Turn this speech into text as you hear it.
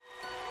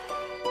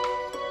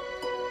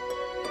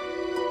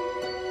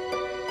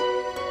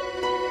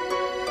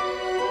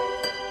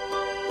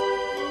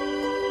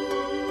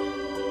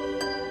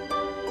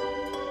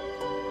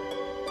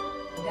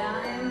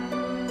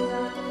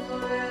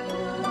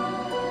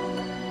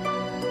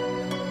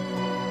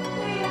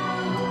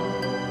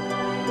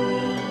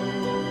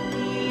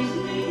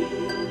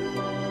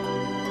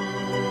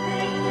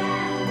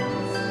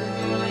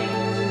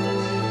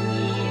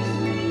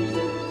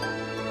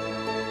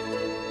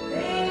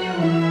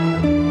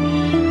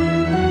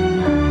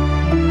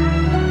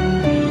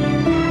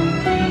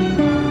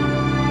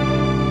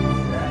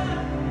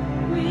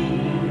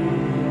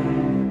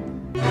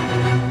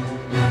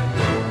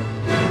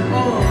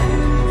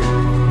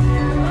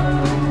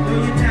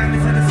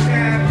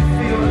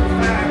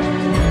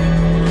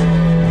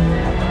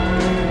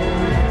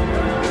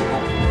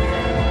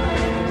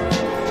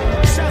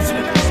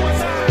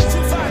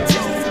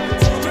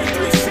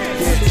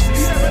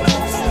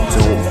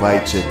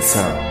Bite your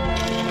tongue.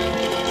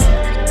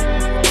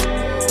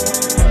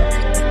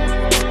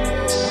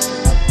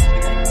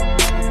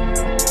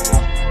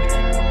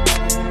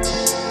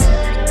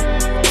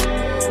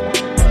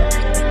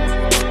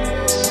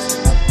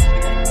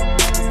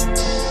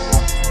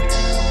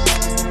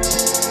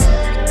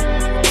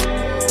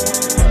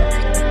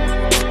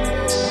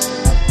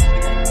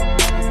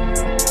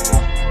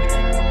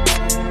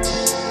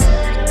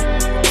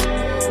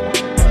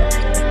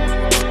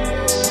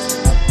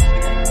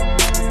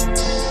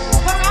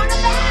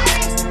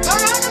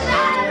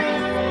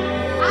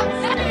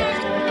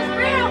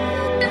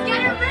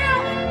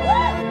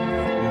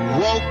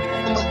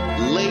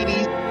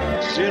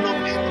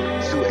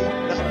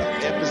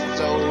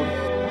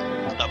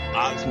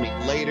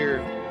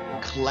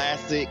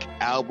 Classic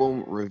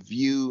album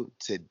review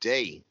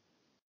today,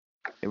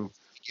 and we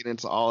get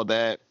into all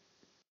that.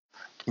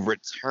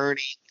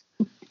 Returning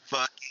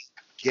fucking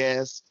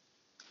guest,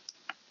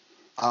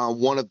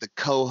 one of the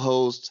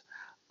co-hosts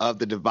of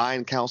the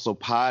Divine Council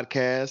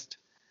podcast,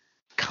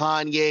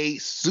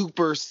 Kanye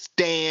Super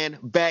Stan,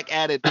 back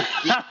at it.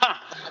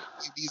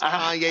 These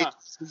Kanye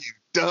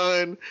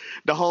done.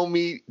 The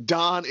homie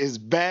Don is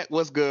back.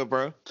 What's good,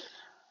 bro?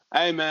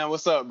 Hey man,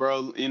 what's up,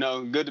 bro? You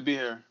know, good to be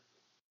here.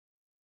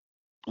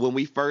 When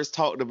we first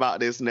talked about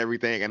this and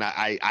everything, and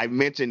I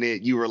mentioned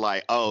it, you were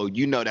like, "Oh,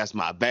 you know that's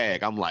my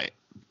bag." I was like,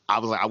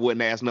 I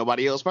wouldn't ask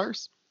nobody else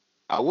first.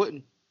 I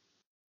wouldn't.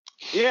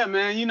 Yeah,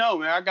 man. You know,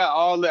 man, I got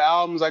all the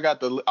albums. I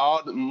got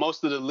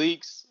most of the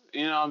leaks.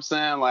 You know what I'm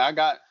saying? Like,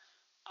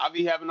 I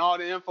be having all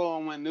the info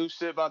on when new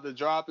shit about to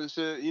drop and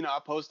shit. You know, I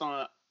post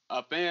on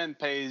a fan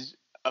page,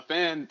 a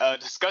fan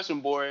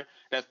discussion board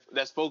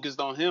that's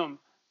focused on him.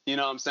 You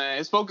know what I'm saying?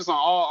 It's focused on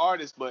all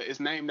artists, but it's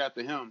named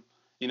after him.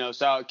 You know,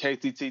 shout out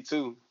KTT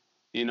too.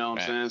 You know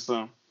what I'm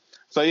saying?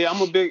 So yeah,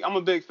 I'm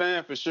a big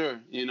fan for sure.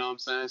 You know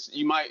what I'm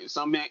saying?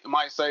 Some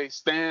might say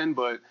stan,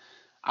 but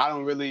I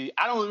don't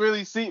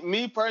really see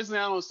me personally.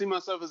 I don't see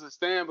myself as a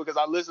stan because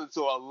I listen to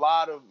a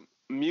lot of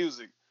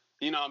music.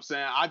 You know what I'm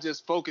saying? I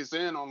just focus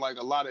in on like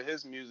a lot of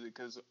his music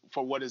because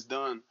for what it's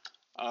done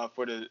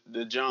for the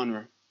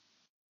genre.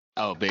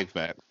 Oh, big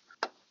fact.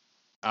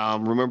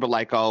 Remember,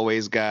 like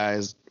always,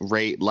 guys,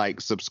 rate,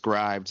 like,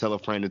 subscribe, tell a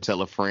friend to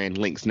tell a friend.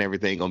 Links and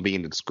everything gonna be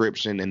in the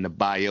description in the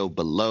bio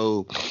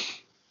below.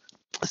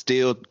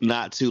 Still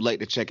not too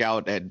late to check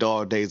out that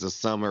Dog Days of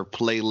Summer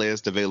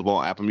playlist available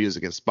on Apple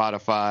Music and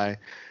Spotify.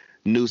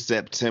 New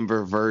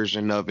September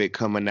version of it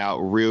coming out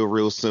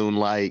real soon.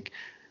 Like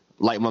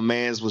my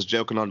mans was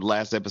joking on the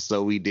last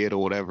episode we did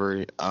or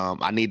whatever.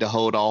 I need to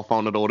hold off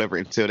on it or whatever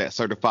until that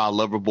Certified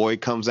Lover Boy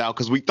comes out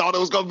because we thought it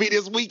was gonna be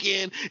this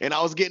weekend, and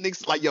I was getting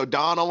like, yo,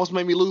 Don almost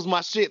made me lose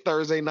my shit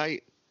Thursday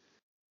night.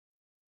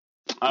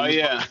 Oh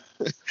yeah,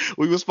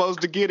 we were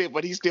supposed to get it,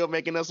 but he's still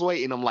making us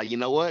wait. And I'm like, you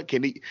know what?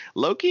 Can he,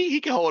 low-key,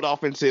 he can hold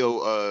off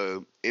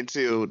until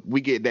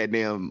we get that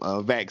damn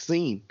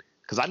vaccine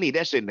because I need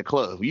that shit in the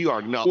club. You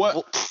already know.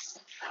 What?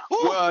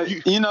 Well,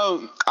 you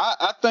know,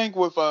 I think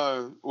with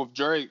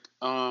Drake,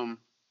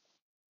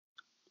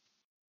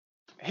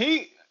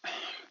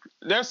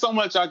 there's so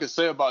much I could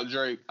say about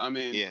Drake. I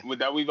mean, with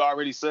that we've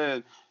already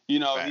said. You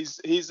know,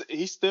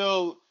 he's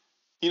still,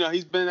 you know,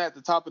 he's been at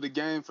the top of the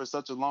game for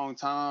such a long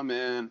time,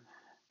 and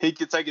he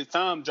could take his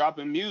time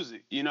dropping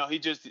music. You know, he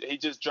just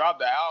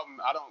dropped the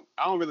album. I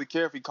don't really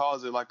care if he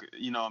calls it like,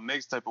 you know, a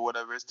mixtape or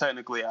whatever. It's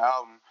technically an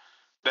album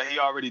that he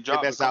already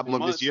dropped. The best album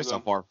of this year so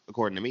far,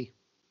 according to me.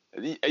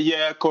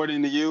 Yeah,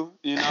 according to you,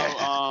 you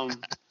know,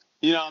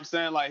 you know what I'm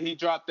saying? Like, he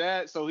dropped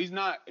that, so he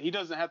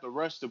doesn't have to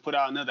rush to put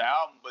out another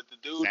album, but the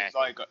dude is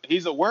like,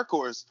 he's a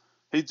workhorse.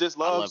 He just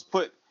loves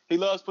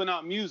putting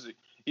out music,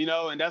 you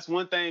know, and that's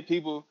one thing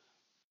people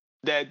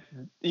that,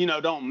 you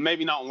know, don't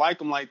like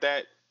him like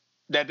that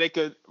they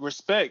could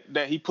respect,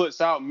 that he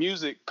puts out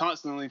music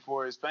constantly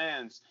for his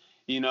fans.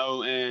 You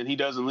know, and he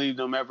doesn't leave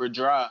them ever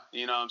dry.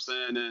 You know what I'm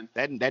saying?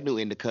 And that new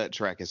In the Cut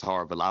track is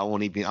hard, but I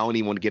don't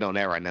even want to get on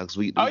that right now because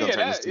we gonna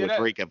turn this to a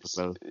Drake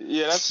episode.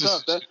 Yeah, that's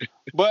tough.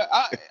 But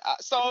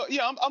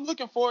I'm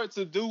looking forward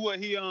to do what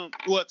he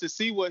to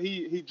see what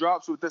he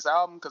drops with this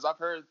album, because I've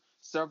heard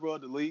several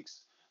of the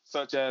leaks,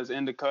 such as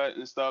In the Cut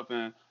and stuff,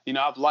 and you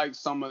know, I've liked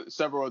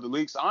several of the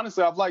leaks.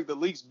 Honestly, I've liked the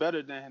leaks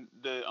better than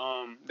the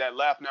that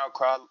Laugh Now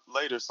Cry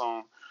Later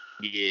song.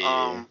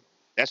 Yeah,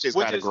 that's just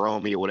gotta grow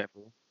on me or whatever.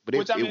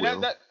 But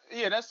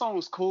that song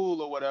was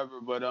cool or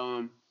whatever. But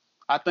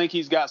I think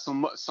he's got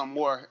some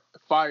more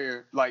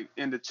fire like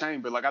in the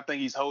chamber. Like, I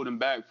think he's holding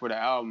back for the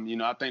album. You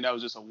know, I think that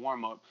was just a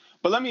warm up.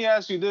 But let me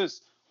ask you this: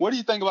 what do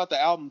you think about the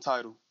album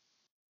title?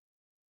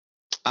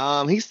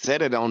 He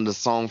said it on the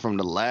song from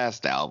the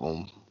last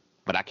album.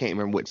 but I can't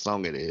remember which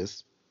song it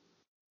is.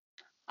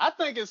 I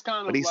think it's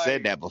kind But of he said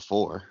like, that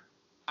before.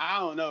 I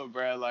don't know,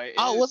 bro. Like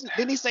Oh, wasn't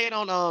didn't he say it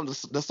on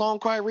the Song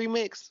Cry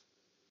remix?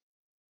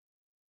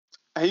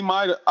 he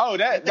might have. Oh, I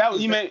think it that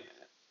was you that.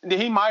 mean?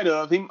 He might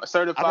have. He I think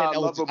certified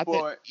that was. lover I think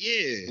boy.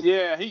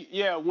 yeah.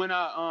 Yeah, when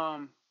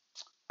I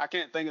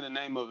can't think of the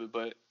name of it,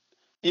 but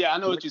yeah, I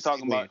know When what to you're say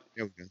talking when? about.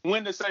 There we go.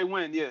 When to say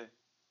when? Yeah.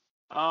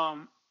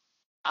 Um,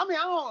 I mean,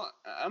 I don't.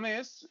 I mean,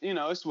 it's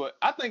it's what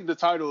I think the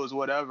title is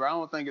whatever. I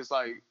don't think it's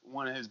like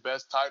one of his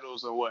best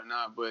titles or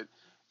whatnot, but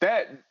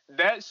that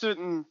that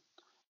shouldn't.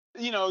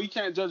 You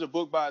can't judge a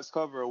book by its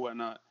cover or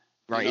whatnot.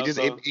 Right. It just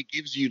So it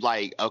gives you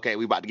like, okay,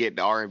 we about to get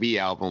the R&B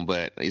album,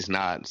 but it's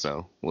not.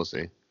 So we'll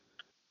see.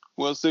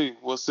 we'll see.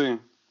 We'll see.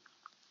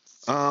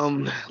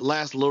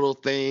 Last little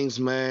things,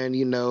 man.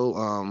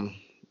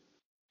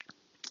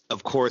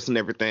 Of course, and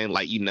everything.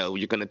 Like,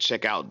 you're gonna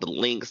check out the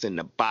links in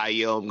the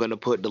bio. I'm gonna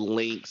put the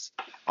links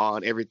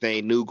on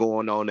everything new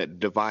going on at the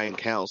Divine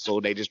Council.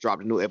 They just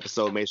dropped a new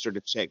episode. Make sure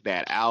to check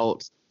that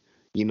out.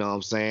 You know what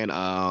I'm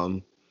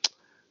saying?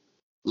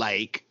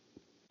 Like,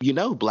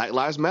 Black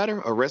Lives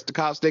Matter. Arrest the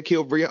cops that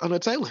killed Breonna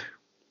Taylor.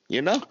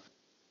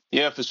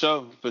 Yeah, for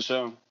sure, for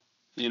sure.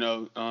 You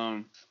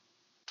know,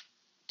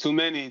 too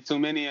many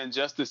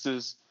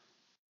injustices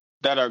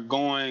that are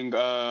going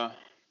that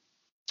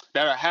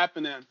are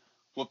happening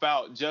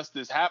without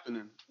justice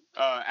happening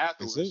That's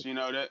afterwards.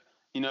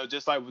 it.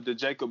 Just like with the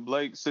Jacob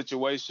Blake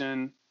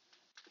situation,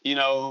 you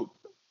know,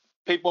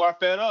 people are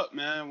fed up,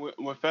 man.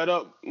 We're fed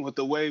up with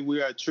the way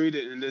we are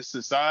treated in this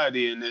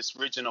society, and it's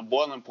reaching a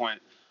boiling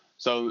point.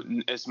 So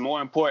it's more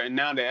important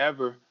now than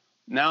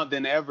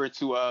ever,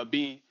 to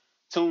be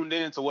tuned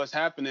in to what's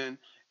happening.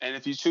 And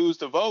if you choose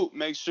to vote,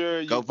 make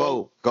sure Go you vote.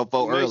 vote. Go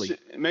vote early.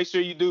 Make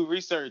sure you do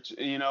research,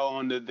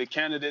 on the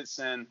candidates,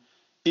 and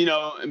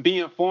be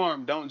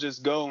informed. Don't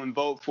just go and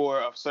vote for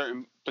a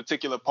certain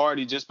particular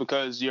party just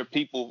because your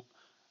people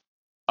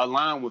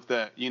align with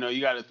that. You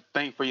got to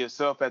think for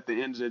yourself at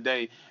the end of the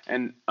day.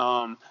 And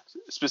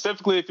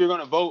specifically, if you're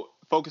going to vote,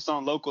 focus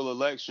on local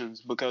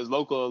elections, because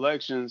local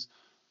elections,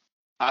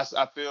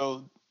 I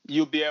feel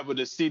you'll be able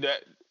to see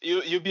that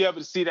you'll be able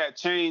to see that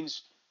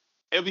change.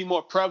 It'll be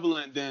more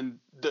prevalent than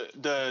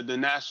the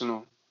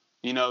national,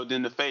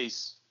 than the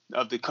face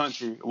of the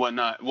country,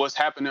 whatnot. What's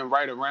happening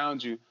right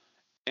around you,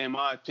 in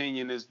my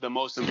opinion, is the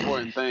most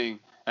important thing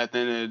at the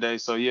end of the day.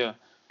 So yeah.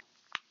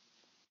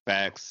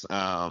 Facts.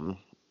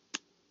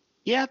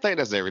 Yeah, I think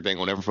that's everything.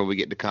 Whenever before we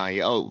get to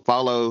Kanye. Oh,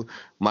 follow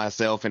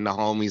myself and the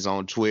homies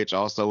on Twitch,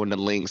 also in the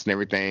links and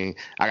everything.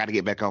 I got to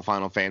get back on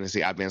Final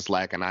Fantasy. I've been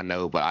slacking, I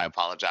know, but I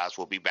apologize.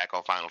 We'll be back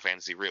on Final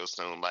Fantasy real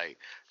soon. Like,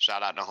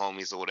 shout out to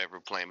homies or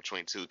whatever playing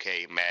between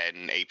 2K,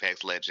 Madden,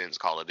 Apex Legends,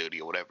 Call of Duty,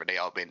 or whatever. They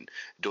all been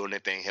doing their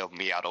thing, helping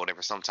me out or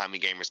whatever. Sometime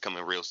gamers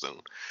coming real soon.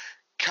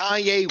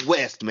 Kanye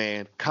West,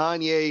 man.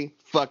 Kanye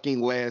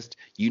fucking West.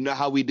 You know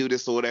how we do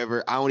this or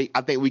whatever. I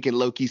think we can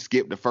low-key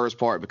skip the first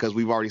part because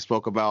we've already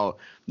spoke about,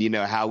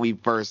 how we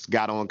first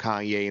got on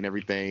Kanye and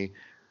everything.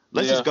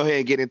 Let's just go ahead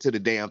and get into the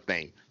damn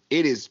thing.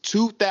 It is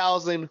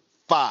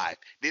 2005.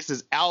 This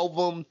is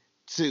album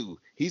 2.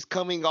 He's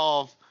coming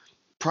off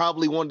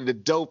probably one of the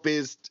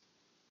dopest,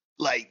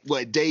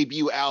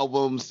 debut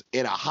albums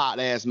in a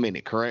hot ass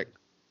minute, correct?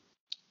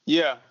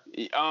 Yeah.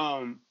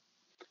 And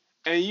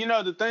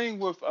the thing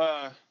with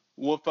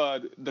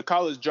the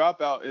College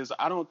Dropout is,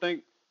 I don't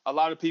think a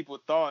lot of people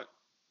thought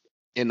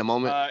in the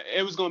moment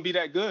it was going to be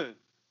that good.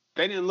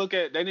 They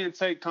didn't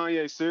take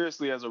Kanye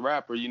seriously as a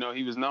rapper.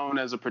 He was known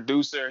as a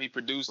producer. He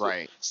produced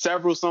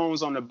several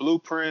songs on the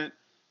Blueprint.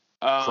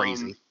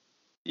 Crazy.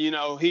 He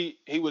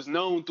was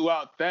known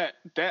throughout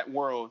that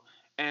world.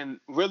 And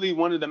really,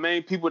 one of the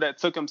main people that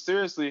took him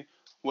seriously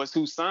was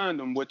who signed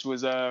him, which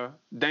was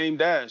Dame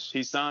Dash.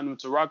 He signed him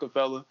to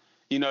Rockefeller.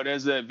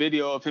 There's a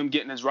video of him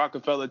getting his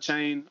Rockefeller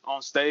chain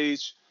on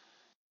stage.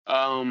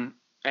 And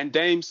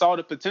Dame saw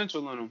the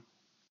potential in him.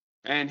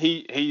 And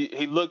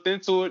he looked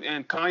into it,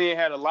 and Kanye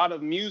had a lot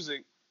of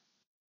music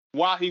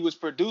while he was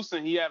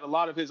producing. He had a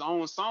lot of his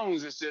own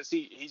songs. It's just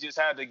he just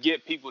had to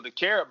get people to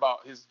care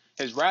about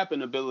his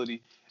rapping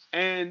ability.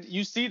 And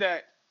you see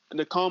that,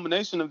 the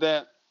culmination of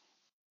that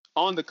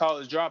on the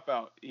College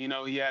Dropout.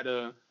 He had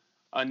a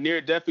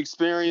near-death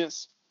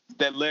experience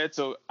that led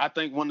to, I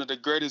think, one of the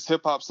greatest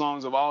hip-hop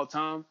songs of all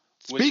time.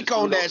 Speak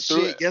on that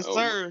shit. Yes,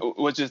 sir.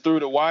 Which is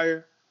Through the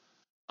Wire.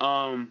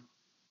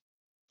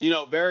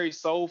 Very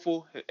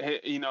soulful.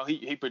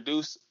 He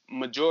produced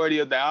majority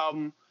of the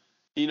album,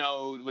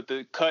 with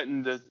the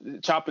cutting, the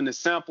chopping the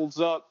samples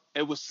up.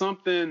 It was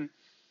something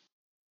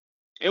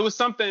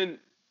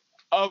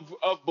of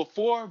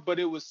before, but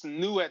it was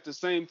new at the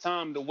same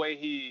time, the way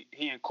he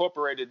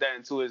incorporated that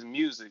into his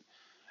music.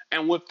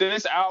 And with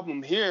this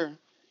album here,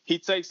 he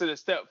takes it a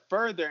step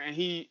further, and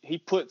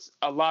he puts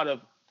a lot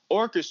of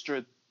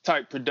orchestra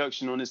type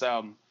production on this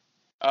album.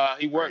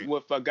 He worked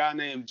with a guy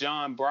named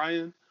John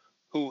Bryan,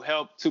 who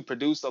helped to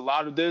produce a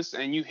lot of this.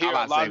 And you hear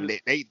a lot of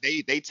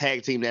they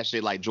tag team that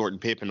shit like Jordan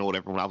Pippen or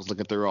whatever. When I was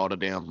looking through all the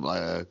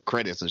damn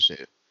credits and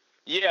shit.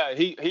 Yeah,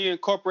 he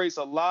incorporates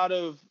a lot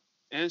of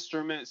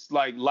instruments,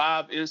 like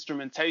live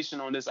instrumentation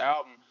on this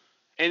album,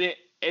 and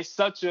it's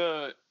such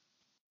a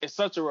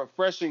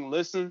refreshing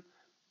listen.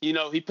 You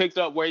know, he picked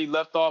up where he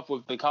left off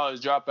with the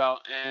College Dropout,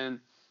 and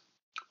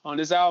on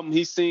this album,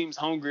 he seems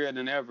hungrier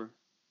than ever.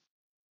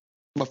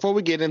 Before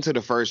we get into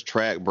the first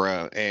track,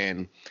 bro,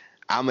 and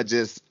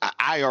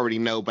I already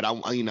know, but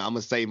I'm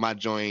gonna say my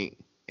joint,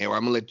 and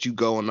I'm gonna let you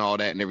go and all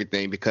that and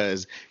everything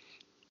because,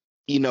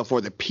 for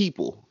the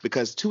people,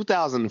 because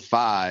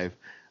 2005,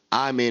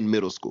 I'm in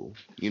middle school.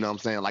 You know what I'm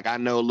saying? Like, I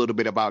know a little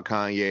bit about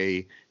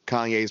Kanye.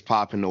 Kanye's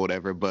popping or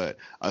whatever, but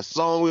a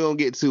song we're gonna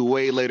get to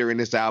way later in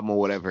this album or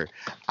whatever,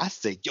 I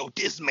said, yo,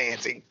 this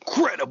man's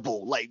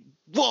incredible. Like,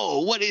 whoa,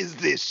 what is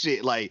this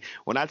shit? Like,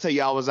 when I tell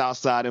you I was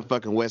outside in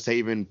fucking West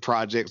Haven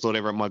projects or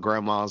whatever at my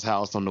grandma's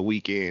house on the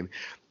weekend,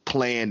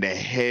 playing the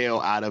hell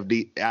out of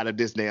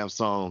this damn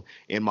song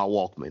in my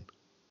Walkman.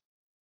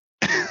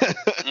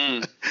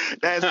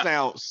 That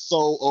sounds so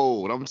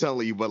old, I'm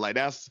telling you, but like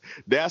that's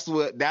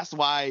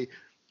why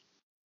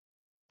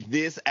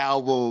this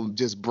album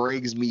just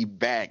brings me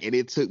back, and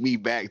it took me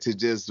back to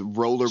just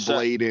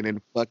rollerblading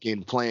and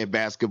fucking playing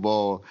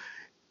basketball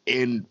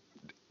in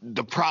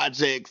the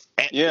projects.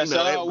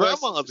 Shout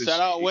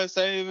out West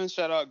Haven,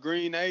 shout out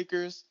Green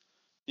Acres.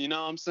 You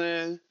know what I'm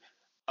saying?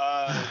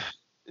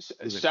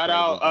 Shout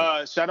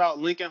out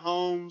Lincoln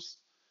Homes.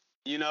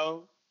 You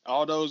know,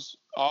 all those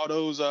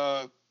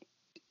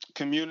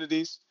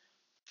communities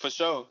for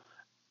sure.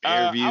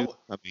 Fairview,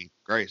 I mean,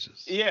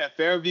 gracious. Yeah,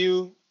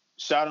 Fairview.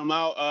 Shout them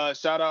out.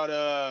 Shout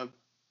out.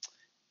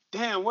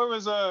 Damn, where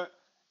was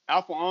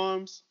Alpha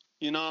Arms?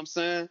 You know what I'm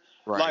saying?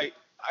 Right. Like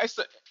I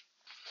said,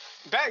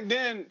 back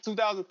then,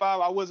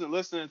 2005, I wasn't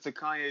listening to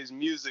Kanye's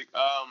music.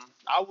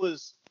 I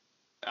was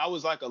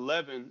like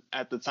 11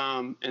 at the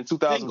time in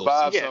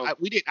 2005. Yeah, so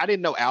I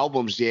didn't know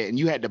albums yet, and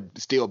you had to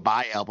still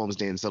buy albums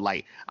then. So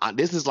like,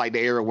 this is like the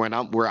era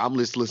where I'm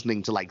just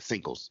listening to like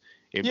singles.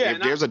 If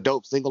there's a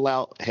dope single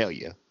out, hell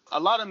yeah. A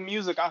lot of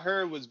music I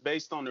heard was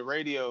based on the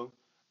radio.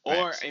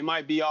 Or it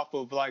might be off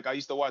of, like, I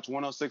used to watch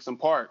 106 in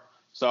Park.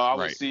 So I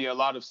would see a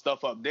lot of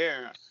stuff up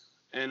there.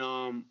 And,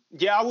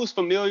 I was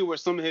familiar with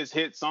some of his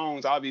hit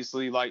songs,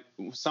 obviously. Like,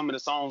 some of the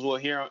songs we'll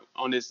hear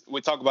we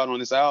talk about on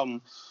this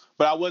album.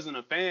 But I wasn't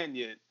a fan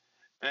yet.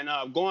 And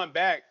going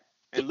back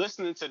and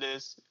listening to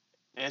this,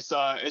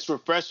 it's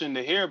refreshing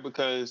to hear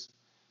because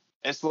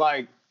it's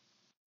like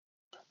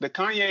the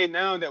Kanye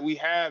now that we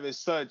have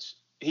is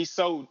he's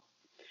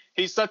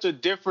such a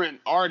different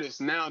artist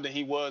now than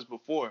he was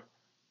before.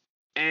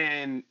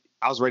 And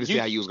I was ready to see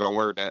how you was gonna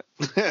word that.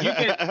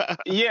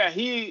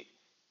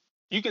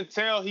 You can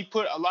tell he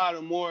put a lot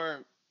of more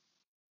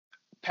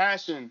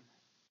passion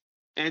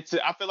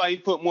into. I feel like he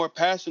put more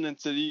passion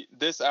into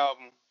this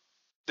album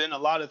than a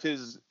lot of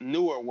his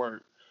newer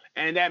work,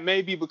 and that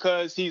may be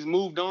because he's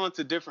moved on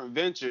to different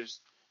ventures.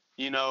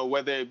 You know,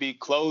 whether it be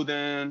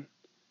clothing,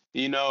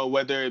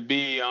 whether it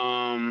be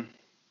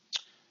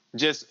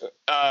just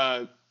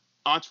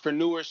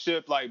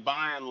entrepreneurship, like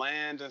buying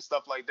land and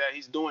stuff like that.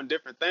 He's doing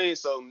different things,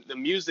 so the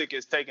music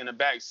is taking a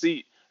back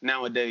seat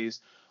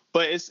nowadays.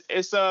 But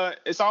it's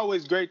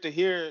always great to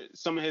hear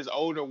some of his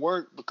older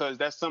work because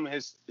that's some of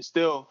his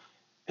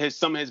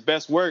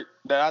best work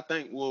that I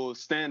think will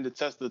stand the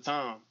test of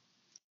time.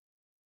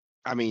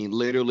 I mean,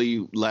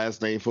 literally,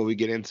 last name before we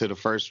get into the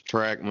first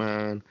track,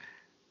 man,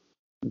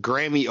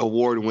 Grammy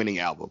award-winning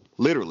album,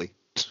 literally.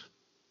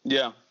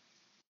 Yeah.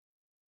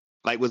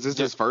 Like, was this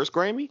his first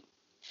Grammy?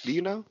 Do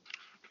you know?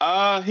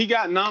 He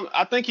got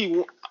I think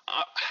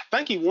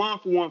he won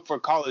for one for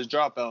College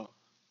Dropout.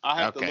 I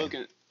have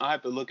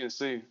to look and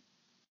see.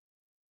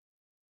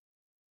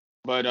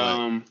 But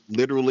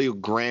literally a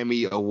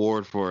Grammy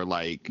award for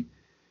like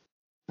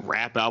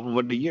rap album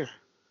of the year.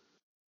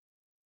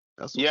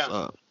 That's what's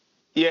up.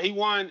 Yeah, he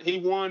won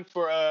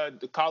for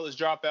the College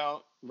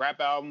Dropout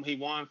rap album. He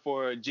won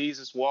for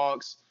Jesus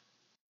Walks.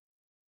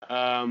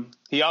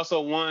 He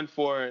also won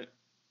for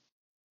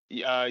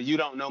You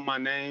Don't Know My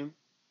Name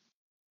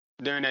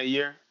during that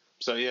year.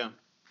 So yeah.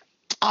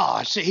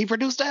 Oh shit, he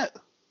produced that?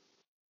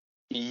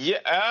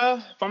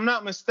 Yeah, if I'm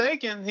not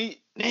mistaken,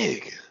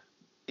 Nigga.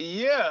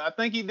 Yeah, I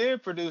think he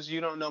did produce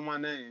You Don't Know My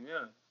Name,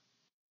 yeah.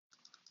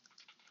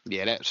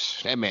 Yeah,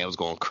 that man was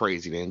going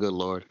crazy then, good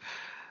lord.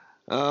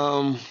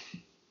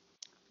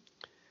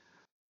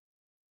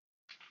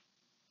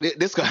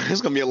 This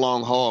gonna be a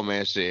long haul,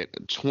 man.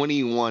 Shit,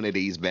 21 of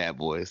these bad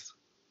boys.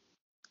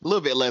 A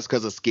little bit less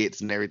because of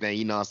skits and everything.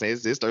 You know what I'm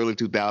saying? It's the early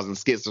 2000s.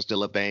 Skits are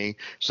still a thing.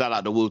 Shout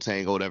out to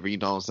Wu-Tang or whatever. You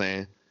know what I'm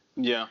saying?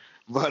 Yeah.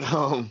 But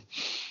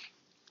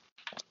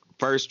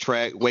first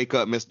track, Wake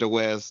Up, Mr.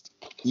 West.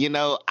 You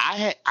know,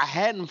 I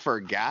hadn't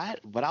forgot,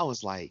 but I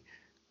was like,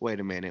 wait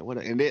a minute.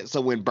 And then,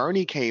 so when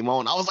Bernie came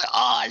on, I was like,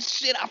 oh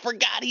shit, I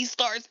forgot he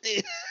starts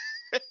this.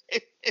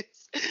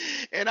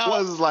 And I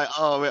was like,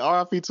 oh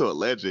man, RIP to a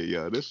legend,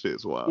 yo. This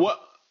shit's wild. Well,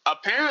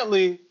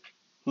 apparently,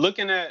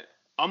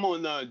 I'm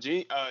on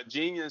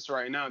Genius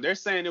right now. They're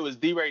saying it was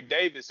DeRay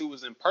Davis who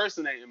was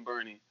impersonating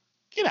Bernie.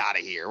 Get out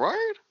of here,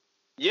 word?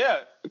 Yeah,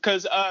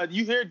 because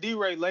you hear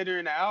DeRay later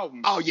in the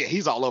album. Oh yeah,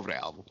 he's all over the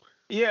album.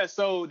 Yeah,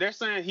 so they're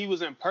saying he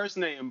was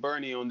impersonating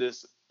Bernie on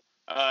this,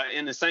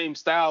 in the same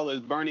style as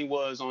Bernie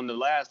was on the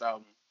last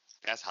album.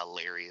 That's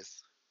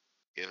hilarious.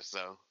 If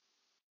so.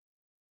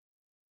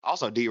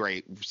 Also,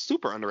 D-Ray,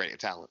 super underrated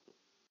talent.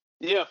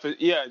 Yeah,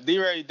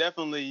 D-Ray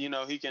definitely,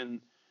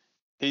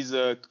 he's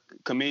a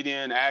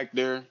comedian,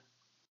 actor,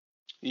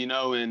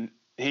 and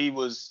he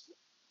was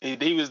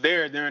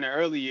there during the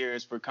early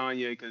years for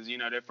Kanye because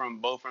they're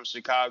both from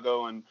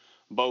Chicago and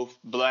both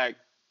black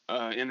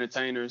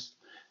entertainers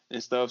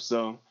and stuff.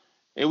 So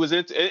it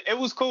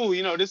was cool.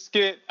 This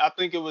skit, I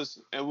think it was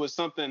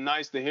something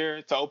nice to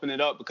hear to open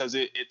it up because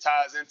it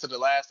ties into the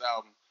last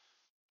album.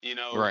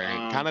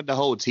 Right, kind of the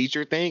whole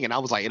teacher thing, and I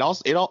was like, it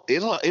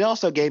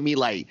also gave me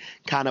like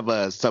kind of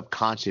a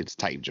subconscious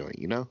type joint,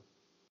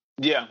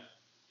 Yeah,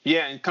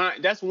 yeah, and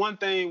that's one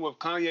thing with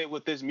Kanye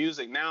with this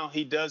music. Now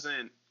it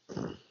doesn't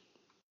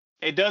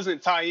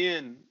tie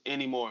in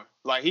anymore.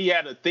 Like he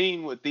had a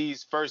theme with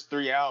these first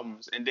three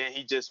albums, and then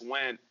he just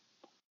went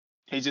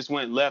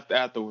left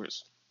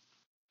afterwards.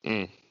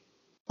 Mm.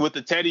 With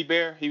the teddy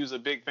bear, he was a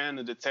big fan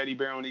of the teddy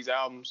bear on these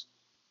albums.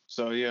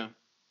 So yeah.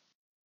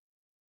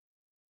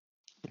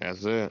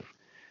 That's it.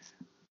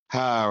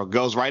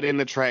 Goes right in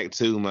the track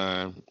too,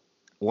 man.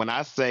 When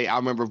I say I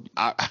remember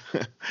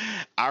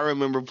I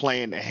remember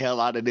playing the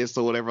hell out of this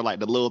or whatever, like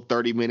the little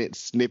 30-minute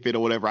snippet or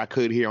whatever I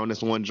could hear on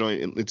this one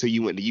joint until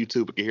you went to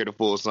YouTube and could hear the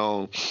full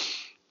song.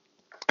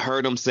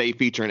 Heard him say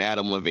featuring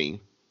Adam Levine.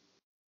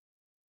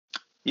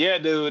 Yeah,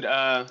 dude.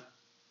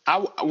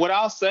 What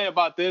I'll say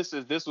about this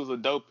is this was a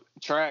dope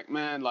track,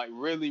 man. Like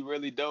really,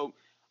 really dope.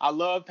 I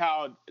loved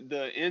how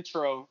the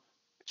intro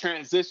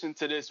transitioned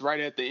to this right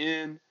at the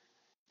end.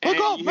 And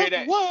you hear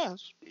that,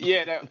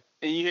 yeah,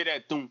 and you hear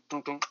that doom,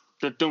 doom, doom,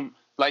 doom, doom.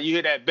 Like you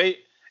hear that bait,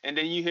 and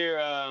then you hear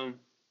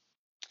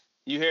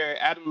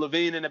Adam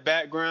Levine in the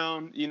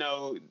background,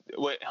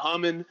 with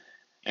humming,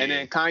 and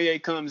then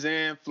Kanye comes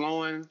in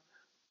flowing,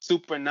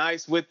 super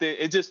nice with it.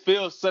 It just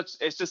feels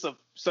it's just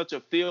such a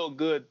feel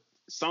good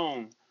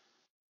song,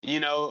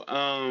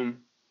 And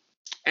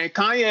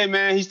Kanye,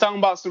 man, he's talking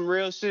about some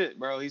real shit,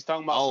 bro. He's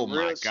talking about some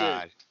real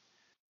shit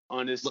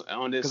on this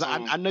song. Because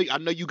I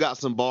know you got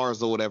some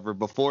bars or whatever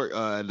before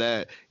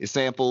that it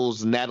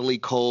samples Natalie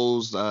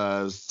Cole's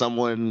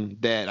Someone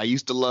That I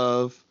Used to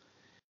Love,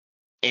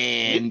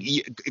 and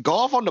go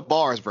off on the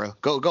bars, bro.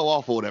 Go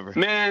off or whatever.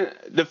 Man,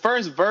 the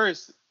first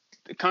verse,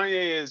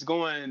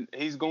 Kanye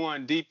he's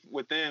going deep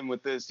within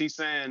with this. He's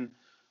saying,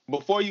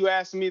 before you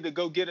ask me to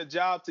go get a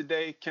job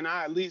today, can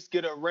I at least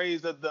get a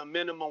raise of the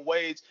minimum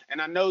wage? And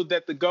I know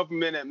that the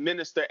government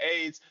administer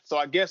AIDS, so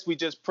I guess we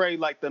just pray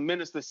like the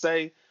minister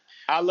say,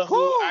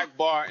 Allahu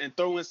Akbar, and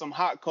throw in some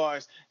hot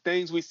cars,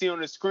 things we see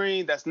on the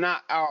screen that's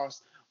not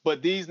ours.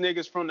 But these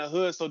niggas from the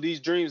hood, so these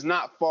dreams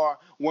not far.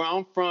 Where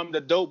I'm from, the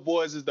dope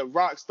boys is the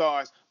rock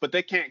stars, but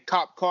they can't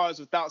cop cars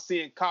without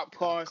seeing cop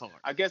cars.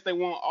 I guess they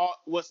want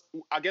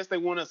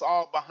us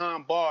all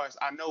behind bars.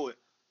 I know it.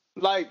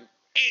 Like,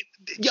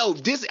 yo,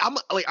 this I'm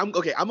okay. I'm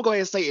gonna go ahead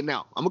and say it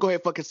now. I'm gonna go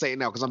ahead and fucking say it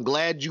now because I'm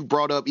glad you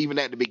brought up even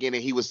at the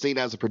beginning he was seen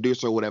as a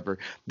producer or whatever.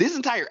 This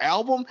entire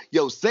album,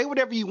 yo, say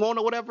whatever you want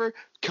or whatever.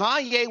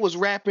 Kanye was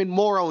rapping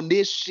more on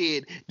this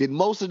shit than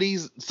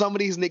some of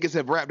these niggas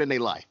have rapped in their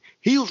life.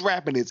 He was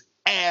rapping his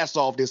ass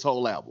off this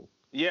whole album.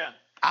 Yeah.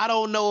 I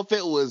don't know if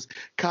it was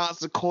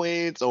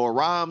Consequence or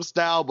Rhyme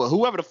Style, but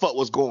whoever the fuck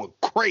was going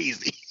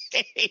crazy.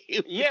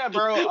 Yeah,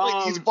 bro.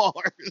 With these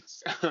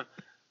bars.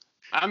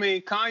 I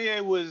mean,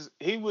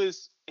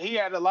 Kanye he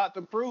had a lot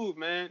to prove,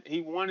 man.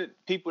 He wanted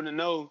people to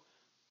know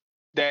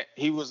that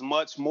he was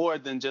much more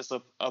than just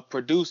a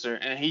producer.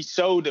 And he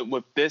showed it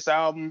with this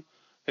album,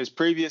 his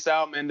previous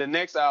album, and the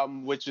next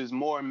album, which is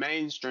more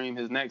mainstream,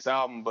 his next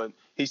album. But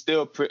he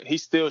still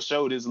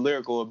showed his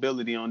lyrical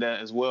ability on that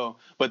as well.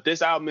 But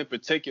this album in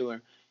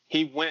particular,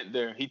 he went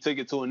there. He took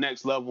it to a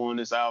next level on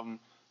this album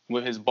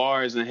with his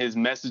bars and his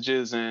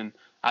messages. And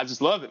I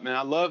just love it, man.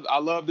 I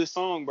love this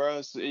song,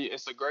 bro.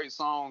 It's a great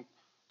song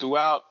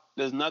throughout.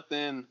 There's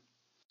nothing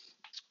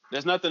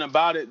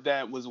about it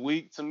that was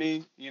weak to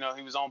me. He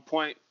was on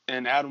point,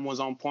 and Adam was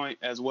on point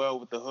as well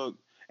with the hook.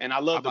 And I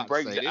love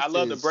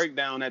the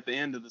breakdown at the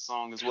end of the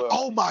song as well.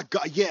 Oh my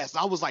god, yes!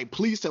 I was like,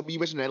 please tell me you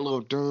mentioned that little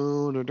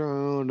dun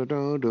dun dun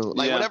dun dun.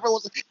 Like whatever it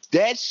was,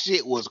 that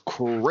shit was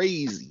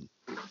crazy.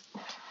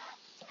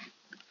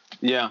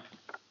 Yeah. I'm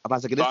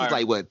about to say, this is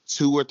like what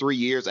 2 or 3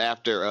 years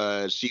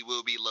after She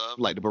Will Be Loved,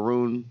 like the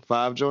Maroon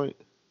 5 joint.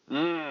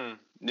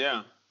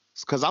 Yeah.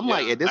 Because I'm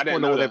like at this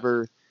point or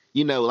whatever,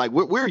 like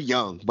we're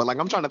young, but like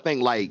I'm trying to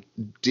think like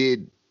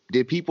did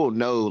people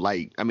know,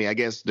 like, I mean, I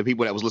guess the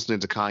people that was listening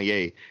to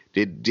Kanye,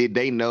 did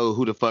they know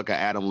who the fuck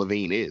Adam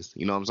Levine is?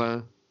 You know what I'm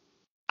saying?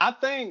 I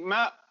think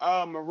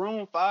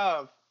Maroon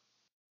 5,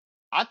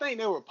 I think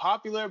they were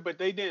popular, but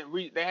they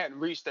hadn't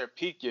reached their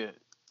peak yet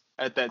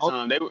at that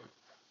time. They were.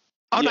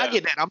 Oh, no, I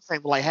get that. I'm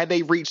saying, like, had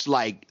they reached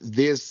like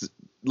this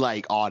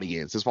like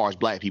audience as far as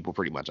black people,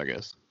 pretty much, I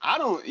guess. I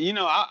don't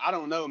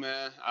know,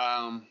 man.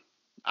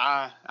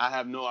 I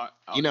have no.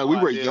 We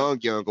were young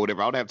or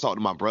whatever. I would have to talk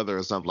to my brother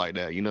or something like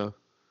that.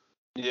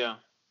 Yeah.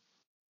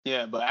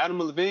 Yeah, but Adam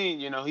Levine,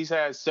 he's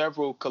had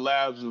several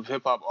collabs with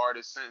hip hop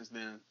artists since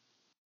then.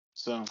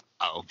 So.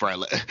 Oh,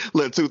 bro,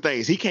 look, two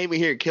things. He came in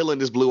here killing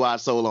this Blue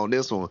Eyed Soul on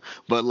this one,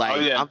 but Oh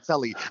like yeah. I'm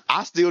telling you,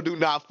 I still do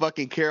not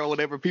fucking care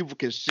whatever people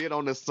can shit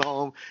on the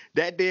song.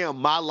 That damn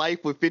My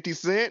Life with 50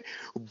 Cent,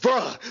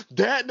 bruh,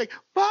 that nigga,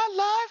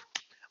 my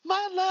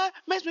life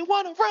makes me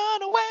wanna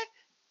run away.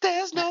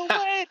 There's no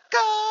way to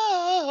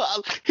go.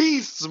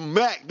 He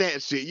smacked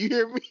that shit. You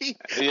hear me? I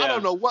don't Yeah.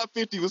 know what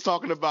 50 was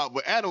talking about,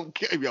 but I don't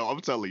care. Yo, I'm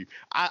telling you,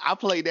 I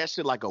played that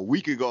shit like a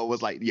week ago. It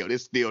was like, yo,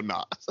 this still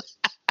not.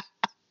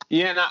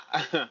 Yeah,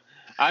 and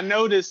I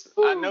noticed.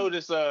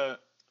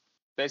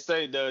 They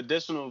say the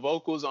additional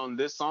vocals on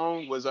this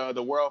song was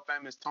the world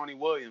famous Tony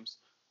Williams,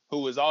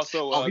 who was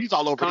also Oh, he's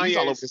all over. He's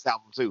all over Kanye's. this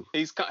album too.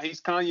 He's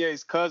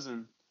Kanye's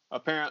cousin,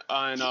 apparent,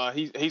 and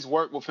he's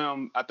worked with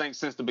him I think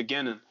since the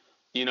beginning.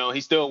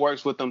 He still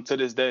works with them to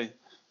this day,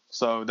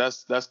 so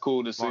that's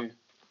cool to see.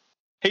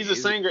 He's a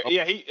singer.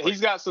 Yeah, he's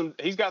got some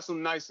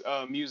nice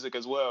music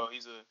as well.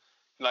 He's a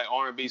like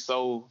R&B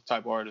soul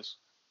type artist.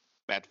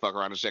 I had to fuck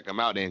around and check him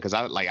out then, because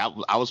I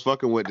was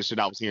fucking with the shit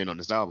I was hearing on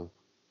this album.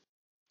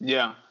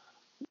 Yeah.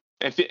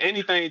 If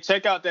anything,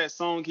 check out that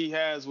song he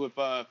has with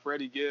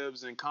Freddie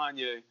Gibbs and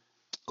Kanye.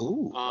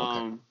 Ooh,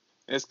 okay.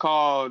 It's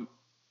called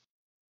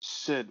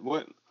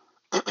what?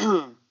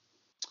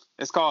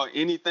 It's called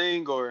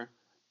Anything or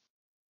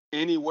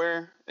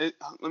Anywhere. Let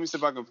me see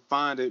if I can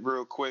find it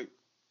real quick,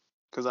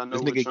 because I know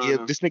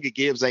This nigga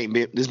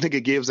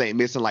Gibbs ain't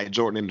missing like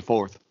Jordan in the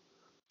fourth.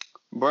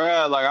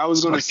 Bruh, like I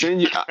was gonna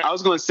send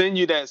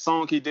you that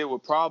song he did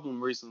with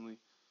Problem recently.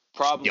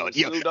 Problem with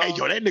Snoop Dogg. Hey,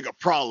 that nigga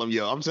Problem,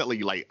 yo. I'm telling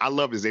you, like, I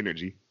love his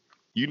energy.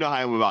 You know how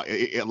I'm about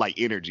like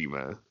energy,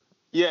 man.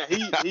 Yeah,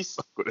 he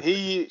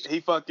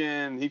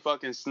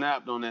fucking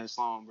snapped on that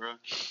song, bro.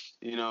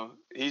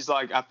 He's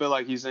like, I feel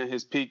like he's in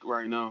his peak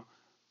right now.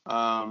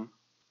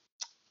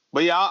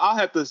 But yeah, I'll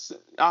have to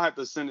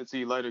send it to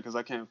you later because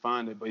I can't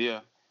find it. But yeah,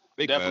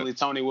 definitely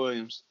Tony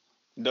Williams.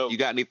 Dope. You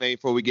got anything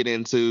before we get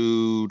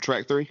into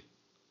track 3?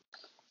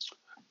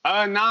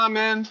 Nah,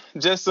 man.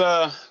 Just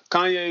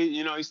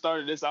Kanye. He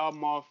started this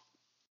album off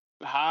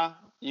high.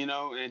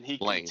 And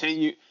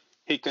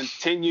he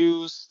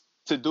continues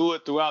to do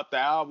it throughout the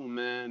album,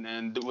 man.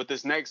 And with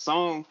this next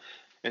song,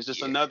 it's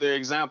just another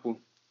example.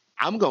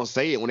 I'm gonna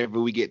say it whenever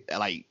we get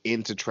like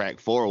into track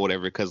 4 or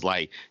whatever, because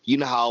like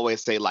how I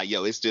always say like,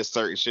 yo, it's just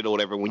certain shit or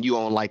whatever. When you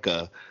on like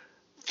a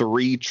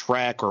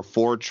 3-track or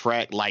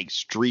 4-track like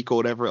streak or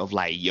whatever of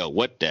like, yo,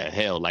 what the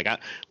hell? Like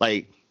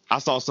I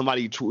saw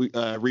somebody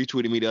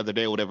retweeted me the other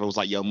day or whatever. It was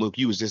like, yo, Mook,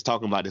 you was just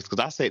talking about this, because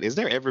I said, is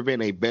there ever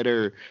been a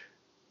better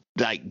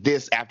like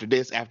this after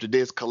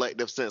this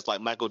collective sense like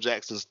Michael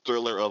Jackson's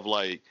Thriller of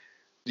like,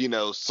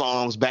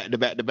 songs back to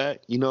back to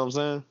back? You know what I'm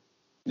saying?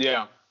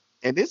 Yeah.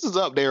 And this is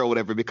up there or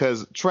whatever,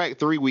 because track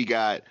 3 we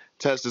got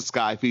Touch the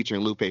Sky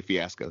featuring Lupe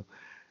Fiasco.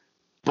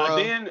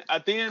 Bruh,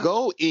 then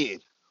go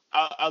in.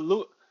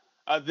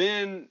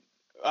 Then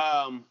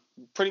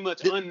pretty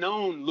much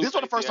unknown Lupe. This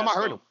was the first time I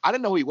heard him. I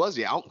didn't know who he was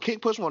yet.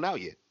 Can't push one out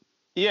yet.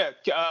 Yeah,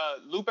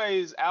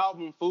 Lupe's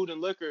album Food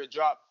and Liquor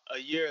dropped a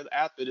year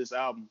after this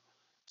album.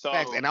 So,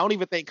 facts. And I don't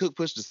even think Cook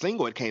pushed the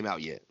single it came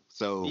out yet.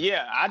 So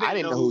yeah, I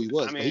didn't know who he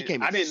was. But he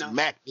came and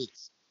smacked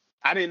this.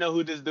 I didn't know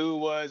who this dude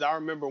was. I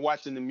remember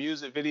watching the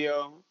music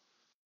video,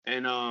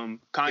 and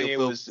Kanye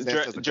was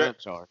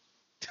dressed.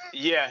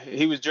 Yeah,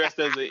 he was dressed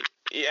as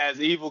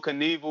Evel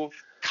Knievel.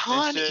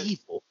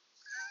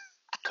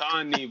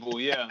 Knievel,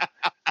 yeah.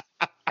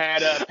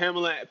 Had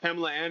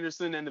Pamela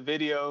Anderson in the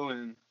video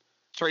and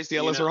Tracy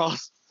Ellis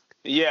Ross.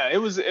 Yeah, it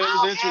was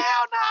interesting.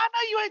 Hell no, I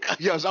know you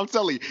ain't. Yo, I'm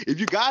telling you, if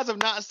you guys have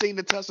not seen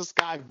the Touch the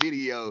Sky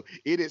video,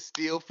 it is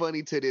still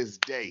funny to this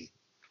day.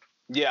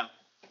 Yeah.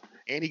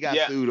 And he got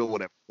sued or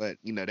whatever, but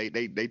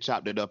they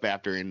chopped it up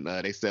after and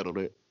they settled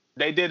it.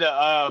 They did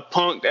a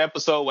punked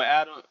episode with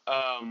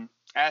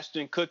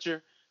Ashton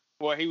Kutcher,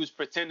 where he was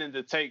pretending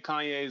to take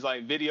Kanye's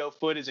like video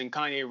footage, and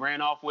Kanye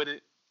ran off with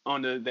it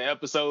on the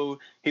episode.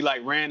 He like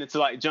ran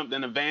into jumped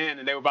in a van,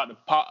 and they were about to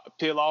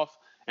peel off,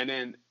 and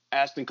then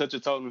Ashton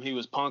Kutcher told him he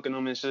was punking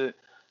him and shit.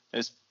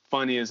 It's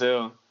funny as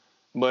hell.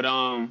 But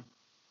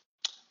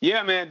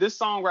yeah, man, this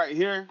song right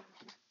here,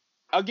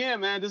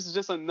 again, man, this is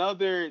just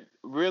another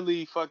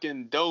really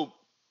fucking dope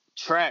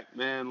track,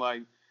 man.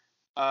 Like,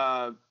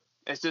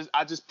 it's just,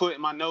 I just put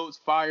in my notes,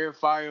 fire,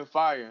 fire,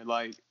 fire.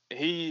 Like,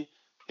 he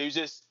was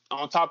just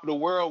on top of the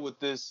world with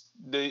this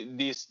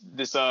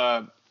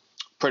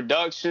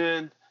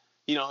production,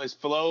 his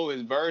flow,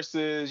 his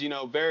verses,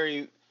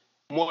 very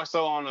more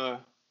so on a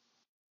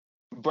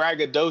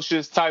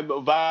braggadocious type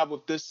of vibe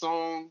with this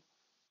song.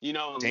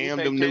 Damn,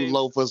 them new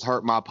loafers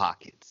hurt my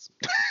pockets.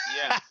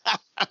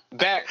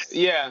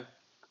 Yeah.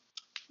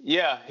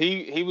 Yeah,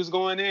 he was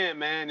going in,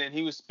 man, and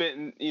he was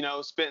spitting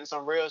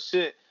some real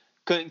shit.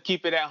 Couldn't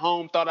keep it at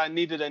home, thought I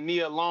needed a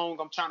Nia Long.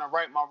 I'm trying to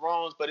right my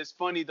wrongs, but it's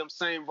funny, them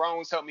same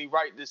wrongs helped me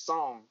write this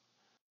song.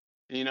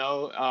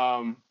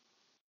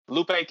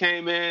 Lupe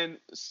came in,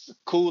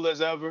 cool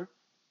as ever.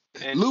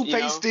 And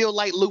Lupe still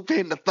like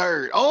Lupin the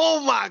Third. Oh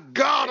my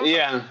God.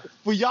 yeah.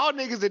 For y'all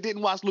niggas that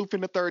didn't watch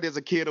Lupin the Third as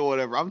a kid or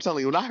whatever, I'm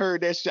telling you, when I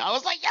heard that shit, I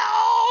was like, yo,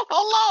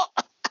 hold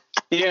up.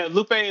 Yeah,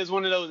 Lupe is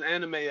one of those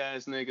anime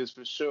ass niggas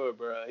for sure,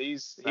 bro. He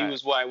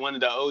was one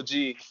of the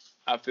OG,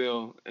 I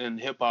feel, in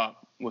hip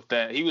hop with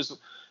that. He was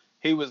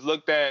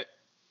looked at.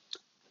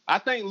 I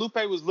think Lupe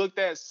was looked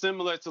at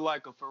similar to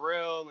like a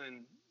Pharrell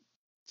and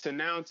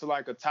to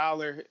like a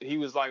Tyler. He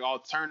was like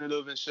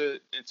alternative and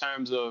shit in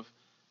terms of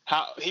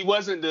how he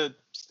wasn't the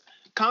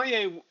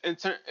Kanye.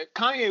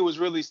 Kanye was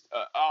really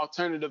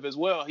alternative as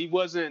well. He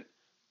wasn't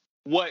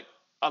what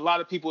a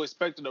lot of people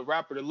expected a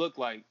rapper to look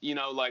like,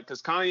 like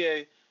because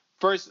Kanye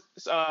first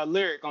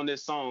lyric on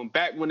this song,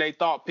 back when they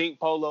thought pink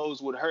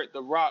polos would hurt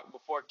the rock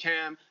before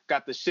Cam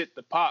got the shit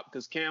to pop,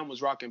 because Cam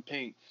was rocking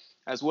pink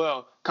as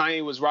well.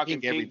 Kanye was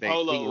rocking pink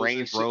polos. Pink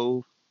Range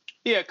Rover.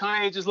 Yeah,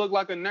 Kanye just looked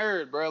like a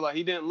nerd, bro. Like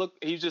he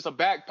was just a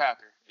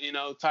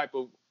backpacker, type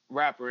of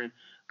rapper. And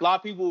a lot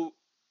of people,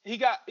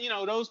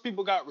 those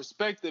people got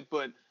respected,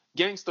 but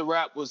gangster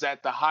rap was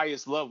at the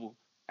highest level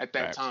at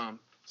that time.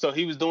 So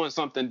he was doing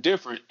something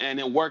different, and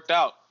it worked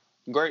out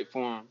great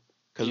for him.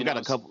 Because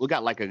we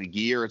got like a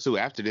year or two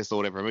after this or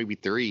whatever, maybe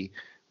 3,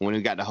 when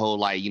we got the whole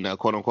like,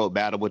 quote unquote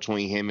battle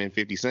between him and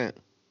 50 Cent.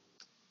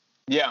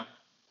 Yeah.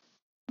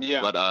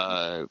 Yeah.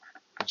 But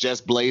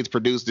Just Blaze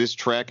produced this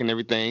track and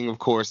everything. Of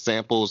course,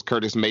 samples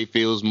Curtis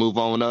Mayfield's Move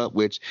On Up,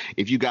 which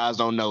if you guys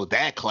don't know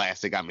that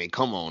classic, I mean,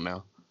 come on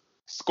now.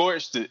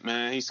 Scorched it,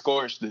 man. He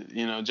scorched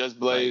it. Just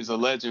Blaze, a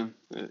legend,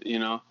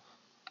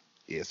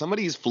 Yeah, some of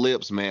these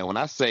flips, man, when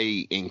I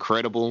say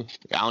incredible,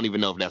 I don't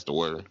even know if that's the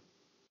word.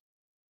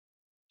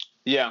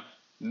 Yeah,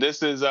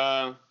 this is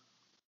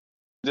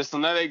just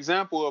another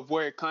example of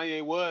where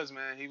Kanye was,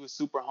 man. He was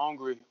super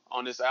hungry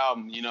on this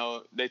album.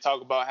 They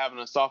talk about having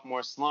a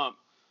sophomore slump.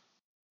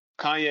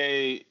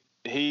 Kanye,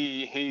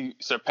 he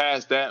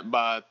surpassed that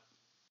by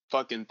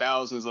fucking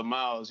thousands of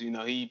miles.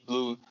 He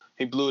blew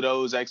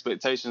those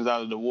expectations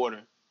out of the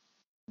water.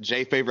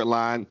 Jay favorite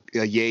line,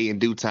 yay in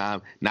due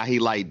time. Now he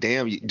like,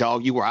 damn,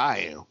 dog, you where I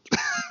am.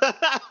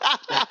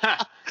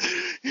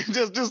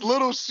 just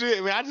little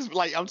shit, man. I just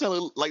I'm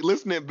telling, like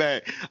listening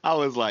back, I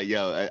was like,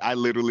 yo, I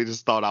literally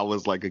just thought I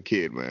was like a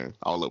kid, man,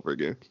 all over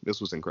again.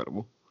 This was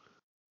incredible.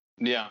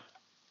 Yeah.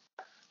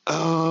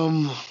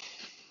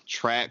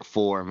 Track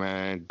 4,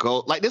 man. Go,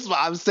 like, this is what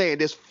I'm saying.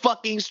 This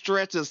fucking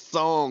stretch of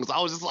songs. I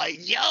was just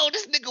like, yo,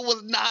 this nigga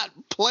was not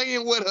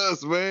playing with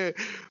us, man.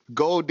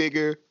 Gold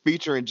Digger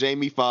featuring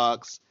Jamie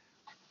Foxx.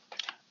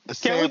 A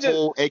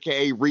sample,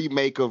 aka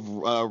remake of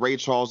Ray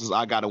Charles's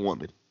I Got a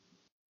Woman.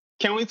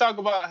 Can we talk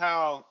about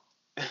how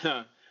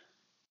Kanye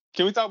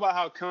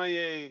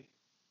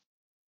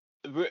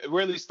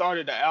really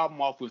started the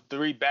album off with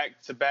 3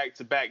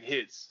 back-to-back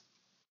hits?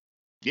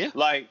 Yeah.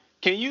 Like,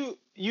 you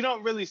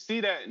don't really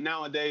see that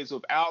nowadays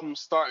with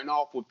albums starting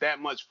off with that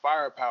much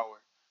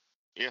firepower.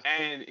 Yeah.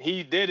 And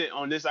he did it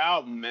on this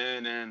album,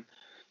 man. And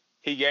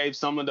he gave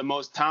some of the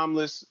most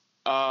timeless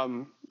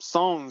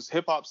songs,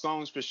 hip hop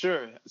songs for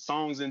sure,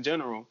 songs in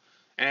general.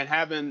 And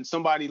having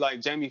somebody like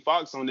Jamie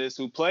Foxx on this,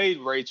 who played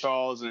Ray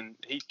Charles, and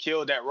he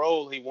killed that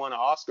role. He won an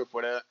Oscar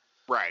for that.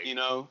 Right. He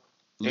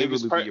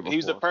was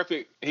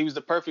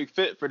the perfect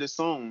fit for this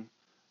song.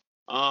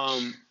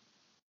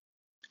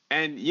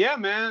 And yeah,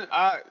 man,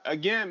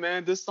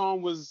 this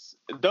song was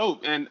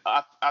dope. And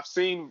I've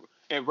seen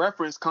in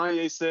reference,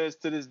 Kanye says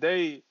to this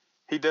day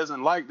he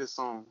doesn't like this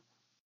song.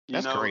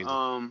 That's crazy.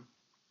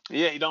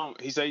 Yeah,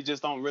 he said he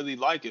just don't really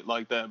like it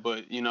like that.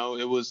 But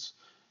it was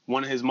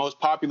one of his most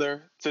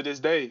popular to this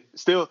day,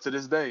 still to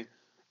this day.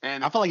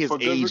 And I feel like it's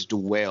aged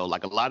well.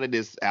 Like a lot of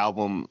this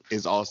album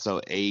is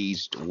also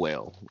aged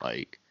well.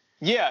 Like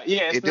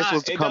if this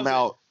was to come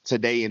out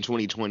today in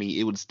 2020,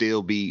 it would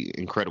still be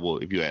incredible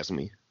if you ask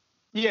me.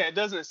 Yeah, it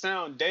doesn't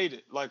sound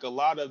dated like a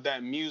lot of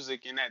that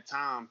music in that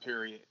time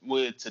period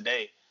would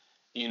today.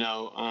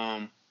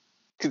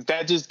 Because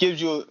that just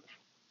gives you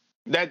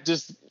that's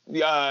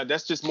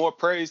just more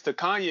praise to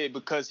Kanye,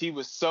 because he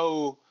was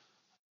so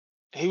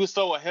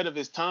ahead of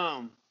his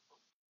time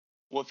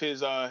with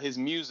his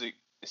music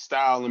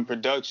style and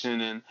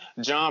production. And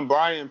John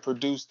Bryan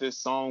produced this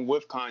song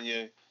with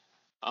Kanye.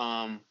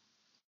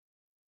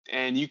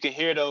 And you can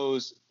hear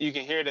the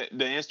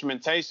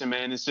instrumentation,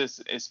 man. It's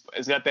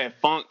got that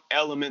funk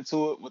element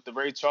to it with the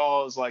Ray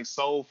Charles, like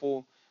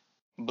soulful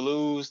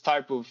blues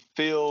type of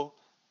feel.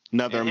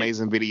 Another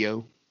amazing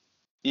video.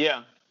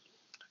 Yeah.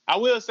 I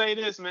will say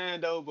this,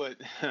 man, though, but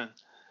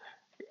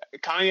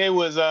Kanye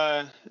was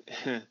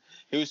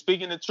he was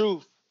speaking the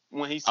truth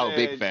when he said,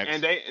 big facts.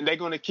 and they're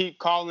gonna keep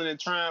calling and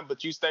trying,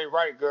 but you stay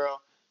right, girl.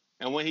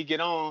 And when he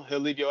get on, he'll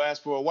leave your ass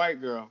for a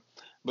white girl.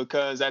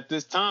 Because at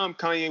this time,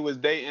 Kanye was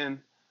dating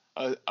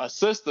a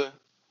sister,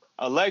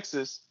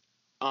 Alexis,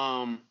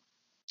 fire,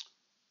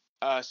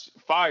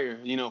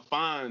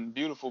 fine,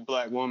 beautiful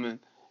black woman.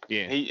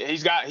 Yeah.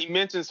 He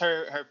mentions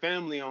her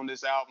family on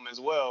this album as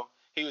well.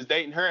 He was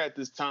dating her at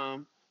this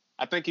time.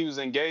 I think he was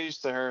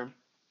engaged to her.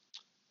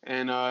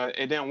 and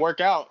it didn't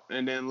work out.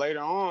 And then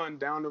later on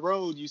down the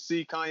road, you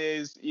see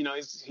Kanye's,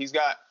 he's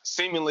got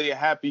seemingly a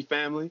happy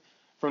family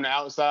from the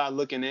outside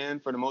looking in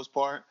for the most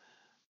part.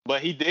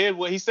 But he did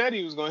what he said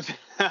he was going to.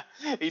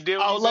 He did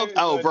what he said he was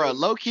going to bro, do.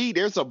 low key.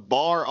 There's a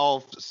bar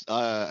off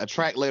a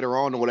track later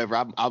on or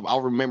whatever.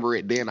 I'll remember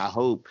it then. I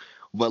hope.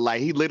 But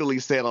like he literally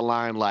said a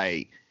line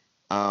like,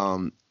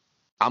 "I'm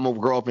gonna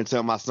grow up and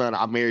tell my son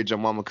I married your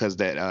mama because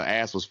that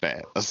ass was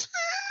fat."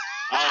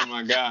 Oh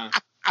my god!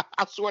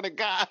 I swear to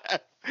God.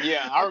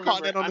 Yeah, I remember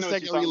caught that on the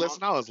second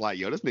re-listen. I was like,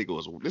 "Yo, this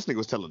nigga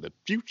was telling the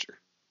future."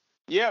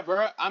 Yeah,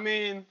 bro. I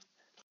mean,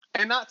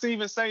 and not to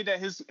even say that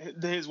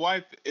his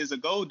wife is a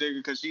gold digger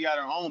because she got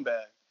her own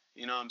bag.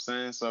 You know what I'm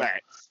saying? So,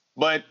 Facts.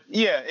 but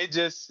yeah, it's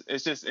just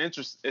it's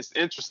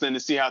interesting to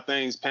see how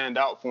things panned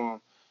out for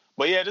him.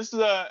 But yeah, this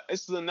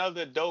is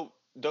another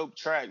dope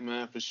track,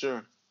 man, for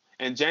sure.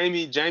 And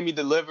Jamie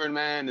delivered,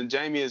 man, and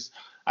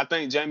I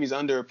think Jamie's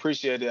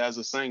underappreciated as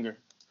a singer,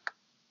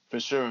 for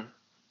sure.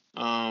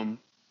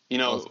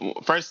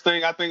 First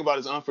thing I think about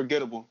is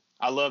Unforgettable.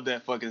 I love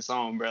that fucking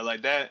song, bro.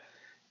 Like that,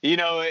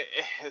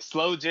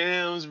 slow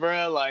jams,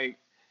 bro. Like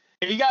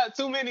he's got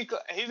so many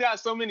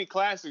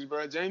classics,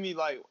 bro. Jamie,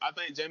 like, I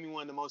think Jamie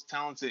one of the most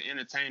talented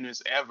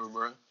entertainers ever,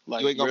 bro.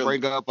 Like, You ain't gonna really.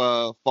 bring up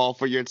 "Fall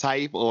for Your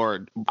Type"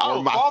 or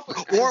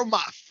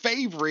my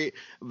favorite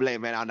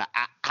Blame Man on the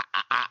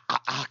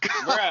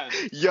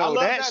Bruh, yo,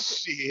 that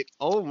shit.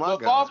 Oh my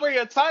god. Fall for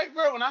Your Type,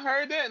 bro. When I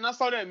heard that and I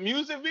saw that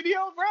music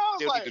video, bro, I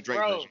was Still need the like, Drake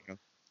bro. version,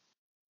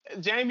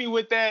 Jamie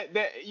with that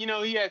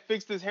he had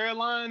fixed his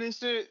hairline and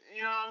shit.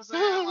 You know what I'm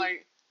saying?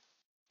 Like,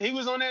 he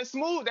was on that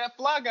smooth, that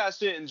fly guy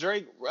shit, and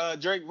Drake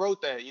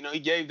wrote that. He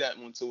gave that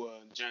one to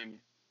Jamie.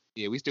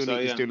 Yeah, we still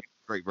need the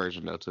Drake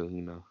version though too.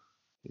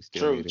 He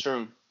still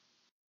True.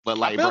 But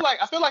like,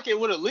 I feel like it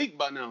would have leaked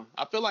by now.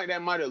 I feel like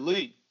that might have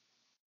leaked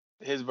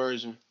his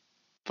version,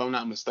 if I'm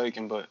not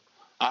mistaken. But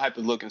I have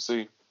to look and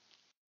see.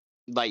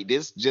 Like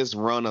this, just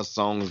run of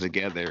songs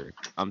together.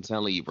 I'm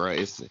telling you, bro,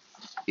 it's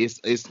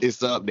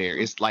up there.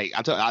 It's like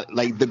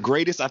like the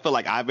greatest I feel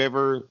like I've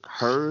ever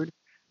heard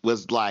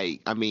was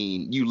like,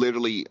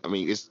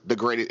 it's the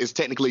greatest. It's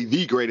technically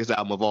the greatest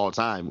album of all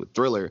time with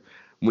Thriller.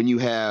 When you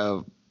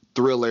have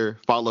Thriller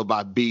followed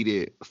by Beat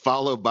It,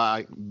 followed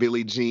by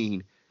Billie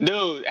Jean.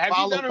 Dude,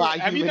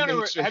 have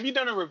you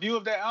done a review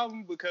of that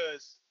album?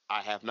 Because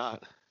I have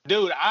not.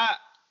 Dude,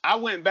 I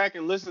went back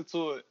and listened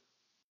to it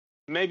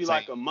maybe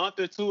like a month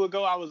or two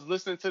ago. I was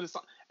listening to the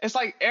song. It's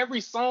like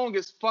every song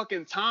is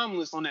fucking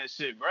timeless on that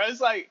shit, bro.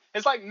 It's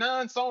like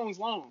 9 songs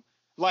long.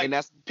 Like, and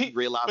that's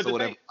realize or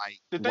whatever.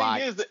 The thing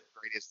is that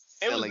greatest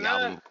selling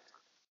album.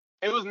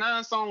 It was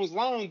 9 songs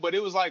long, but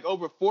it was like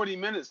over 40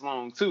 minutes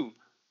long too.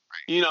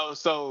 Right.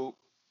 So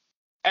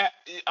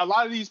a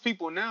lot of these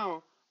people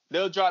now,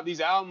 they'll drop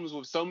these albums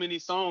with so many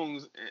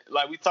songs,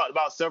 like we talked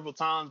about several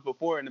times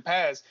before in the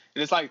past,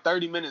 and it's like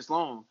 30 minutes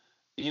long.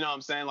 You know what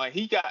I'm saying? Like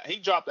he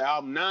dropped the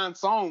album 9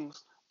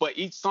 songs, but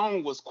each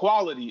song was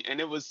quality,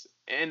 and it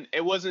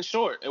wasn't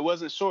short. It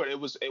wasn't short. It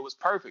was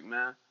perfect,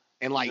 man.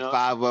 And like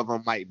 5 of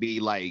them might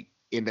be like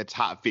in the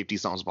top 50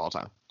 songs of all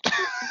time.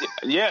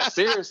 Yeah,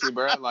 seriously,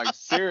 bro. Like,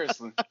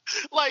 seriously.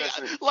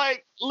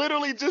 like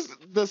literally just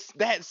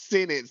that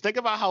sentence. Think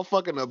about how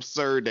fucking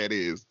absurd that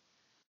is.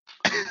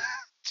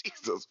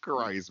 Jesus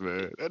Christ,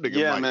 man. That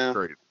nigga Mike's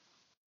crazy.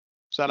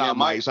 Shout out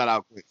Mike. Shout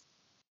out Quincy.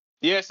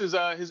 Yeah,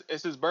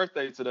 it's his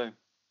birthday today.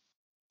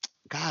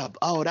 God,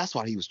 that's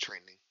why he was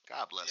trending.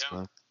 God bless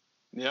him.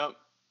 Yep.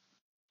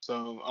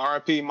 So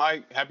R.I.P.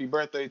 Mike, happy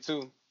birthday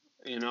too.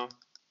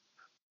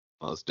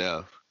 Most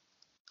def.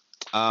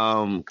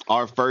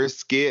 Our first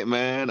skit,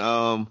 man.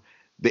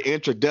 The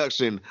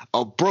introduction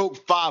of Broke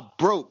 5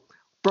 Broke.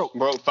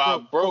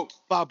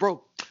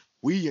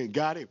 We ain't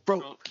got it.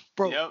 Broke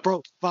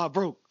 5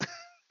 Broke.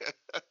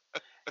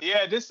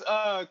 Yeah, this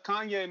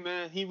Kanye,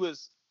 man, he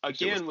was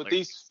again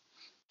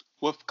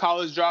with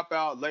college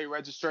dropout, late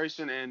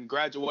registration, and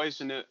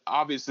graduation.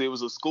 Obviously, it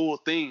was a school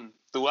theme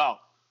throughout,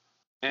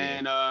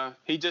 and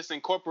he just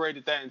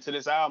incorporated that into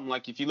this album.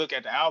 Like, if you look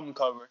at the album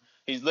cover,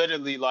 he's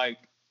literally like,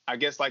 I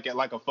guess like at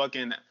like a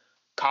fucking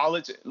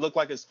college. It looked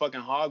like it's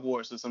fucking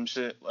Hogwarts or some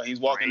shit. Like he's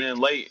walking in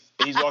late.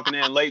 He's walking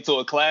in late to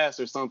a class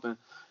or something,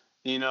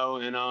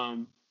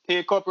 and he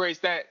incorporates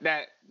that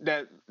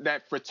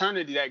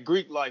fraternity, that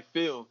Greek life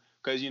feel,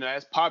 because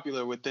that's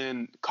popular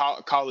within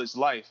college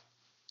life.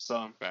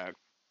 So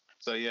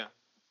yeah,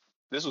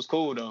 this was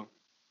cool though.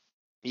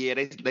 Yeah,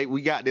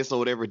 we got this or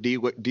whatever.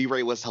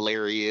 D-Ray was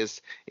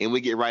hilarious, and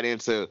we get right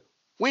into,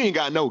 we ain't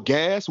got no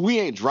gas, we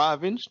ain't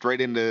driving.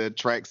 Straight into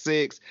track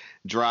 6,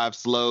 Drive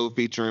Slow,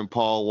 featuring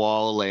Paul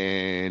Wall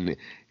and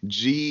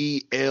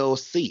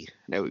GLC.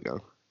 There we go.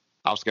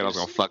 I was scared I was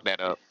gonna fuck that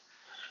up.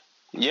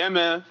 Yeah,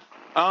 man.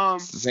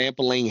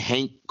 Sampling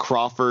Hank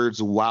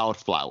Crawford's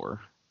Wildflower.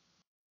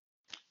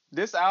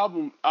 This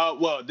album,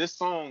 this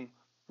song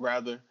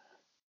rather,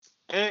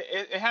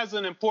 it has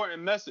an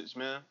important message,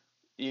 man.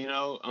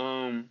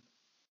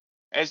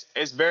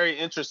 It's very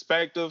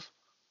introspective.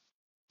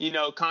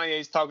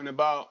 Kanye's talking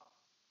about,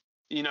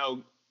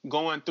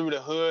 going through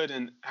the hood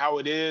and how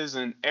it is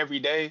and every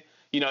day.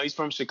 You know, he's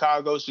from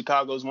Chicago.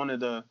 Chicago's one of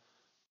the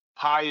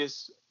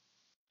highest,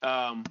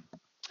 um,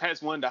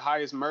 has one of the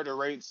highest murder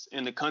rates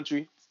in the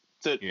country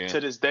to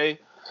this day.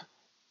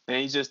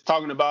 And he's just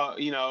talking about,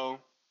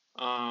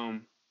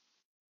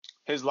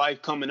 his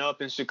life coming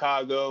up in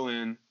Chicago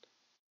and,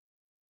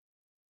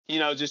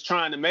 just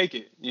trying to make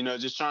it,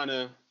 just trying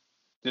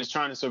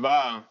to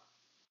survive.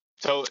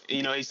 So,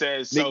 he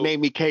says,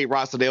 Nickname me Kate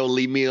Ross so they'll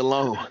leave me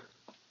alone.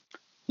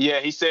 Yeah,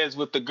 he says,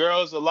 with the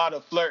girls, a lot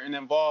of flirting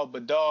involved,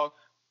 but dog,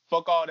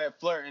 fuck all that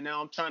flirting.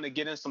 Now I'm trying to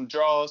get in some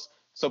draws.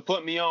 So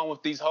put me on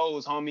with these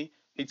hoes, homie.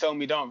 He told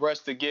me don't rush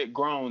to get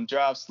grown,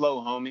 drive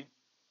slow, homie.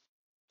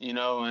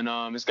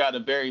 And it's got a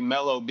very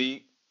mellow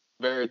beat,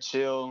 very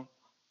chill.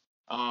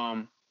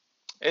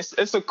 It's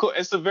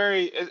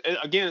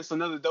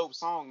another dope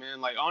song,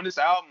 man. Like on this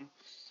album,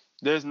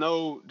 there's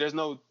no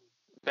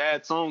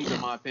bad songs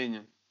in my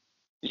opinion.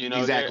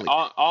 Exactly.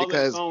 All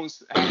the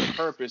songs have a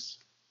purpose.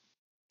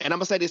 And I'm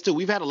gonna say this too.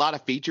 We've had a lot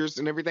of features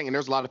and everything, and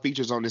there's a lot of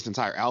features on this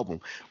entire album.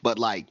 But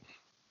like,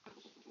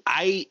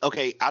 I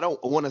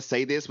don't want to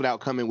say this without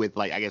coming with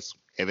like, I guess,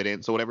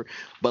 evidence or whatever.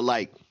 But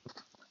like,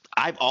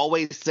 I've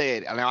always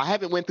said, and I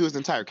haven't went through his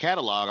entire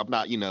catalog. I'm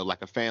not,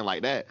 like a fan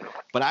like that.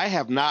 But I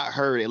have not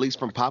heard, at least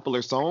from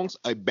popular songs,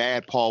 a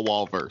bad Paul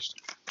Wall verse.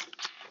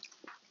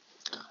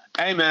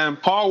 Hey man,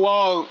 Paul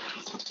Wall.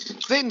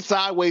 Sitting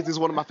Sideways is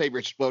one of my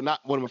favorites. Well, not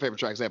one of my favorite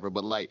tracks ever,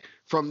 but like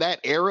from that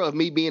era of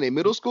me being in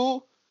middle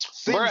school.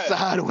 Sitting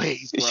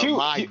Sideways, bro.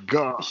 My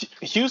God.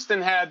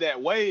 Houston had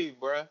that wave,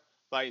 bro.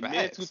 Like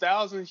mid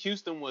 2000s,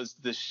 Houston was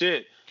the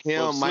shit.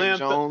 Him, Mike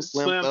Jones,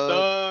 Slim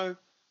Thug.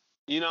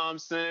 You know what I'm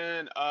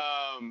saying?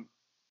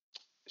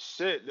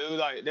 Shit, dude.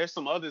 Like, there's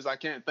some others I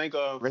can't think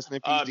of. Rest in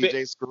peace,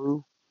 DJ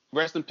Screw.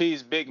 Rest in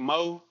peace, Big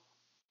Mo.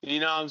 You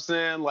know what I'm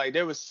saying? Like,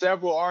 there was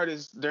several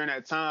artists during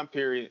that time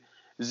period.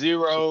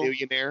 Zero,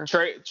 Chamillionaire,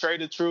 Trey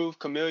the Truth,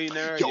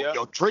 Chamillionaire.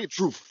 Yo, Trey the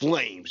Truth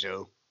flames,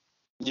 yo.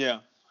 Yeah.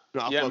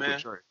 No, I fuck man.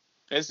 With Trey.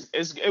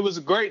 It was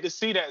great to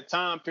see that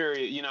time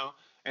period,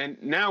 and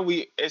now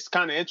it's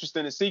kind of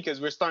interesting to see because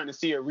we're starting to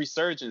see a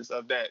resurgence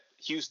of that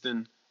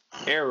Houston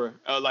era.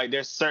 Like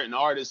there's certain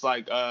artists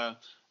like a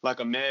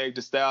Meg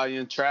Thee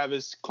Stallion,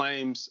 Travis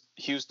claims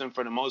Houston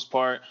for the most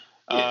part.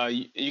 Yeah.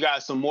 You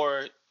got some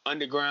more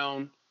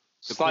underground,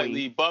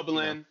 slightly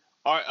bubbling.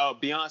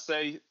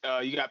 Beyonce.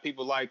 You got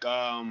people like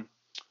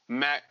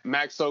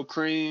Maxo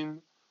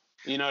Cream.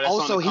 That's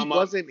also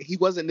he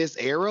wasn't this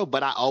era,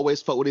 but I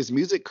always fought with his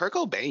music. Kurt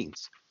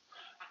Cobain's.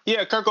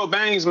 Yeah, Kurt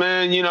Cobain's,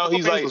 man. Kurt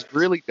He's Cobain's like was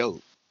really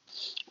dope.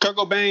 Kurt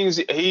Cobain's.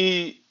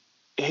 He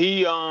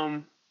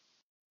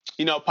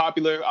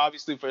popular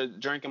obviously for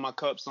Drinking My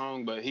Cup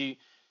song, but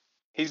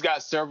he's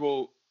got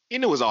several. He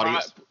knew his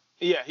audience.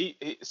 He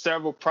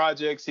several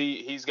projects.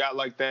 He's got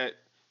like that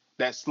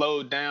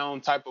slowed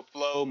down type of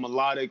flow,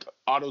 melodic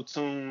auto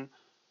tune.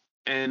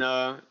 And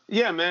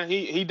yeah, man,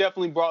 he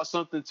definitely brought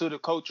something to the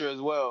culture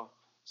as well.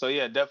 So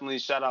yeah, definitely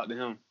shout out to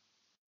him.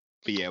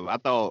 But yeah, I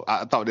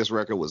thought this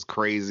record was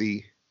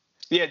crazy.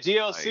 Yeah,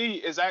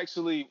 GLC is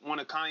actually one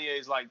of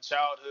Kanye's like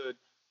childhood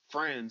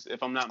friends,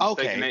 if I'm not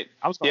mistaken.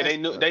 Okay.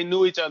 They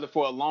knew each other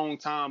for a long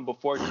time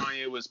before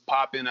Kanye was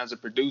popping as a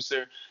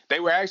producer. They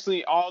were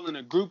actually all in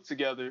a group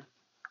together.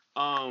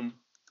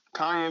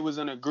 Kanye was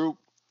in a group.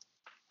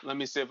 Let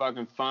me see if I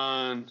can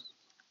find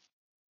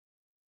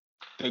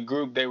the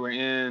group they were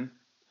in.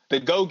 The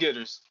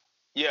Go-Getters.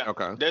 Yeah.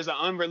 Okay. There's an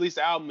unreleased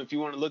album if you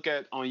want to look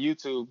at on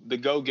YouTube, The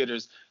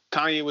Go-Getters.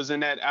 Kanye was in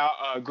that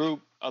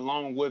group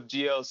along with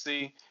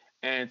GLC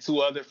and two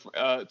other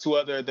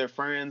of their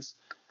friends.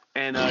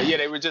 And yeah,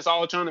 they were just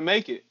all trying to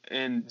make it.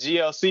 And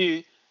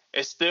GLC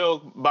is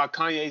still by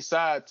Kanye's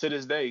side to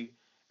this day.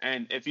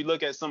 And if you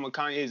look at some of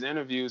Kanye's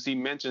interviews, he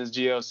mentions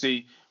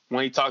GLC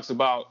when he talks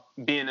about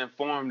being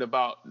informed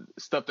about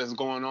stuff that's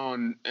going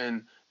on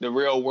in the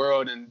real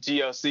world. And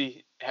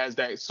GLC has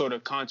that sort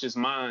of conscious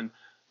mind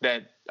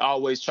that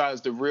always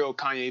tries to reel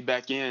Kanye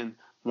back in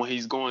when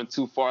he's going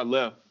too far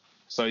left.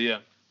 So, yeah.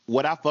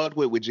 What I fucked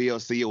with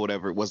GLC or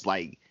whatever was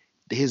like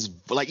his,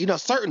 like,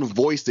 certain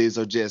voices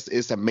are just,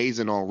 it's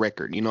amazing on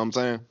record. You know what I'm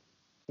saying?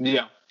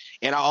 Yeah.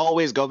 And I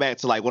always go back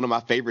to like one of my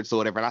favorites or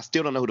whatever. And I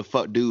still don't know who the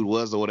fuck dude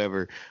was or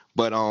whatever.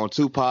 But on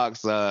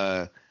Tupac's,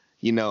 God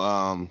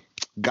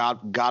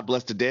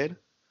Bless the Dead.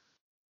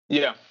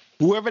 Yeah.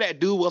 Whoever that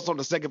dude was on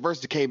the second verse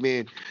that came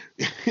in,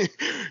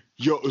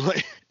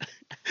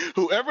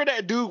 whoever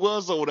that dude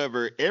was or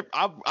whatever,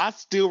 I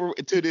still,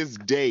 to this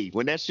day,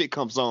 when that shit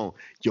comes on,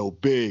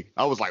 Big,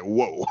 I was like,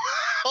 whoa.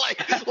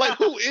 like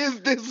who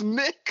is this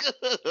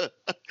nigga?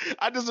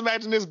 I just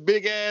imagine this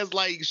big ass,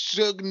 like,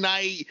 Suge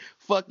Knight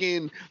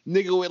fucking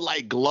nigga with,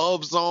 like,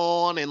 gloves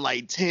on and,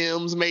 like,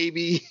 Timbs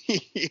maybe,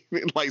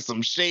 and, like,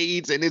 some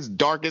shades, and it's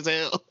dark as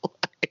hell.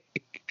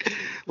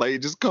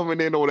 Like, just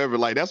coming in or whatever.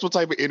 Like, that's what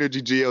type of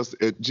energy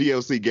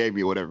GLC gave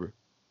me or whatever.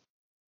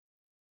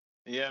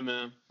 Yeah,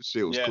 man.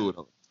 Shit was cool,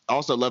 though. I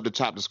also love to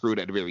chop the screw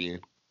at the very end.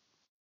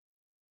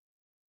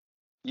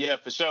 Yeah,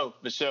 for sure.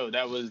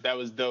 That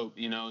was dope,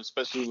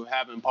 especially with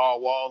having Paul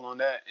Wall on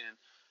that and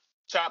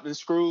chop and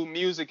screw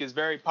music is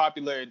very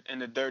popular in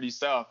the Dirty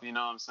South. You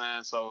know what I'm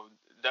saying? So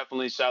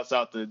definitely shouts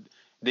out to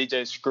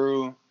DJ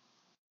Screw.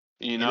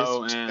 You And this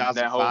know, is and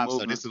that whole 2005, so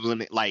movement. this is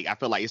when I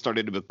feel like it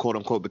started to quote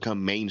unquote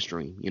become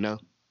mainstream.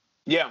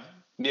 Yeah,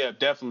 yeah,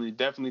 definitely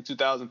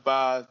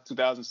 2005,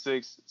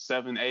 2006,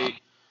 7,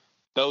 8.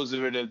 Those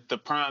are the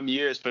prime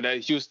years for that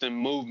Houston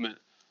movement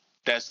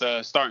that's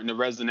starting to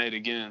resonate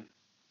again.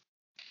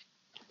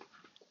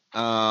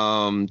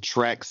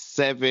 Track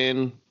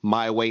 7,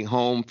 My Way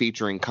Home,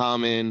 featuring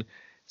Common,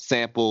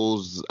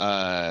 samples.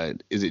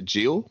 Is it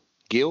Gil?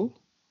 Do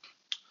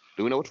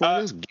we know which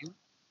one it is? Gil?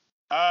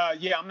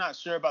 Yeah, I'm not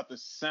sure about the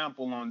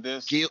sample on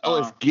this. Gil. Oh,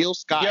 it's Gil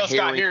Scott Gil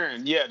Scott Heron.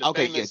 Heron. Yeah, the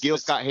Okay, yeah. famous. Gil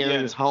Scott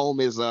Heron's Home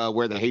is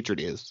Where the Hatred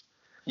Is.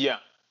 Yeah.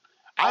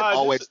 I've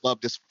always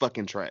loved this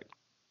fucking track.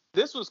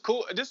 This was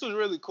cool. This was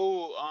really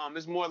cool.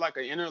 It's more like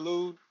an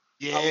interlude.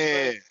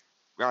 Yeah.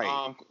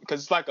 Right.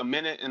 Because it's like a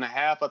minute and a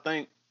half, I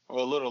think, or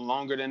a little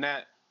longer than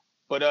that.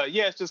 But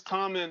yeah, it's just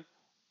Common.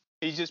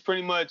 He's just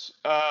pretty much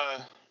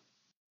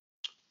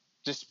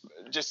just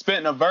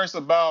spitting a verse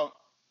about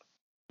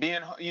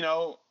being,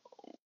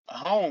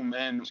 home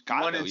and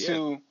Chicago, wanting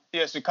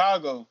to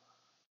Chicago,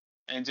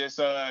 and just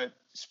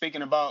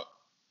speaking about,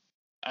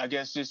 I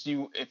guess, just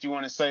if you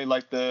want to say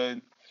like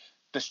the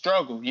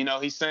struggle.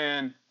 He's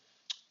saying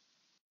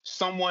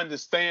someone to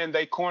stay in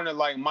they corner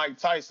like Mike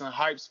Tyson,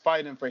 hypes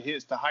fighting for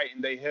hits to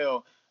heighten they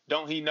hell.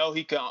 Don't he know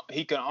he can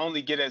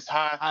only get as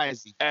high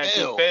as he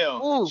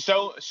fell.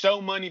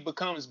 Show money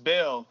becomes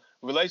bail.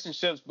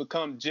 Relationships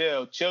become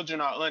jail.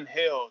 Children are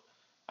unheld.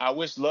 I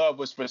wish love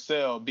was for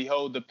sale.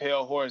 Behold the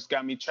pale horse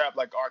got me trapped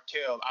like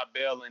Arkell. I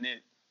bail in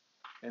it.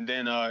 And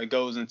then it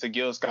goes into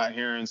Gil Scott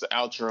Heron's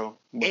outro.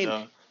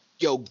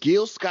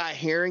 Gil Scott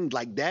Heron,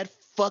 like that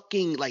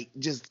fucking, like,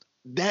 just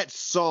that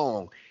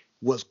song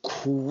was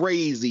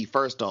crazy.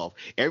 First off,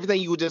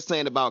 everything you were just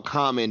saying about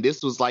Common,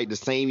 this was like the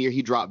same year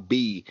he dropped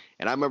B,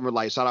 and I remember,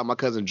 like, shout out my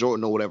cousin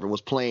Jordan or whatever,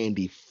 was playing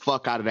the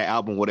fuck out of that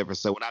album, whatever.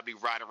 So when I be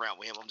riding around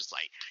with him, I'm just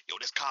like, yo,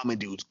 this Common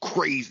dude's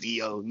crazy,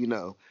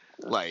 yo,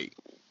 like.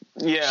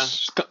 Yeah,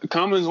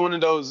 Common's one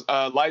of those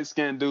light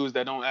skinned dudes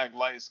that don't act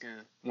light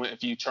skinned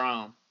if you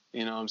try him.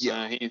 You know what I'm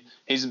saying?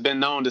 He's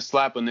been known to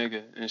slap a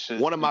nigga and shit.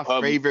 One of my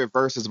favorite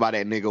verses by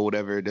that nigga,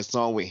 whatever, the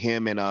song with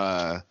him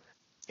and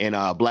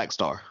Black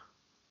Star.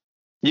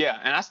 Yeah,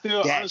 and I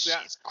still that honestly,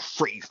 shit's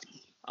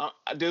crazy.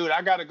 Dude,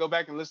 I gotta go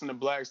back and listen to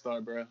Black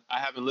Star, bro. I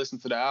haven't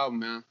listened to the album,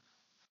 man.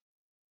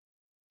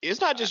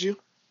 It's not just you.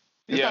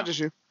 It's not just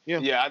you.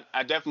 Yeah,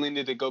 I definitely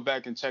need to go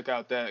back and check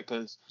out that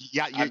because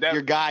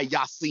your guy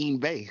Yasin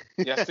Bey.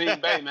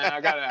 Yasin Bey, man, I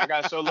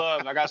gotta show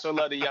love. I gotta show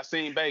love to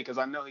Yasin Bey because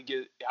I know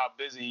how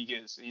busy he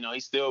gets. He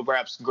still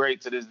raps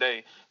great to this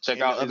day.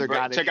 Check out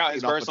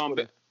his verse on.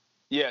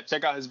 Yeah,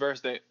 check out his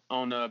verse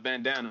on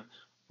Bandana.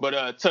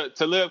 But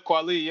Talib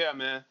Kweli, yeah,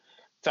 man.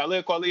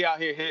 Talib Kweli out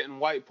here hitting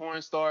white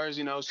porn stars.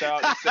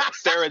 Shout out to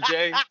Sarah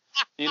J.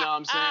 You know what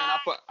I'm saying?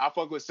 I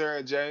fuck with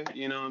Sarah J.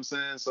 You know what I'm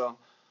saying? So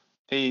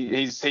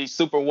he's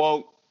super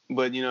woke.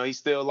 But, he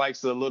still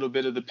likes a little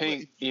bit of the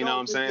pink, you know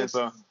what I'm saying?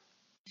 So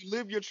you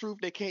live your truth,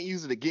 they can't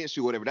use it against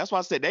you, whatever. That's why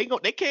I said they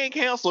can't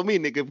cancel me,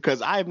 nigga,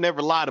 because I've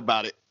never lied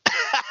about it.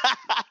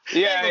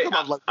 Yeah,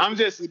 I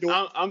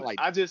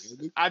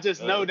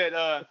just know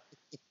that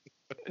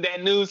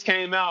that news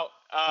came out.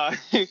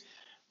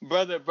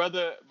 Brother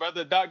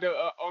Dr.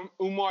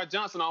 Umar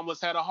Johnson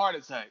almost had a heart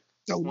attack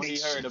when he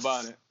heard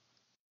about it.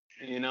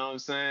 You know what I'm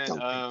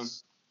saying?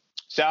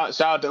 Shout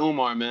out to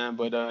Umar, man.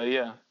 But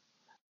yeah.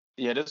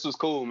 Yeah, this was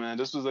cool, man.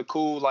 This was a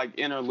cool, like,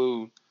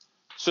 interlude.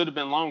 Should have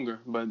been longer,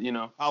 but,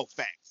 Oh,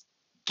 facts.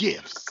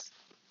 Gifts.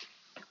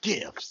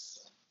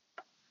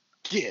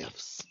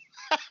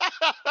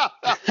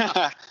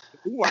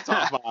 Umar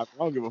top 5. I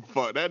don't give a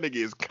fuck. That nigga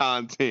is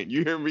content.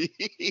 You hear me?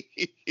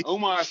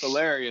 Umar's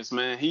hilarious,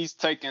 man. He's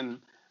taken,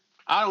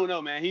 I don't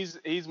know, man.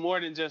 He's more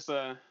than just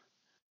a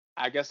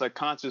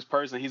conscious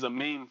person. He's a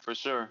meme for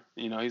sure.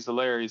 He's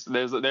hilarious.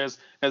 There's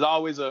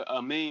always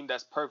a meme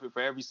that's perfect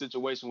for every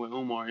situation with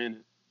Umar in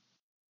it.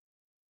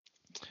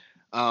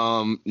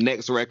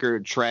 Next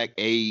record, track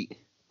 8,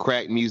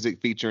 Crack Music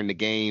featuring The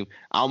Game.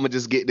 I'm gonna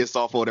just get this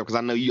off order because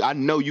I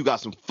know you got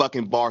some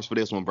fucking bars for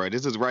this one, bro.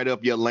 This is right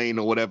up your lane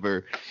or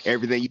whatever.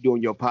 Everything you do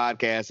on your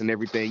podcast and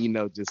everything,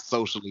 just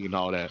socially and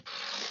all that.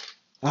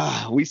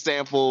 We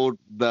sampled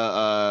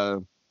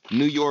the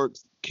New York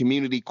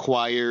Community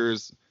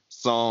Choir's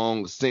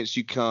song "Since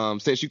You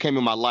Came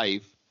in My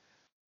Life."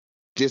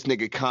 This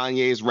nigga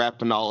Kanye's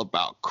rapping all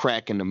about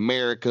crack in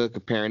America,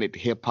 comparing it to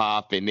hip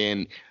hop, and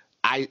then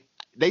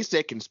they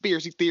said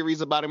conspiracy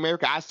theories about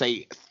America. I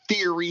say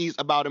theories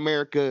about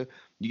America.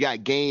 You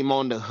got Game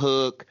on the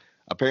hook.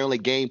 Apparently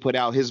Game put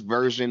out his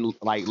version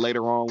like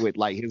later on with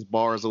like his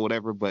bars or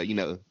whatever. But,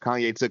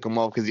 Kanye took him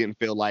off because he didn't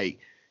feel like,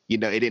 it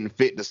didn't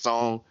fit the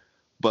song.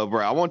 But,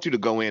 bro, I want you to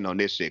go in on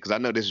this shit because I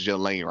know this is your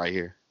lane right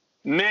here.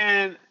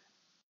 Man,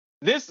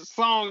 this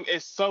song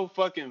is so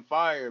fucking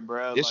fire,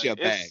 bro. It's your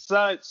bag.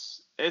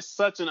 It's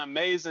such an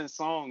amazing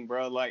song,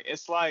 bro. Like,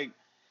 it's like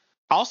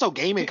Also,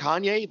 Game and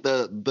Kanye,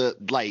 the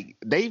like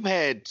they've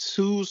had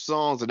 2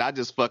 songs that I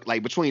just fuck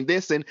like between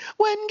this and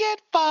Wouldn't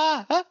Get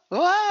Far,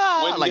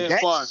 Wouldn't like Get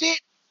that Far. shit.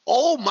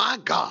 Oh my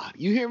god,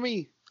 you hear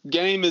me?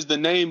 Game is the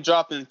name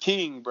dropping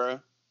king, bro.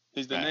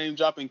 He's the Right. name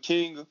dropping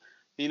king.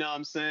 You know what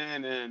I'm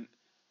saying? And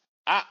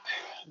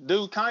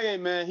Kanye,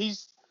 man, he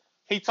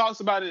talks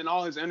about it in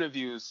all his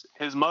interviews.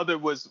 His mother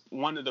was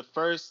one of the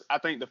first, I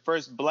think, the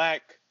first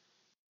black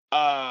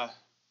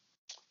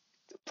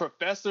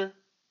professor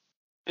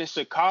in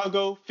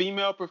Chicago,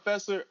 female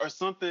professor or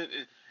something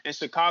in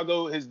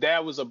Chicago. His dad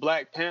was a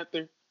Black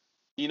Panther,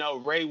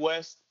 Ray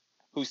West,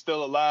 who's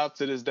still alive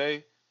to this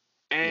day.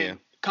 And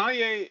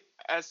Kanye,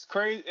 as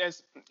crazy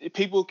as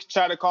people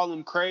try to call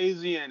him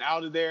crazy and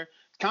out of there,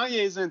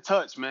 Kanye's in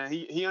touch, man.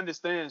 He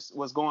understands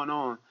what's going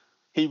on.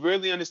 He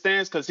really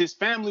understands because his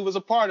family was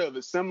a part of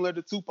it, similar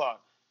to Tupac.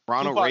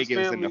 Ronald Tupac's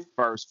Reagan's family, in the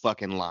first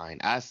fucking line.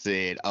 I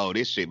said, "Oh,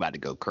 this shit about to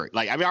go crazy."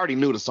 Like, I mean, I already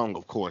knew the song,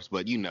 of course,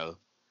 but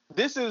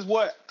this is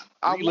what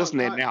I listen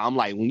to it now. I'm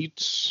like,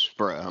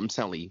 bruh, I'm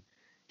telling you,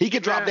 he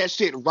could drop that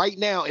shit right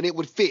now, and it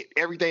would fit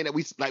everything that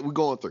we're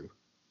going through.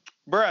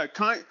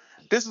 Bruh,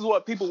 this is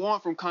what people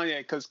want from Kanye,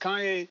 because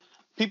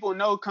people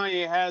know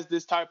Kanye has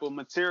this type of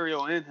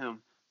material in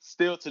him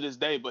still to this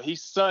day, but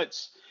he's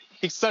such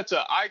a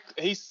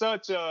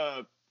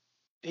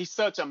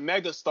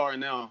megastar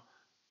now,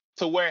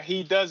 to where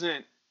he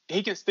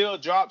can still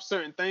drop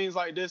certain things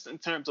like this in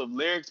terms of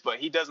lyrics, but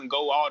he doesn't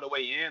go all the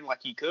way in like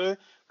he could,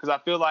 because I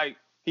feel like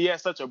he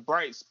has such a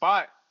bright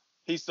spot.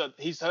 He's a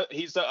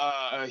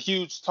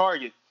huge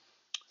target,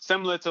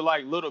 similar to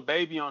like Little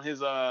Baby on his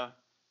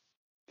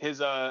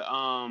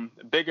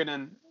bigger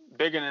than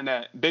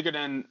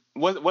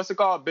what's it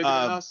called? Bigger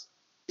Than Us.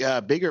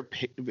 Bigger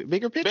picture.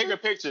 Bigger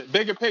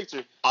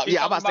picture.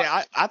 Yeah, I'm about to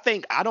say. I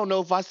think I don't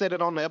know if I said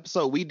it on the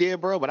episode we did,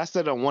 bro, but I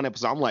said it on one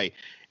episode. I'm like,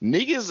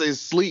 niggas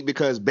is sleep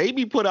because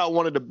Baby put out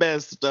one of the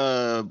best,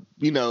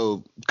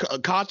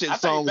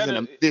 conscious songs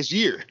this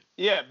year.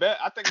 Yeah,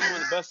 I think it's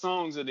one of the best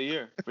songs of the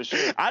year for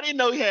sure. I didn't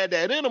know he had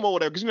that in him or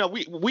whatever, because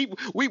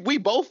we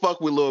both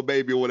fuck with Lil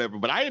Baby or whatever,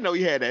 but I didn't know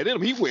he had that in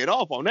him. He went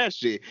off on that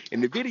shit,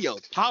 and the video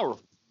is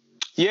powerful.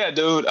 Yeah,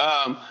 dude.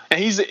 And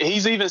he's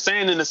even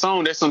saying in the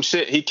song there's some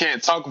shit he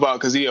can't talk about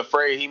because he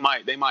afraid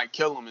they might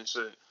kill him and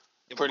shit.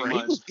 Pretty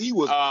much. He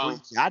was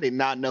I did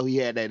not know he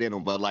had that in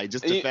him, but like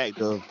just the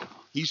fact of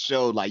he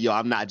showed like, yo,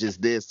 I'm not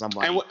just this. I'm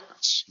like,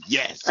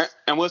 yes.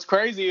 And what's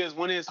crazy is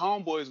one of his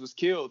homeboys was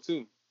killed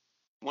too.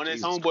 One of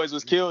his homeboys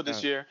was killed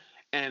this year,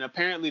 and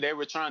apparently they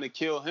were trying to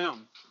kill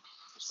him.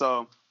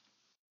 So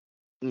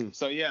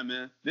yeah,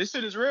 man, this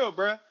shit is real,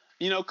 bro.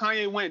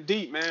 Kanye went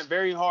deep, man.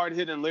 Very hard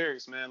hitting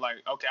lyrics, man. Like,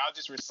 okay, I'll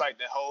just recite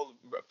the whole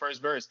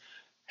first verse.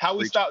 How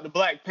we stopped the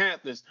Black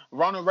Panthers.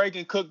 Ronald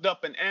Reagan cooked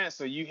up an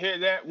answer. You hear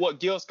that? What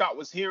Gil Scott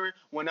was hearing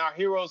when our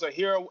heroes are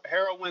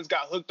heroines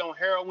got hooked on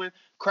heroin.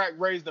 Crack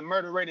raised the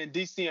murder rate in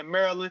D.C. and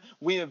Maryland.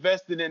 We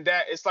invested in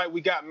that. It's like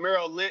we got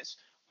Merrill Lynch.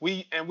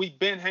 We've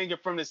been hanging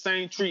from the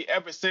same tree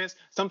ever since.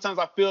 Sometimes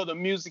I feel the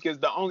music is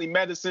the only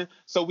medicine.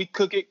 So we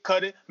cook it,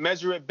 cut it,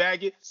 measure it,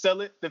 bag it, sell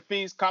it. The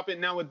fiends cop it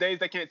nowadays.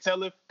 They can't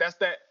tell if that's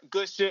that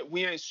good shit.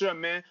 We ain't sure,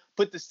 man.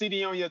 Put the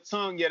CD on your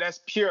tongue. Yeah, that's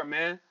pure,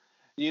 man.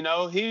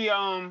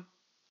 The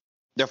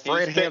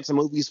Fred Hampton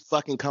movie's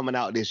fucking coming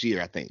out this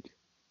year, I think.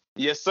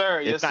 Yes,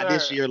 sir. It's not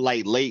this year,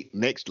 like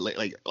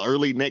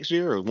early next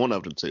year, or one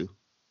of the two.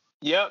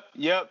 Yep.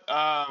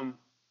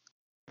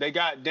 They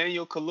got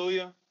Daniel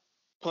Kaluuya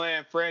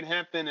playing Fred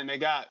Hampton, and they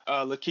got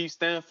Lakeith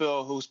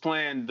Stanfield, who's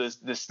playing the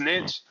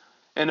snitch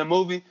in the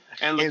movie.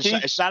 And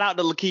shout out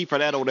to Lakeith for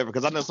that or whatever,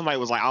 because I know somebody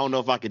was like, I don't know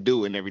if I could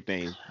do it and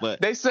everything.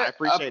 But I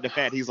appreciate the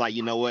fact he's like,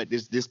 you know what,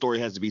 this story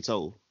has to be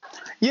told.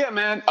 Yeah,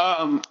 man.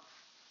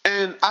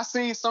 And I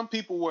seen some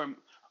people were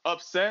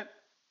upset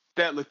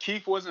that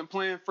Lakeith wasn't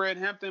playing Fred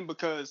Hampton,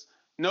 because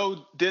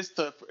no diss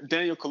to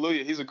Daniel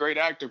Kaluuya, he's a great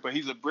actor, but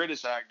he's a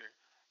British actor,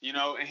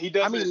 and he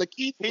doesn't. I mean,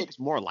 Lakeith looks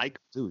more like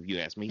him too, if you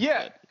ask me.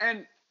 Yeah,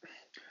 and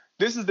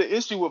this is the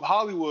issue with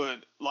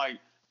Hollywood. Like,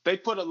 they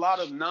put a lot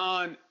of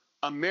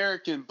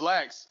non-American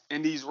blacks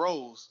in these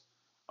roles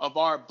of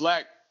our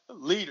black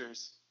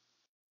leaders,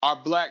 our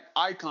black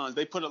icons.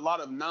 They put a lot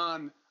of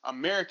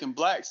non-American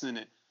blacks in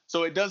it,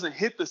 so it doesn't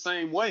hit the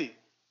same way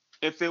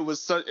if it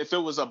was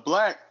a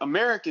black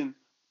American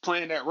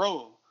playing that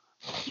role,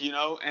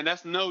 And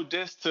that's no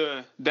diss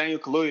to Daniel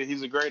Kaluuya.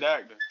 He's a great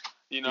actor,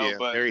 Yeah,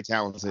 but very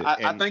talented.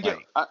 I think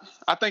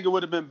it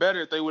would have been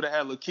better if they would have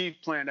had Lakeith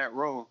playing that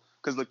role.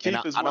 Because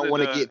Lakeith is. I don't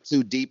want to get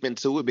too deep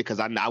into it,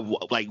 because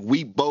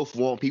we both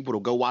want people to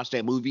go watch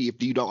that movie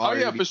if you don't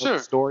already know the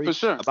story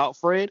about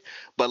Fred.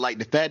 But like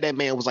the fact that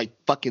man was like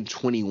fucking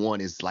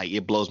 21 is like,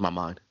 it blows my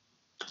mind.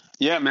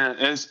 Yeah, man,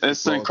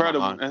 it's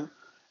incredible.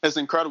 It's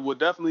incredible.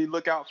 Definitely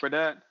look out for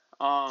that.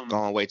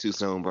 Gone way too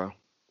soon, bro.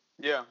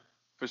 Yeah,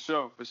 for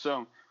sure.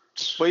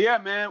 But yeah,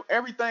 man,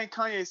 everything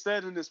Kanye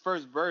said in this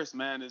first verse,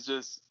 man,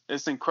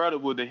 it's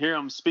incredible to hear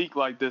him speak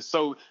like this,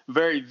 so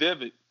very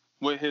vivid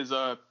with his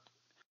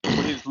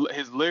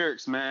his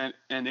lyrics, man,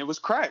 and it was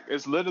crack.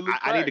 It's literally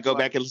crack. I need to go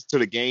back and listen to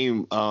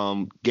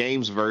the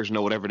games version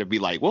or whatever to be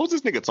like, what was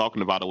this nigga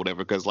talking about or whatever?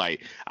 Because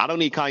like, I don't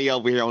need Kanye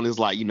over here on his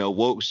like,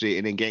 woke shit,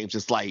 and then Games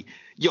just like,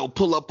 yo,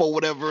 pull up or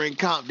whatever in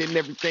Compton and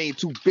everything,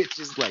 two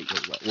bitches. Like,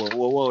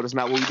 whoa, that's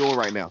not what we're doing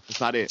right now. That's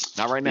not it.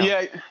 Not right now.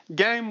 Yeah,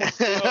 Game was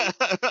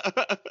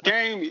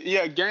Game.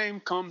 Yeah, Game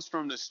comes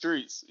from the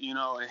streets,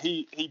 and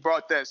he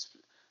brought that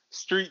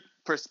street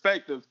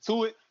perspective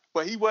to it,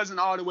 but he wasn't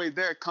all the way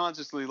there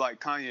consciously like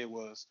Kanye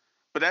was.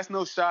 But that's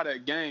no shot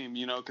at Game,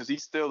 because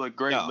he's still a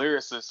great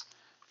lyricist.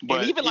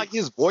 But and even like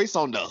his voice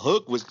on the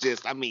hook was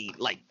just, I mean,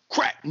 like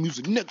crack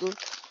music, nigga.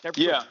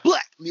 Yeah,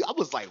 black. I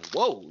was like,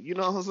 whoa, you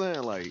know what I'm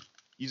saying? Like,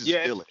 you just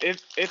feel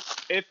it.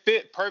 It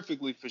fit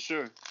perfectly for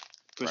sure,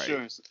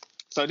 sure.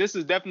 So this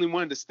is definitely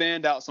one of the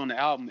standouts on the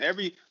album.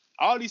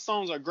 All these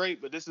songs are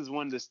great, but this is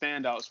one of the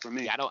standouts for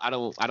me. Yeah, I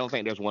don't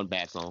think there's one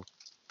bad song.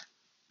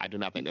 I do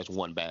not think there's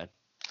one bad.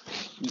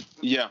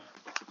 Yeah.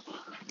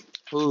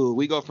 Ooh,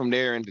 we go from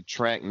there into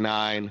track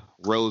 9,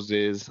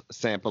 Roses,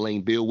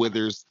 sampling Bill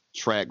Withers'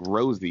 track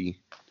Rosie,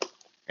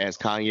 as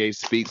Kanye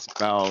speaks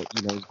about,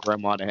 his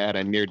grandma that had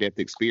a near-death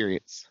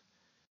experience.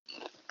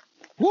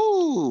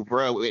 Woo,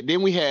 bro.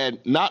 Then we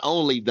had not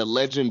only the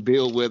legend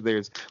Bill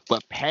Withers,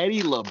 but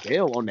Patti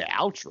LaBelle on the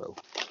outro.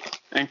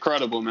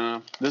 Incredible,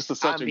 man. This is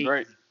such a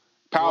great,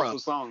 powerful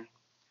song.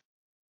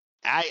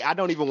 I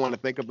don't even want to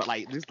think about,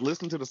 like, just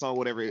listen to the song,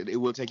 whatever. It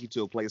will take you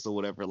to a place or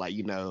whatever, like,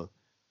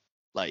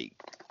 like,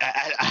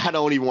 I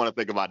don't even want to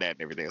think about that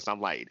and everything. So I'm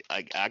like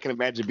I can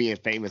imagine being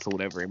famous or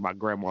whatever and my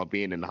grandma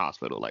being in the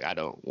hospital. Like, I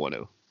don't want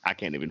to. I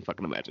can't even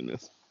fucking imagine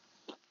this.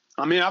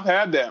 I mean, I've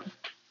had that.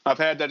 I've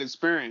had that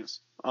experience.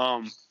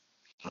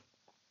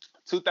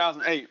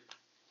 2008,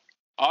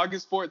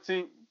 August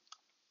 14th,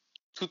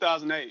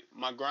 2008,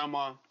 my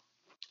grandma,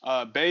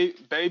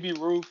 Baby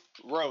Ruth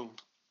Rowe,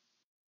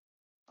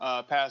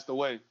 passed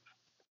away.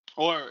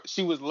 Or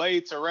she was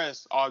laid to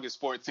rest August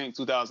 14th,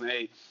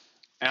 2008.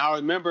 And I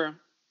remember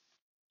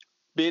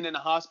being in the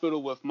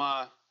hospital with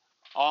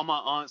all my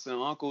aunts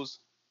and uncles,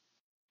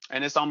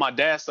 and it's on my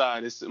dad's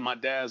side. It's my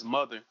dad's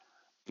mother.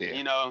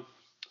 Yeah.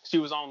 She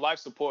was on life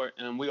support,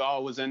 and we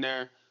all was in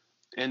there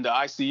in the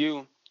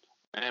ICU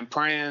and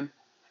praying,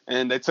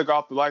 and they took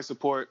off the life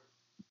support.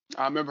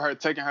 I remember her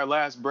taking her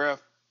last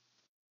breath,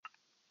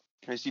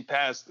 and she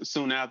passed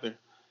soon after.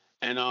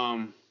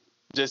 And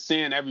just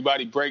seeing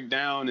everybody break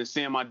down and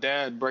seeing my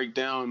dad break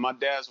down. My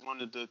dad's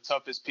one of the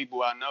toughest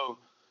people I know.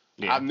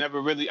 Yeah.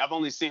 I've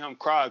only seen him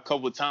cry a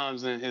couple of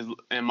times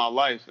in my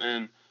life.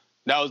 And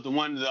that was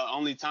one of the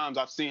only times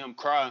I've seen him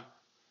cry.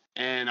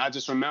 And I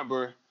just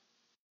remember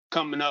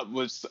coming up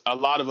with a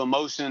lot of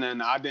emotion,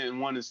 and I didn't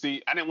want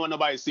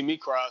nobody to see me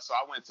cry. So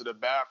I went to the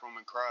bathroom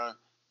and cried.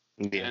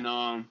 Yeah.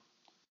 And,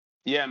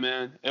 yeah,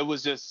 man, it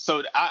was just,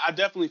 so I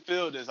definitely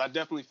feel this. I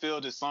definitely feel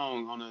this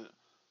song on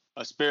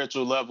a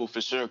spiritual level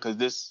for sure. Cause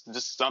this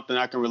is something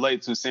I can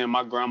relate to, seeing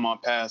my grandma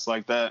pass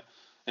like that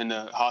in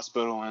the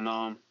hospital.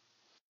 And,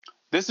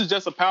 this is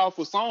just a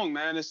powerful song,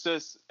 man. It's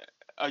just,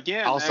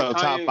 again, also man,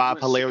 top 5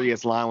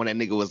 hilarious line when that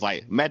nigga was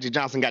like, Magic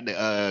Johnson got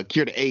the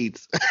cure to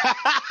AIDS.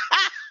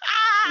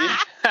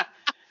 I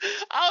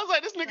was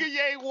like, this nigga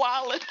Ye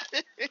wildin'.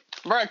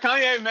 Bro,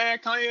 Kanye, man,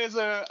 Kanye is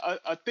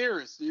a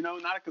theorist,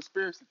 not a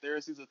conspiracy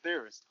theorist. He's a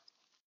theorist.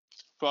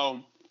 So,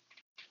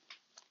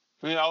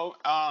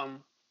 a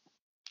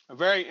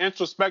very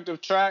introspective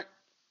track.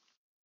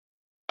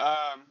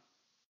 I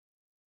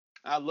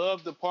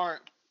love the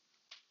part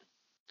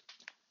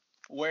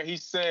where he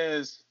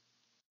says,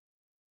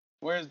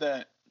 was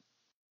it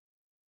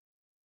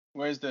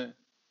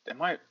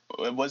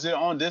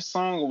on this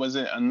song or was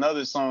it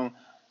another song?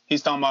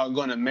 He's talking about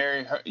going to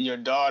marry your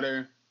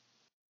daughter.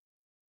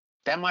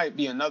 That might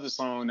be another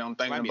song that I'm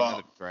thinking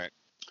about. Track.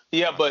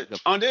 Yeah,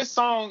 but on this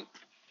song,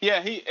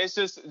 yeah, it's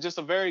just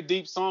a very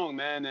deep song,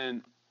 man.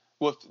 And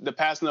with the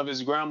passing of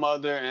his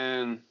grandmother,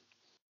 and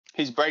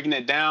he's breaking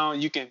it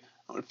down.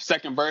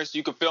 Second verse,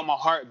 you can feel my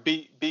heart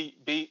beat,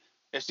 beat, beat.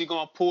 If she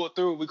gonna pull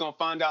through, we gonna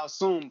find out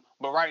soon.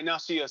 But right now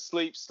she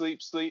asleep,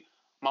 sleep, sleep.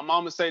 My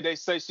mama they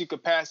say she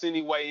could pass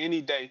anyway,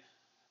 any day.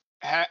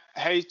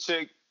 Hey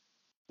chick,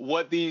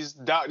 what these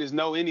doctors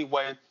know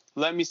anyway?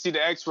 Let me see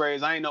the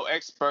x-rays. I ain't no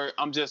expert.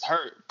 I'm just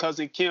hurt.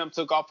 Cousin Kim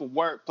took off of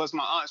work. Plus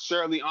my Aunt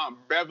Shirley, Aunt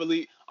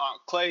Beverly,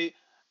 Aunt Clay,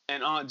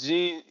 and Aunt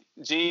Jean.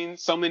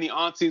 So many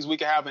aunties. We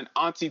could have an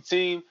auntie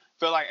team.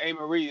 Feel like A.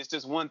 Marie. It's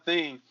just one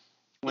thing.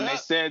 When they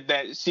said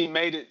that she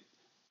made it,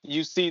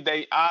 you see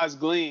they eyes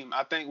gleam.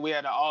 I think we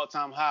had an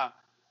all-time high.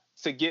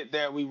 To get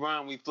there, we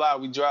run, we fly,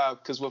 we drive.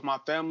 Because with my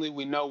family,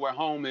 we know where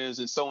home is.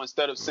 And so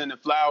instead of sending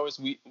flowers,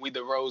 we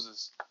the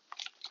roses.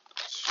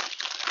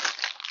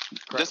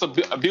 Incredible.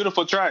 Just a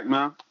beautiful track,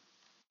 man.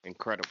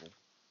 Incredible.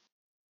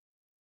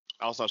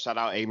 Also, shout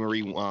out A.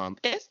 Marie.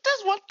 It's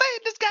just one thing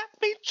that's got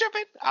me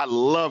tripping. I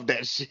love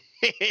that shit.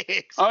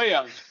 Oh,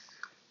 yeah.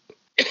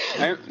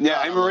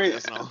 Yeah, A. Marie.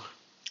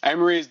 A.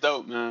 Marie is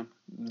dope, man.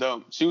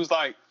 Dope. She was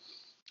like,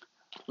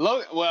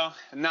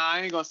 I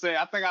ain't gonna say.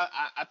 I think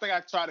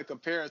I tried to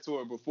compare her to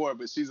her before,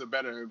 but she's a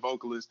better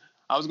vocalist.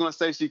 I was gonna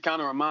say she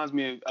kind of reminds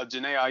me of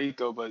Janae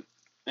Aiko, but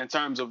in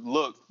terms of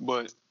look,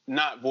 but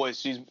not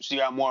voice. She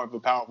got more of a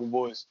powerful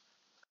voice.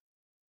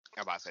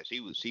 I'm about to say she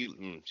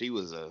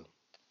was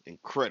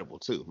incredible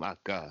too. My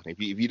God, if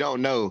you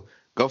don't know,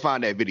 go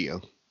find that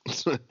video.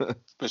 For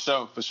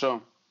sure.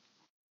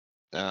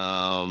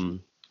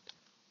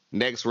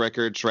 Next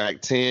record,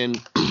 track 10,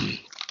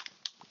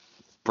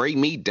 "Break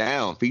Me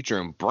Down"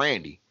 featuring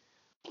Brandy.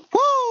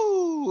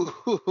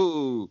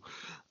 Woo!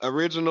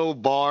 Original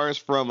bars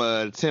from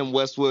Tim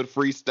Westwood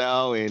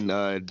freestyle in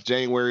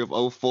January of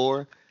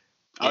 2004.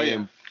 Oh and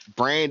yeah.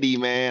 Brandy,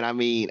 man. I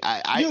mean,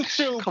 I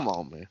YouTube. Come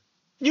on, man.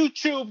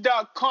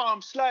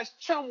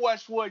 YouTube.com/Tim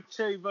Westwood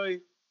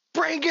TV.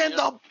 Bring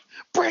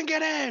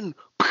it in.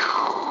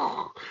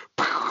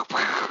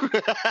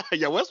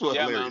 Yeah, Westwood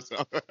hilarious.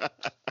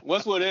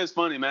 Westwood is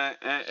funny, man.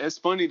 And it's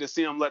funny to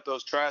see him let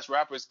those trash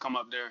rappers come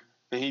up there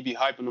and he be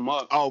hyping them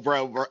up. Oh,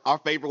 bro, our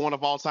favorite one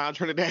of all time,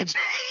 Trinidad James.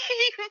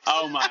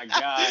 Oh my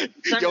God.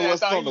 Yo,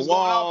 what's on the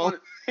wall?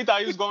 He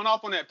thought he was going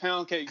off on that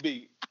pound cake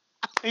beat.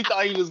 He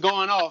thought he was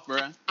going off, bro.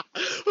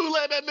 Who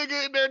let that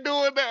nigga in there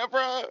doing that,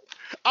 bro?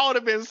 I would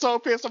have been so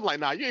pissed. I'm like,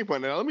 nah, you ain't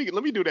putting that.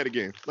 Let me do that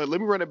again. Let me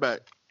run it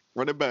back.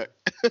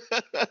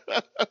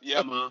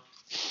 Yeah, man.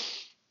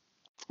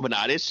 But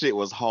nah, this shit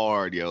was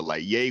hard, yo.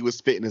 Like, Ye was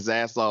spitting his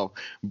ass off.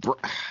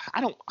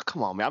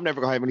 Come on, man. I'm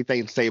never gonna have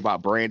anything to say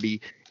about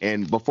Brandy.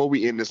 And before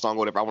we end this song,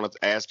 whatever, I want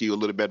to ask you a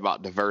little bit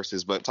about the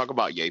verses, but talk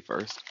about Ye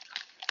first.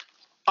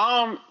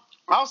 I'll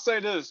say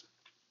this.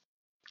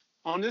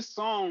 On this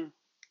song,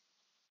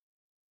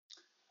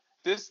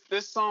 this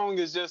song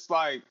is just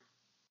like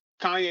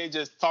Kanye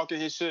just talking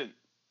his shit.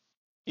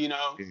 You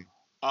know?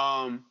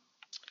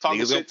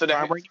 Talking shit to the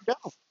haters.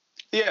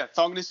 Yeah,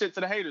 talking this shit to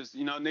the haters.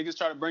 You know, niggas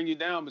try to bring you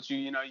down, but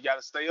you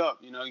gotta stay up.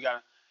 You know, you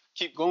gotta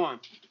keep going.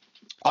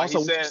 Also,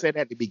 what you said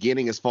at the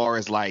beginning, as far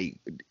as like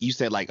you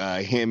said, like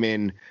him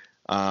and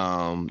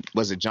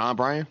was it John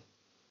Bryan?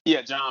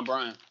 Yeah, John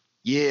Bryan.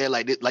 Yeah,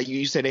 like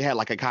you said, they had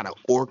like a kind of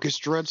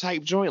orchestra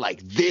type joint.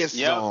 Like this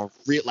song,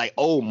 like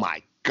oh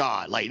my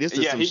God, like this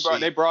is some shit.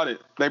 They brought it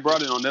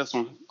on this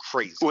one.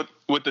 Crazy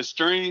with the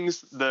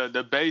strings,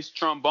 the bass,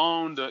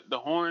 trombone, the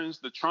horns,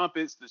 the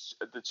trumpets, the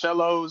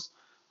cellos.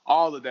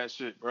 All of that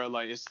shit, bro.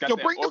 Like it's got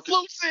that bring the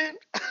flutes in.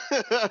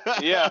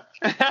 Yeah.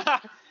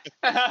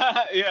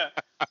 Yeah.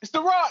 It's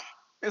the rock.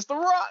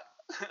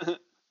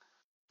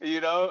 You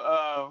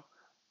know,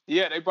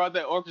 yeah, they brought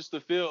that orchestra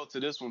feel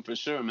to this one for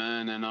sure,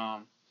 man. And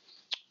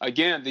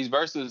again, these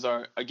verses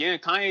are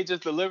Kanye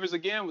just delivers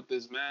again with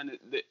this, man.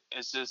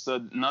 It's just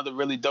another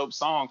really dope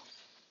song.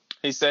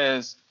 He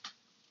says,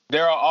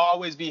 "There'll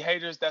always be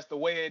haters. That's the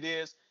way it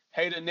is.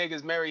 Hater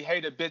niggas marry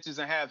hater bitches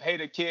and have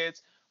hater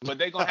kids. But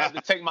they gonna have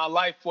to take my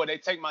life before they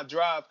take my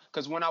drive.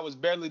 Cause when I was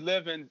barely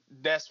living,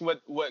 that's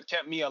what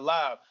kept me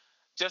alive.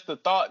 Just the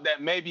thought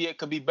that maybe it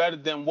could be better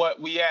than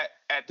what we at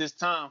this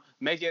time.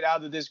 Make it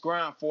out of this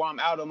grind before I'm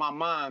out of my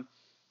mind.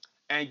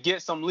 And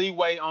get some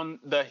leeway on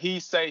the he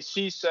say,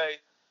 she say.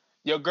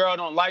 Your girl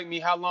don't like me.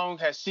 How long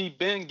has she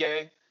been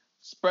gay?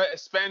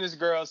 Spanish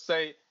girls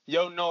say,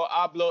 yo no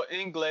hablo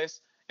inglés.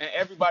 And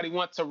everybody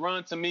want to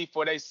run to me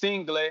for they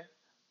single.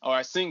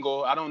 Or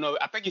single, I don't know.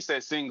 I think he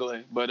said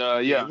single, but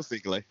yeah.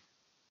 Single.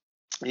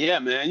 Yeah,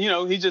 man. You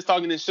know, he's just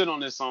talking this shit on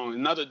this song.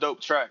 Another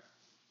dope track.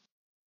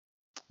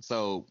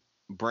 So,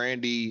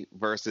 Brandy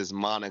versus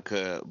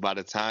Monica. By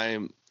the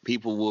time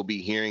people will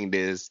be hearing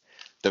this,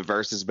 the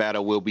versus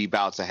battle will be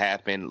about to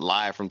happen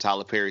live from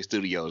Tyler Perry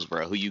Studios,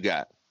 bro. Who you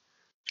got?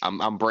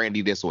 I'm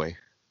Brandy this way,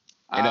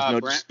 and that's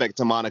no disrespect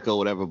to Monica or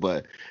whatever,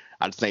 but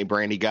I just think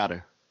Brandy got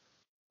her.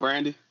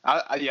 Brandy?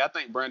 I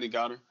think Brandy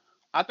got her.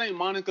 I think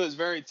Monica is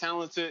very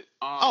talented.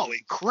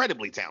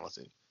 Incredibly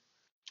talented.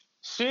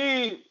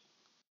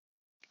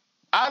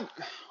 I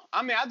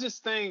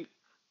just think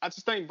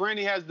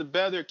Brandy has the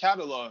better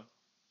catalog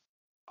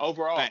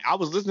overall. Like, I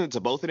was listening to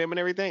both of them and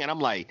everything, and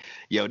I'm like,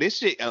 yo, this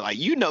shit, like,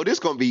 this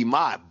gonna be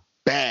my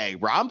bag,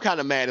 bro. I'm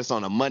kind of mad it's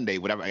on a Monday,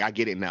 whatever. I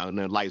get it now, and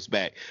the life's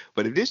back.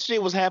 But if this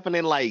shit was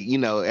happening, like,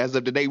 as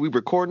of the day we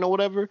recording or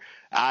whatever,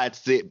 I'd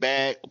sit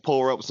back,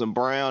 pour up some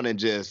brown, and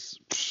just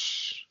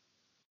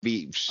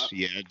be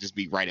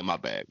right in my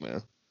bag,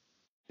 man.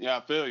 Yeah,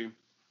 I feel you.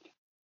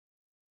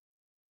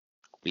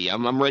 Yeah,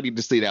 I'm ready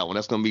to see that one.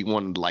 That's gonna be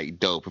one like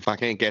dope. If I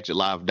can't catch it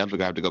live, definitely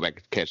gonna have to go back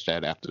and catch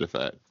that after the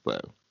fact.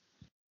 But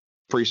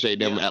appreciate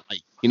them at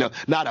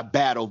not a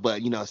battle,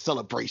 but a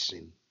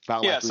celebration.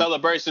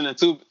 Celebration and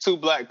two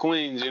black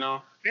queens.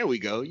 There we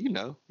go.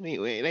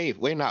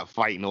 We're not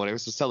fighting or whatever.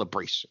 It's a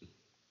celebration.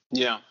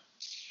 Yeah.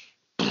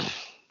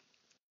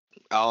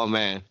 Oh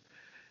man.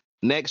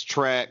 Next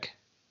track.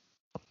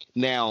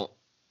 Now,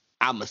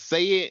 I'ma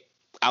say it.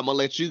 I'm gonna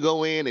let you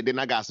go in, and then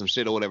I got some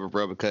shit or whatever,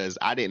 bro, because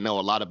I didn't know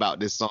a lot about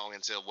this song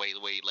until way,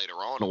 way later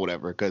on or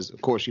whatever. Because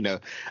of course,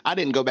 I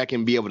didn't go back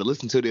and be able to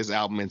listen to this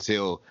album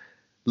until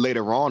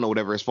later on or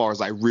whatever, as far as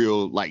like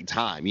real like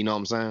time. You know what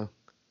I'm saying?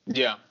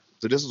 Yeah.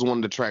 So this is one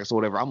of the tracks or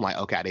whatever. I'm like,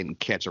 okay, I didn't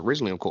catch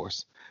originally, of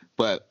course,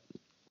 but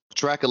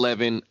track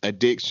 11,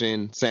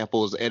 Addiction,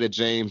 samples Etta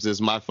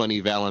James's My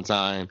Funny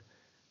Valentine.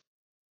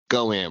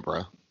 Go in,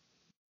 bro.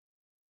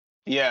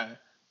 Yeah.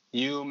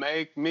 You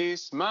make me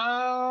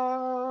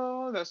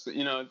smile. That's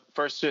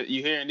first shit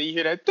you hear, and then you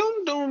hear that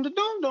doom doom da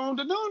doom doom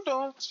da doom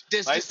doom.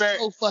 Just Like it's just very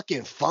so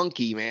fucking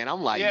funky, man.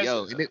 I'm like, yeah,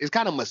 yo, it's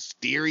kind of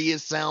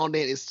mysterious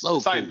sounding. It's so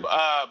it's like cool.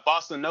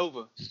 bossa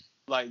nova,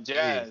 like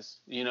Yeah. jazz.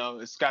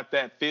 It's got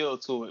that feel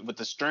to it with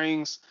the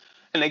strings.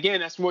 And again,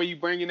 that's where you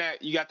bring in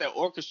that you got that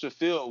orchestra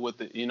feel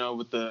with it.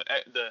 With the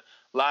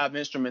live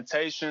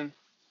instrumentation.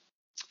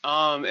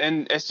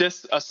 And it's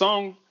just a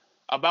song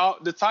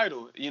about the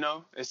title.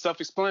 It's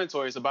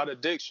self-explanatory. It's about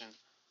addiction.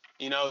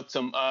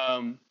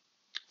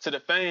 To the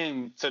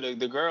fame, to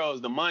the girls,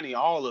 the money,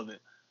 all of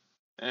it.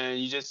 And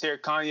you just hear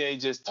Kanye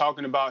just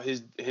talking about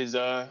his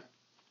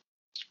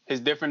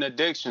different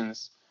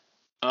addictions.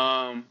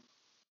 Um,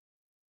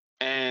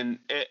 and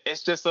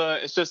it's just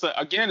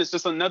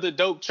another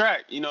dope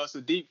track. It's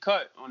a deep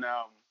cut on the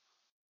album,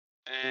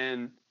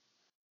 and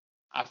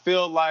I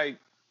feel like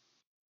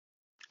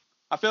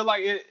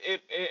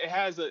it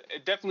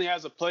definitely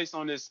has a place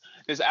on this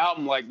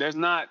album. Like there's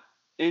not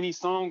any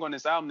song on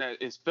this album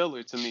that is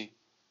filler to me.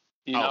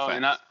 Oh,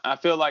 And I, facts. I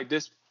feel like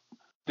this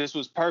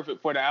was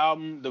perfect for the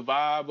album, the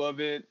vibe of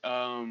it.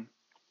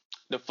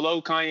 The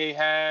flow Kanye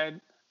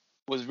had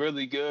was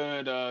really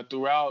good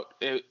throughout.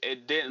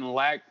 It didn't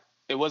lack.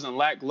 It wasn't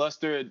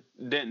lackluster.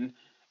 It didn't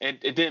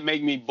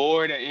make me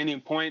bored at any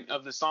point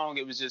of the song.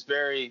 It was just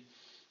very.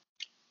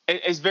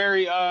 It's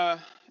very.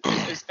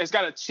 It's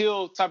got a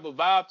chill type of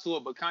vibe to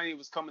it, but Kanye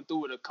was coming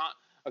through with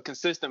a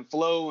consistent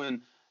flow,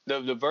 and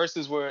the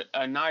verses were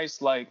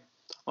nice. Like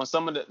on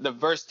some of the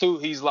verse 2,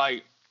 he's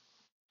like,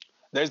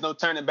 "There's no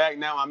turning back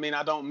now. I mean,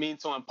 I don't mean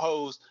to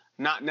impose.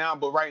 Not now,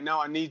 but right now,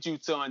 I need you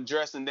to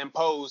undress and then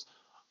pose.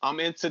 I'm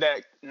into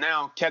that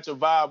now. Catch a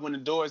vibe when the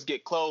doors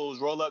get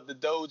closed. Roll up the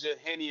Doja,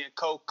 Henny, and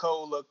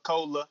Cola.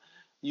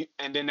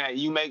 And then that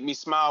you make me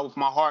smile with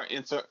my heart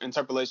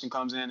interpolation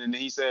comes in. And then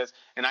he says,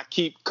 and I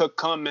keep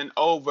coming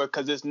over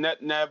because it's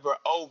never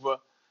over.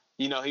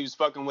 He was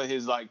fucking with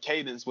his like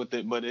cadence with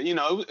it, but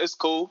it's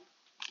cool.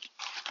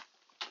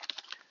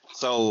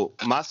 So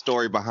my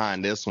story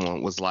behind this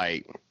one was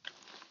like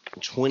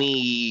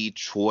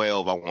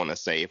 2012, I want to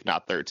say, if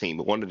not 13,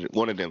 but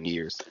one of them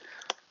years.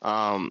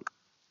 Um,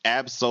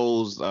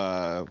 Absol's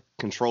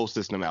Control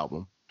System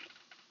album.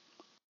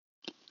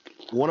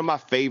 One of my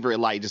favorite,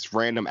 like, just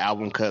random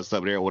album cuts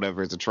up there or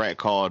whatever is a track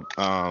called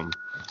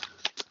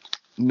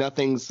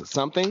Nothing's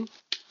Something.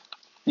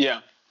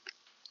 Yeah.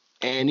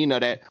 And you know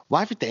that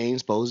why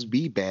everything's supposed to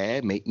be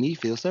bad make me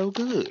feel so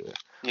good.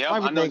 Yeah, Why I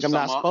know everything what I'm you're not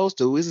talking about. supposed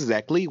to is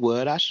exactly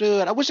what I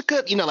should. I wish I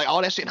could, like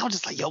all that shit. And I was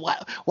just like, yo,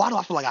 why do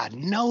I feel like I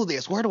know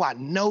this? Where do I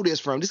know this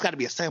from? This got to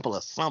be a sample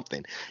of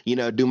something.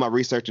 Do my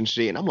research and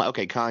shit. And I'm like,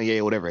 okay, Kanye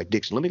or whatever,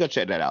 Addiction. Let me go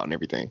check that out and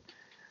everything.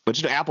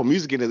 But Apple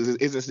Music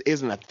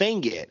isn't a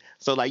thing yet.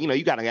 So like,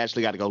 you got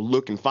to go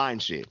look and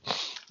find shit.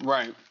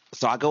 Right.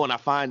 So I go and I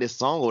find this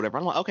song or whatever.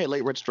 I'm like, okay,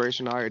 late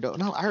registration. I already dope.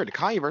 No, I heard the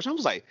Kanye version. I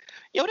was like,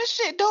 yo, this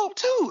shit dope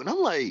too. And I'm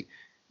like,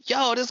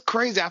 yo, this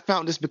crazy. I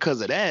found this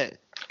because of that.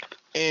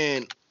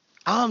 And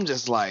I'm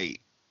just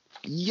like,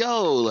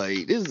 yo,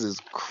 like, this is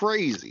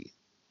crazy.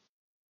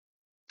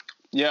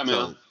 Yeah,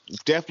 man. So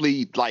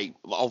definitely like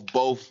of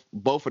both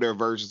of their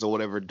versions or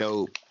whatever,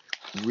 dope.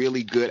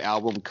 Really good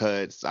album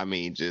cuts. I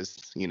mean,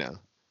 just,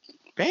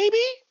 baby,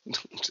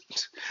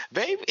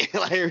 baby,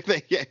 like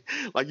everything. Yeah.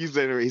 Like you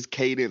said, his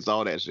cadence,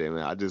 all that shit,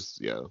 man. I just,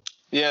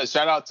 Yeah,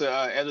 shout out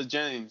to Ella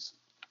James.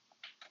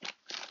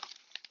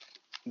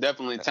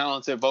 Definitely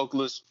talented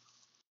vocalist.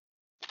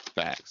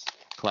 Facts.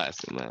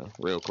 Classic, man.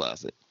 Real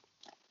classic.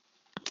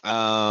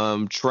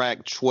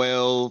 Track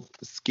 12,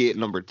 skit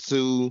number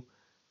 2.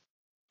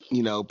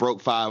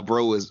 Broke 5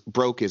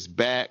 broke his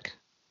back.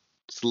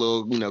 It's a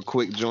little,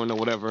 quick joint or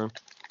whatever.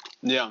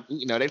 Yeah.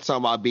 They talking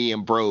about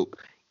being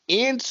broke.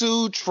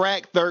 Into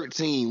track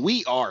 13.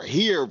 We are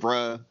here,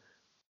 bruh.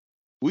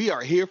 We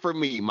are here for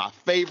me. My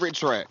favorite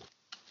track.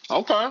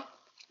 Okay.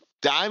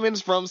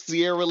 Diamonds from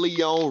Sierra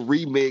Leone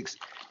remix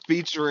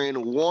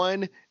featuring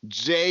one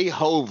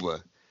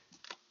Jehovah.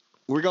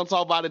 We're going to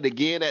talk about it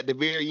again at the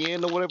very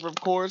end or whatever, of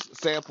course.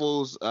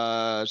 Samples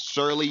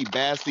Shirley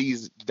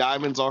Bassey's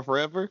Diamonds Are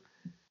Forever.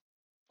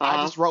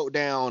 I just wrote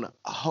down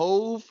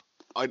Hove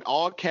in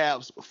all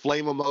caps,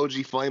 flame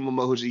emoji, flame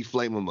emoji,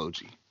 flame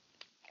emoji.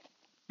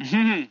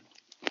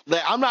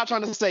 Like, I'm not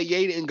trying to say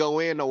Ye didn't go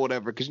in or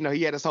whatever, because,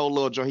 he had his whole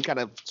little joint. He kind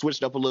of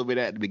switched up a little bit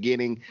at the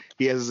beginning.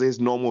 He has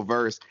his normal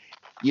verse.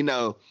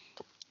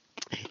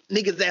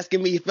 Niggas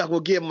asking me if I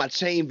will give my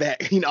chain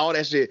back, all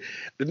that shit.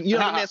 The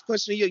next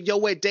question, yo,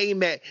 where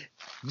Dame at?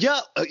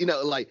 Yup,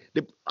 like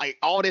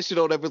all that shit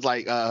or whatever. It's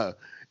like, and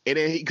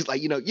then he's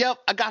like, yep,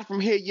 I got it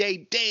from here, yay,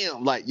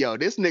 damn. Like, yo,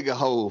 this nigga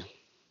Hov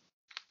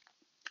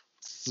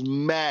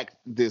smacked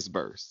this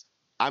verse.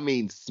 I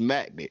mean,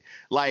 smacked it.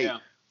 Like, yeah.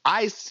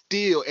 I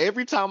still,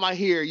 every time I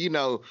hear,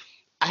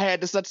 I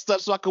had to such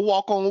so I could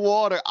walk on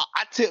water.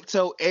 I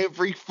tiptoe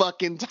every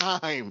fucking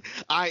time.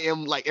 I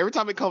am like, every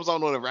time it comes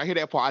on, whatever, I hear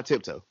that part, I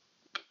tiptoe.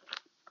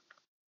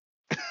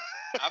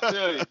 I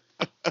feel you.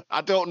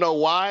 I don't know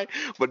why,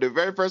 but the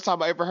very first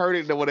time I ever heard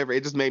it, or whatever,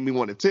 it just made me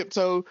want to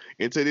tiptoe.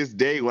 And to this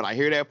day, when I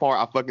hear that part,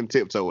 I fucking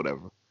tiptoe,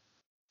 whatever.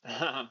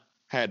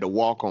 Had to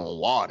walk on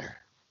water.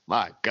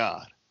 My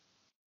God.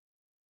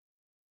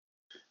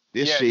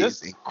 This Yeah, shit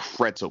is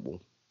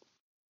incredible.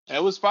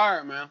 it was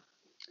fire, man.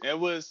 It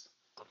was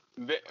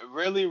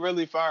really,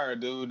 really fire,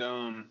 dude.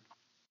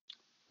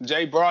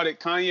 Jay brought it.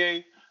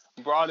 Kanye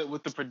brought it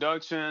with the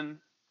production.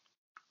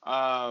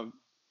 Uh,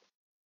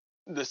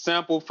 the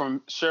sample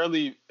from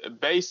Shirley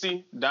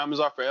Bassey, "Diamonds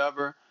Are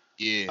Forever."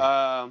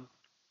 Yeah.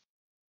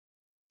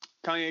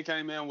 Kanye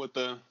came in with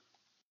a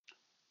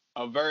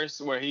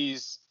verse where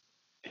he's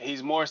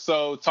more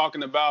so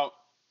talking about.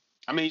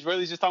 I mean, he's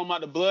really just talking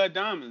about the blood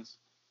diamonds.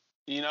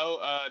 You know,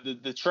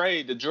 the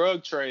trade, the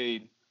drug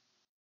trade,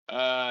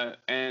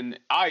 and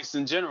ice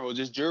in general,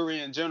 just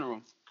jewelry in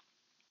general.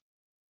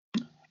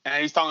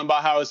 And he's talking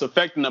about how it's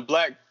affecting a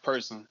black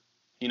person.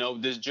 You know,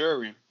 this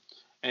jewelry.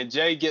 And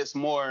Jay gets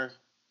more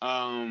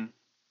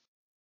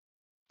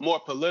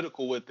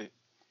political with it.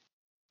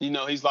 You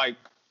know, he's like,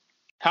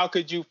 how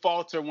could you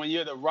falter when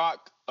you're the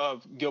rock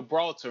of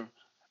Gibraltar?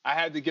 I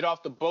had to get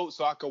off the boat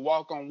so I could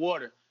walk on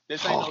water.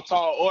 This ain't no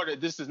tall order.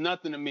 This is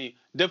nothing to me.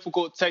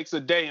 Difficult takes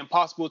a day.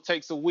 Impossible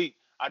takes a week.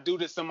 I do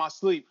this in my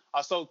sleep.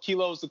 I sold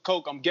kilos of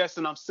coke. I'm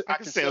guessing I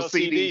can sell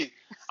CDs.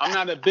 I'm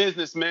not a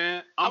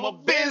businessman. I'm a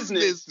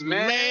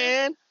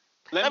businessman.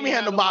 Let me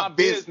handle my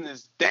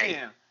business.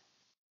 Damn.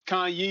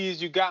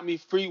 Kanye's You Got Me,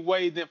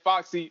 Freeway, then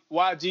Foxy,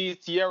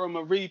 YG's, Tierra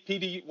Marie,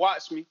 PD,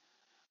 Watch Me.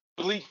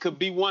 Bleak could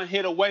be one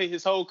hit away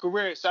his whole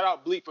career. Shout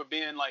out Bleak for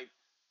being like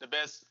the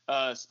best,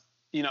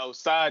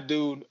 side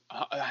dude,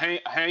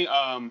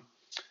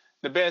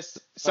 the best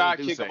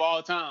sidekick of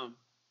all time.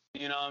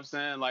 You know what I'm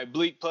saying? Like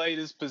Bleak played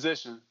his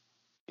position.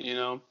 You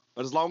know.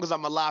 But as long as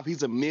I'm alive,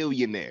 he's a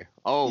millionaire.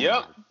 Oh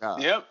yep. My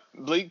God. Yep.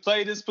 Bleak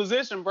played his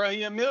position, bro.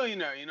 He a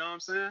millionaire. You know what I'm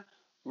saying?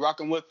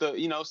 Rocking with the,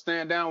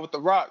 stand down with the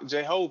Rock,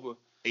 Jehovah.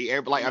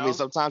 Like, I mean,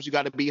 sometimes you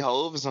got to be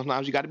Hove, and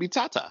sometimes you got to be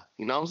Tata.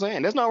 You know what I'm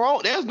saying? There's nothing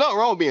wrong. There's nothing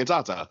wrong with being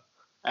Tata.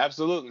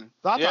 Absolutely.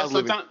 Tata's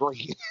living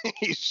great.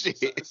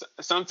 Shit.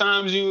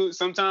 Sometimes you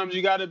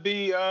got to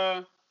be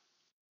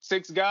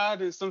Six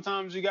God, and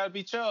sometimes you got to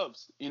be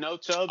Chubbs. You know,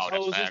 Chubbs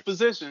holds his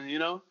position. You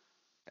know.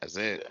 That's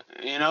it.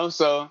 You know,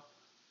 so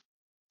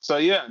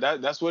yeah,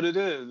 that's what it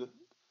is.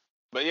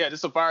 But yeah, this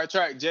is a fire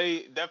track.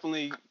 Jay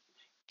definitely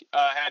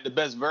had the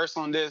best verse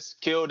on this,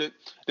 killed it.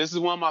 This is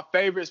one of my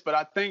favorites, but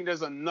I think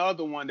there's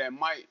another one that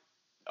might,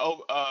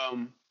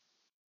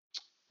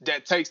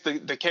 that takes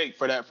the cake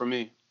for that for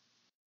me.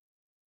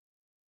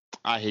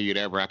 I hear you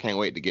there, bro. I can't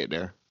wait to get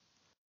there.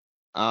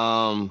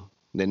 The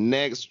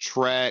next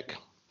track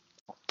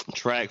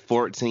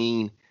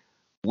 14,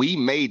 We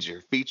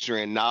Major,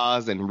 featuring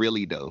Nas and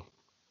Really Though.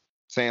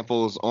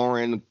 Samples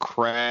Orin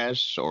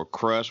Crash or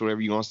Crush, whatever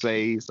you want to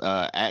say,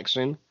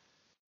 Action.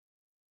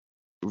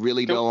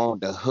 Really Though on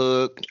the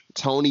hook.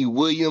 Tony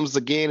Williams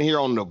again here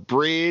on the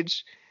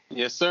bridge.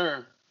 Yes,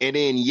 sir. And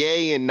then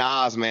Ye and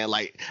Nas, man.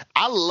 Like,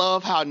 I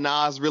love how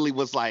Nas really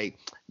was like,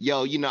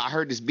 yo, I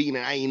heard this beat and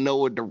I ain't know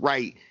what to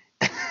write.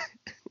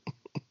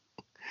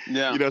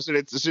 Yeah.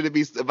 Should it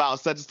be about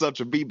such and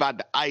such or be about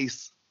the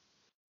ice?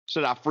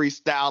 Should I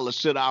freestyle or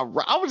should I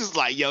rap? I was just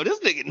like, yo, this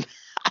nigga,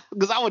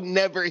 because I would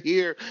never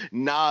hear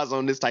Nas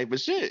on this type of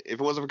shit if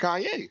it wasn't for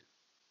Kanye.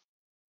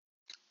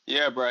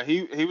 Yeah, bro.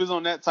 He was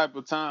on that type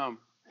of time.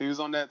 He was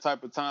on that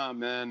type of time,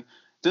 man.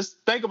 Just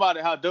think about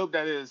it, how dope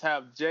that is.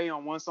 Have Jay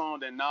on one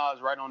song, then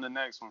Nas right on the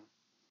next one.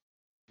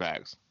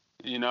 Facts.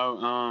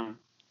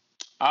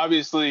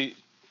 Obviously,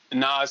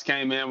 Nas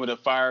came in with a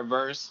fire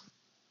verse.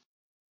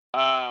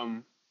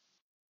 But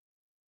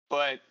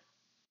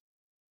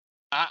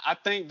I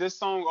think this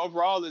song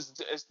overall is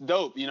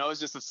dope. It's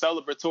just a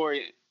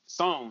celebratory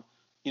song.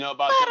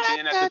 About him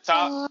being at the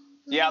top.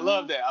 Yeah, I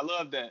love that.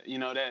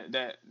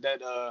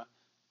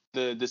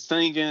 The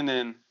singing,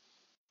 and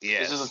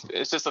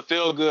it's just a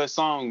feel good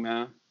song,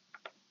 man.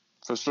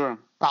 For sure.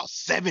 About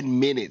 7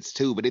 minutes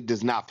too, but it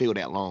does not feel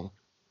that long.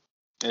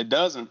 It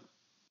doesn't.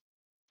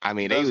 I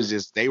mean,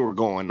 they were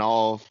going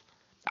off.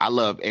 I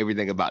love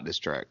everything about this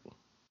track.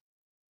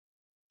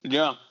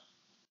 Yeah.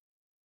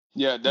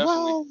 Yeah,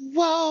 definitely.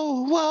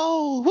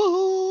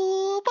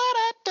 Whoa.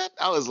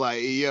 I was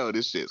like, yo,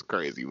 this shit's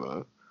crazy,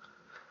 man.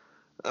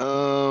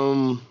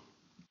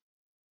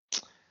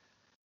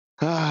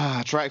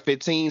 Track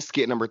 15,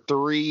 skit number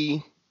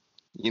 3.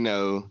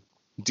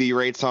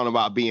 D-Ray talking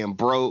about being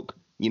broke.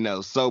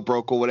 So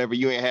broke or whatever.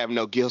 You ain't having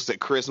no gifts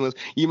at Christmas.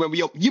 You remember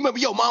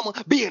your mama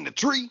being the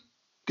tree?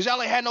 Cause y'all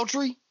ain't had no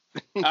tree.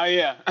 Oh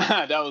yeah,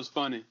 that was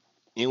funny.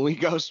 And we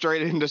go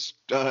straight into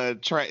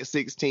track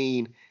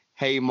 16.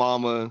 Hey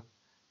Mama.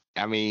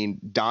 I mean,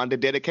 Donda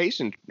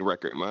dedication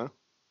record, man.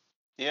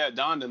 Yeah,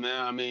 Donda,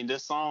 man. I mean,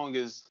 this song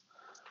it's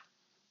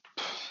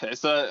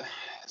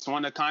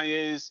one of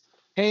Kanye's.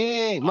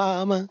 Hey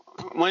Mama.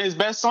 One of his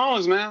best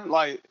songs, man.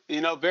 Like,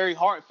 very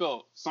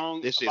heartfelt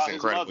song. This shit's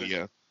incredible,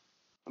 yeah.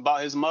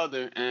 About his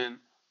mother, and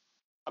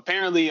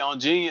apparently on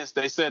Genius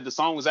they said the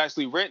song was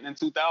actually written in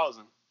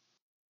 2000.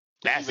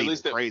 That's He even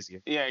released it.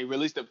 crazier. Yeah, he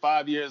released it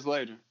 5 years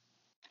later.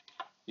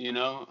 You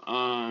know,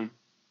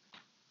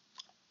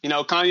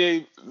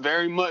 Kanye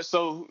very much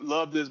so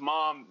loved his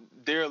mom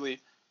dearly.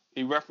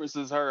 He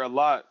references her a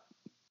lot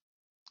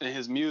in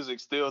his music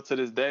still to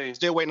this day.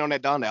 Still waiting on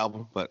that Donda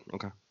album, but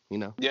okay,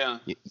 Yeah,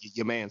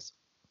 your man's.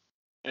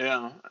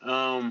 yeah.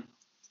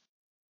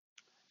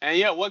 And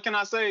yeah, what can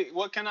I say?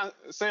 What can I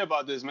say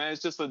about this, man?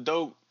 It's just a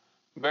dope,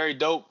 very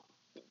dope,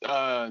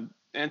 uh,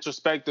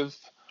 introspective,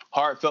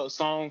 heartfelt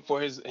song for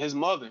his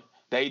mother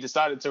that he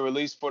decided to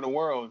release for the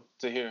world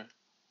to hear.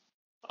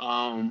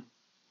 Um,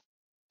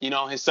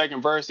 his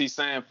second verse, he's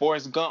saying,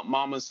 Forrest Gump,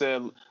 mama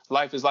said,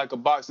 life is like a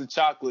box of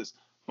chocolates.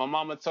 My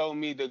mama told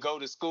me to go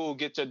to school,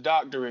 get your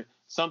doctorate,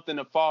 something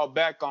to fall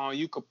back on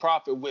you could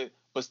profit with,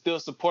 but still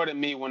supported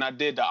me when I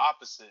did the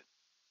opposite.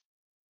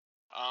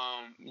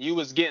 You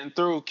was getting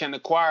through. Can the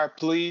choir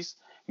please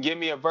give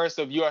me a verse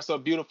of You Are So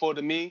Beautiful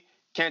to Me?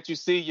 Can't you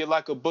see you're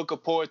like a book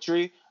of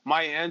poetry?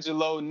 Maya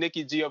Angelou,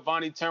 Nikki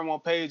Giovanni, turn one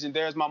page and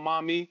there's my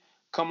mommy.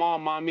 Come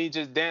on, mommy,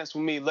 just dance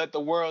with me. Let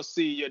the world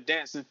see your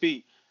dancing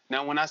feet.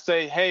 Now, when I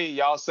say hey,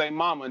 y'all say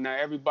mama. Now,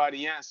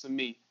 everybody answer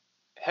me.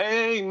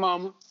 Hey,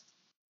 mama.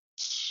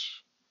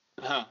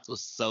 This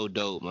was so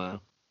dope, man.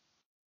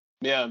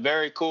 Yeah,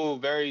 very cool.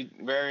 Very,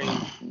 very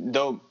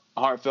dope,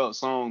 heartfelt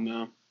song,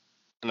 man.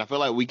 And I feel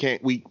like we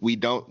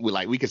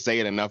could say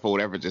it enough or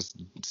whatever. Just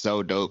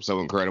so dope,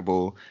 so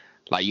incredible.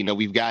 Like,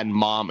 we've gotten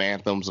mom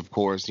anthems, of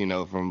course,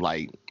 from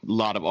like a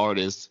lot of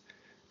artists.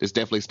 This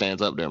definitely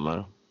stands up there,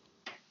 man.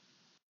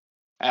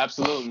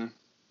 Absolutely.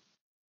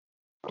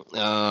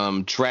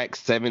 Track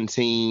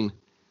 17,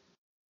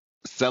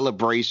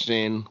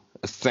 Celebration,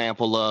 a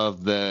sample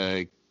of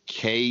the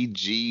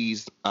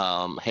KG's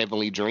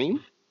Heavenly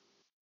Dream.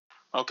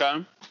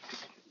 Okay.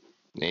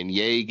 And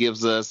Ye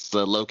gives us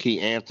a low-key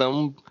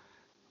anthem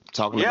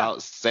talking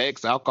about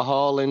sex,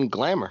 alcohol, and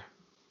glamour.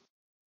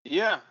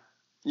 Yeah.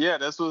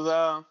 This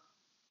was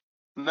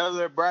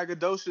another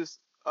braggadocious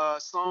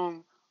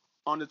song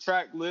on the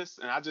track list,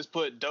 and I just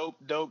put dope,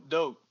 dope,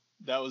 dope.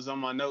 That was on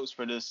my notes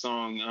for this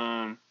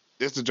song.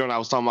 This is the joint I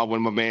was talking about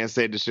when my man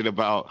said the shit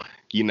about,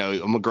 I'm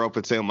gonna grow up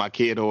and tell my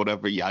kid or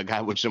whatever, yeah, I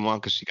got with your mom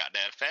because she got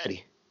that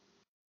fatty.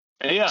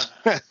 Yeah.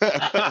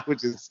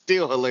 Which is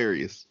still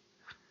hilarious.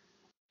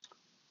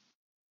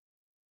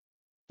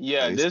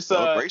 Yeah, and this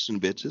celebration,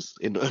 bitches.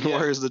 In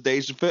words of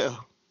Dave Chappelle.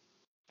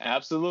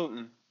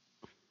 Absolutely.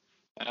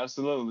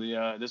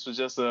 This was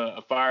just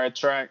a fire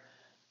track.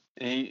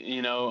 He,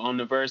 on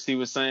the verse he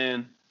was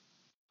saying,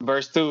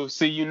 verse 2,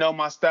 see, you know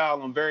my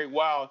style, I'm very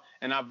wild,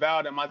 and I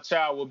vow that my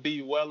child will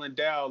be well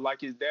endowed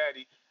like his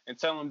daddy, and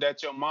tell him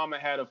that your mama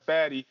had a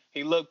fatty.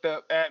 He looked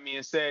up at me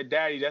and said,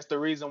 Daddy, that's the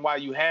reason why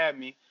you had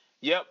me.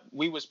 Yep,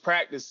 we was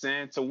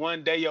practicing to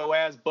one day your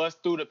ass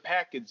bust through the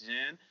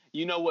packaging.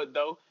 You know what,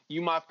 though?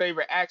 You my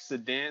favorite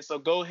accident, so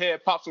go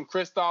ahead, pop some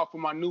Cristal for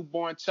my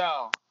newborn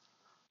child.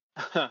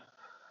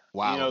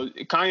 Wow.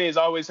 Kanye's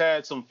always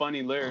had some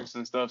funny lyrics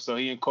and stuff, so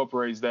he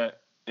incorporates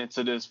that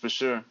into this for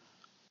sure.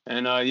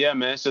 And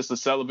man, it's just a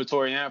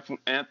celebratory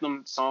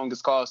anthem. Song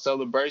is called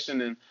Celebration,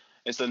 and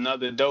it's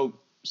another dope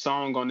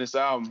song on this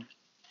album.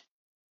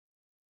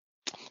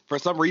 For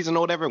some reason or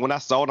whatever, when I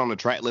saw it on the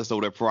track list or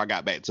whatever before I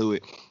got back to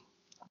it,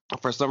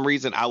 for some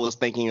reason I was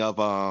thinking of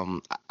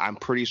I'm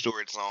pretty sure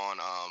it's on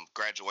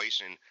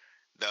Graduation,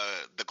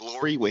 the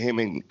Glory with him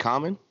in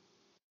Common.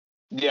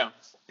 Yeah.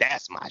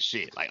 That's my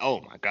shit. Like,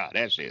 oh my God,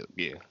 that shit,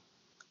 yeah.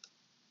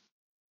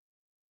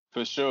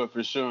 For sure.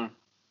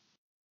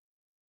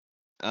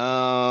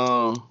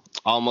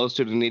 Almost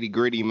to the nitty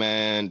gritty,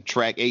 man.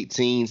 Track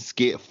 18,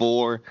 skit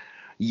 4.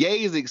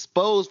 Ye is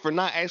exposed for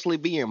not actually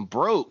being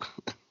broke.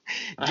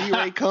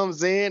 D-Ray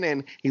comes in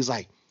and he's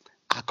like,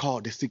 I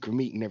called this secret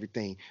meeting and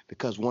everything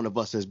because one of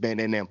us has been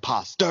an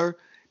imposter.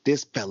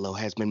 This fellow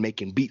has been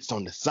making beats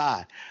on the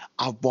side.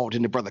 I walked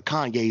into Brother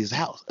Kanye's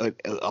house,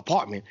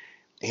 apartment,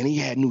 and he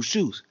had new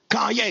shoes.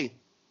 Kanye,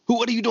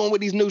 what are you doing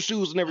with these new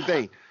shoes and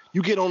everything?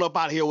 You get on up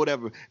out of here or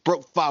whatever.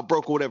 Broke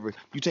or whatever.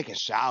 You taking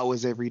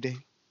showers every day?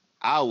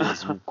 I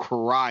was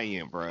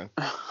crying, bro.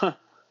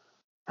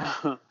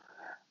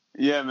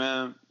 Yeah,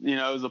 man.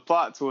 It was a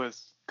plot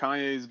twist.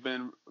 Kanye's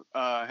been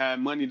had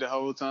money the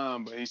whole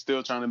time, but he's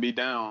still trying to be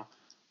down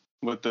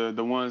with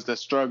the ones that's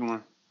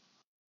struggling.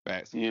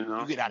 Facts. You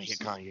get out of here,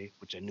 Kanye,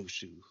 with your new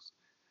shoes.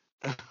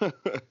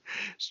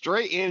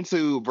 Straight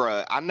into,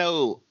 bro. I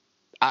know.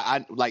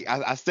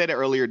 I said it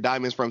earlier.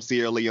 Diamonds from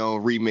Sierra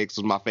Leone remix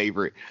was my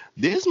favorite.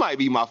 This might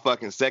be my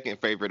fucking second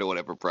favorite or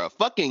whatever, bro.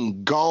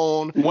 Fucking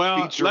Gone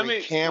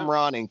featuring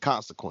Cameron and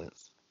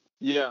Consequence.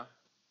 Yeah.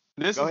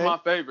 This is my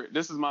favorite.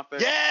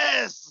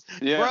 Yes,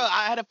 yeah. Bro.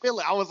 I had a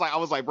feeling. I was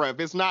like, bro. If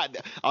it's not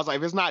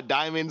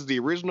Diamonds, the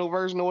original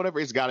version or whatever,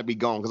 it's got to be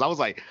Gone. Because I was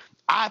like,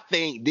 I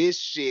think this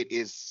shit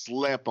is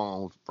slept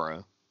on,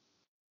 bro.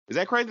 Is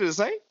that crazy to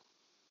say?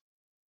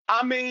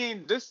 I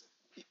mean, this,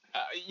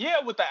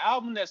 with the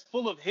album that's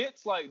full of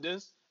hits like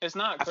this, it's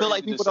not crazy. I feel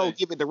like people don't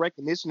give it the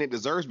recognition it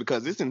deserves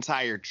because this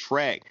entire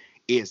track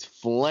is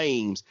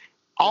flames.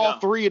 All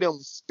three of them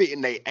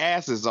spitting their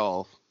asses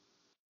off.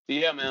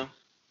 Yeah, man.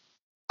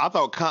 I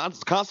thought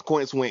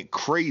Consequence went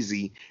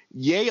crazy.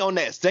 Yay on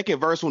that second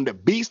verse when the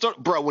beat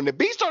started, bro. When the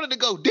beat started to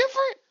go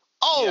different,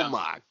 oh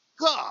my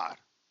god!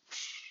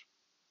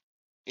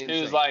 Insane.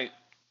 It was like,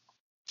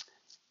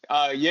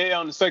 Yay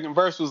on the second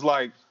verse was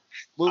like,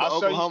 move to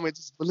Oklahoma and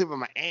just live in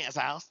my aunt's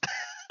house.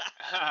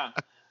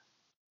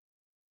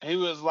 He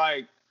was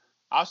like,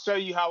 I'll show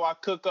you how I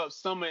cook up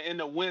summer in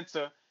the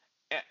winter.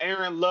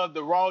 Aaron loved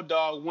the raw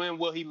dog. When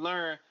will he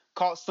learn?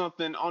 Caught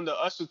something on the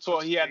Usher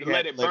tour. He had to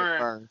let it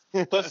burn.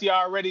 Plus, he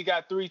already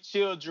got 3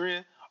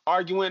 children.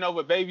 Arguing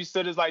over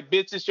babysitters like,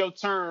 bitch, it's your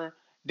turn.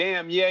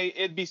 Damn, Yay,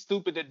 it'd be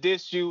stupid to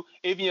diss you.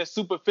 Even your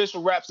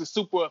superficial raps is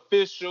super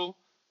official.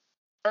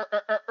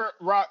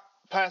 Rock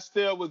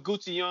pastel with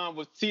Gucci on,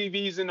 with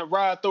TVs in the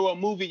ride, throw a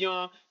movie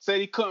on.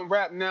 Said he couldn't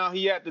rap now.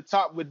 He at the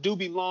top with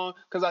Doobie Long,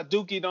 cause I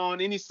dookied on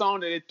any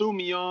song that they threw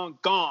me on.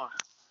 Gone.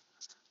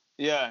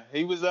 Yeah,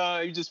 he was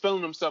just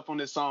feeling himself on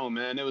this song,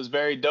 man. It was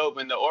very dope,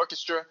 and the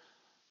orchestra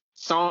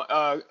song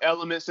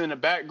elements in the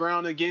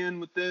background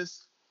again with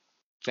this.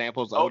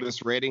 Samples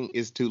Otis Redding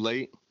is too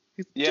late.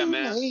 It's yeah, too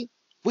man. Late.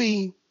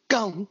 We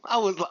go. I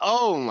was like,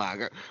 oh my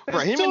god, bro.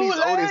 Him and these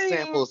Otis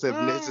samples have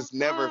just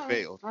never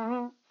failed.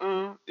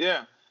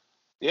 Yeah.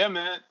 Yeah,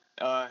 man.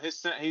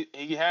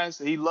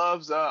 He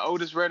loves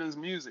Otis Redding's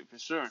music for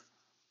sure.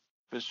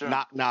 For sure.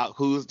 Not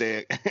who's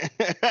there?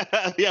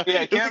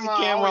 yeah,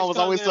 Cameron was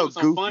always so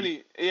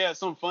goofy.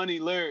 Some funny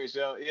lyrics,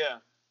 yo. Yeah.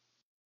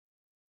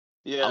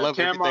 Yeah. I love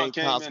Cameron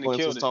everything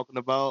Consequence was talking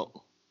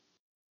about.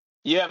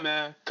 Yeah,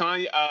 man.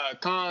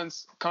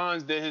 Cons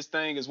did his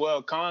thing as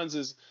well. Cons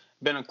has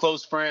been a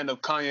close friend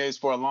of Kanye's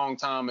for a long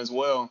time as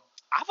well.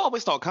 I've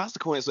always thought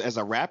Consequence as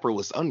a rapper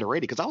was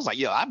underrated because I was like,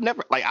 yo, I've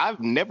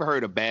never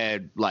heard a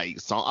bad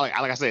song.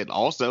 Like I said,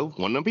 also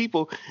one of them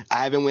people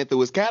I haven't went through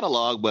his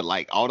catalog, but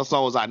like all the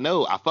songs I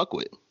know, I fuck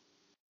with.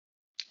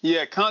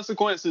 Yeah,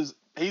 Consequences.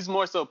 He's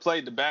more so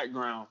played the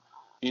background.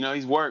 You know,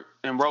 he's worked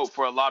and wrote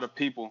for a lot of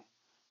people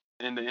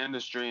in the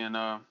industry, and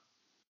I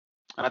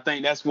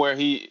think that's where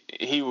he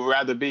would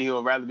rather be. He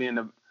would rather be in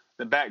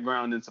the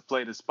background than to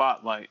play the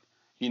spotlight.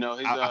 You know,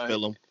 I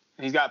feel him.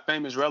 He's got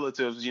famous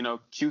relatives. You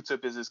know,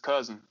 Q-Tip is his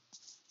cousin.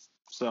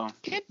 So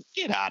get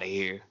out of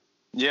here.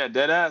 Yeah,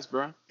 dead ass,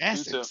 bro.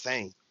 That's Q-Tip.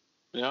 Insane.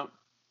 Yep.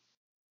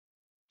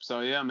 So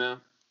yeah, man.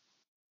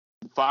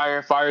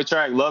 Fire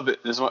track, love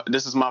it.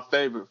 This is my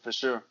favorite for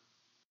sure.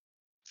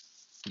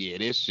 Yeah,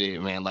 this shit,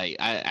 man. Like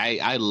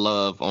I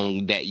love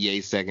on that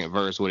Ye second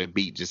verse where the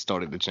beat just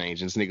started to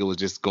change and this nigga was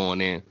just going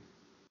in.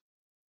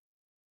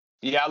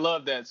 Yeah, I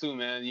love that too,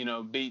 man. You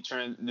know,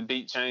 the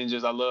beat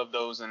changes. I love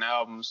those in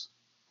albums.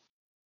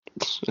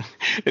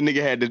 that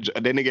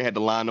nigga had the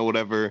line or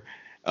whatever,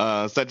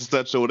 such and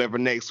such or whatever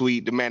next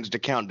week to manage to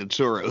count the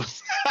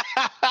churros.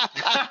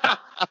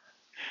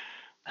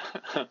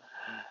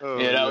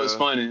 Yeah, that was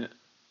funny.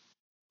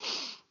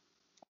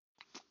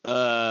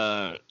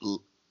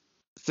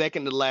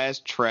 Second to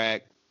last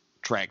track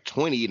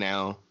 20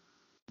 now.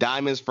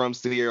 Diamonds from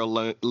Sierra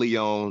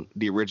Leone,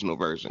 the original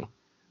version.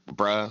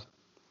 Bruh.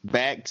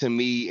 Back to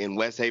me in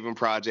West Haven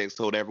Projects,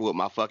 told everyone with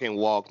my fucking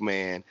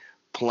Walkman,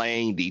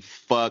 playing the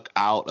fuck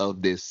out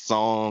of this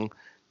song.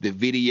 The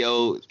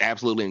video,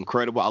 absolutely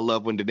incredible. I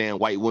love when the damn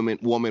white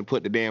woman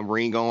put the damn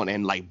ring on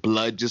and like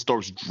blood just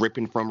starts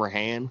dripping from her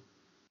hand.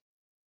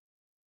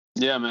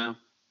 Yeah, man.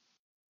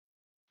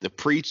 The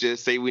preacher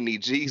say we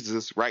need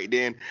Jesus right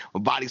then.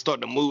 My body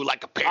starting to move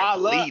like a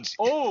paraplegic.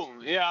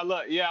 I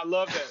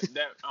love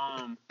that.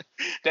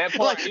 That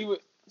part.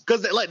 Like,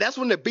 because like that's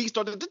when the beat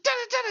started.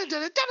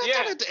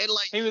 Yeah. And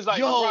like he was like,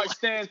 yo, rock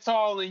stand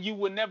tall and you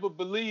would never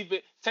believe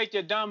it. Take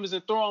your diamonds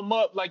and throw them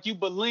up like you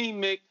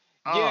bulimic.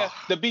 Yeah,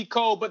 the beat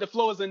cold, but the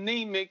flow is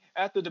anemic.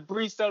 After the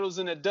breeze settles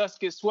and the dust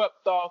gets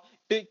swept off,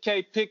 Big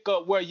K pick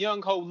up where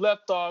Young Ho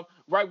left off.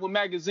 Right when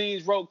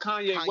magazines wrote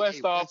Kanye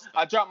West off,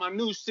 I dropped my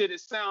new shit.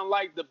 It sound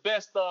like the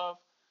best of.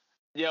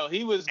 Yo,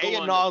 he was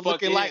going the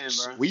fuck in, like,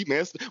 bro. We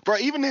messed up. Bro,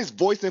 even his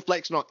voice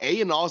inflection on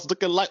A&R's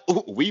looking like,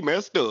 ooh, we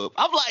messed up.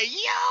 I'm like,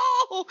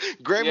 yo,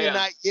 Grammy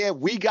night,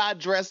 we got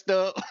dressed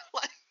up.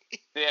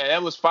 Yeah,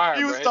 that was fire,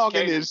 bro. He was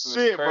talking his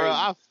shit, bro.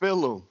 I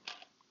feel him.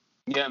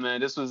 Yeah, man,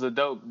 this was a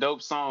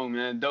dope song,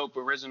 man. Dope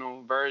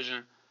original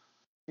version,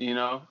 you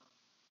know,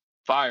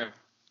 fire.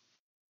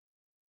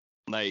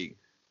 Like,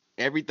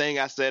 everything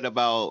I said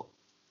about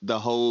the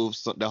whole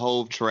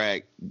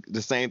track,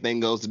 the same thing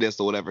goes to this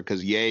or whatever,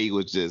 because Ye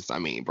was just, I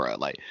mean, bro,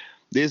 like,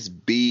 this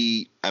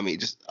beat, I mean,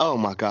 just, oh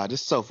my God,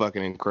 just so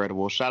fucking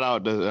incredible. Shout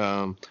out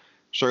to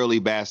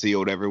Shirley Bassey or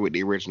whatever with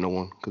the original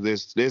one,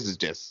 because this is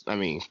just, I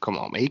mean, come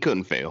on, man, he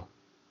couldn't fail.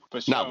 For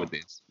sure. Not with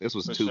this. This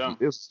was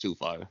too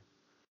fire.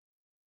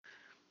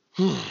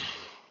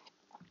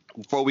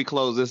 Before we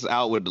close this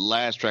out with the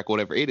last track, or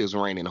whatever, it is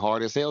raining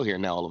hard as hell here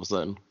now all of a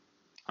sudden.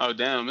 Oh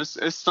damn,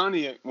 it's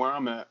sunny where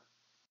I'm at.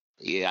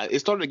 Yeah, it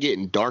started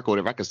getting dark or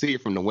whatever. I can see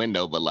it from the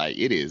window, but like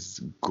it is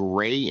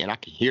gray and I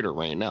can hear the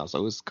rain now,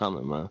 so it's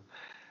coming, man.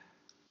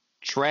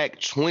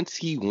 Track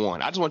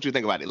 21. I just want you to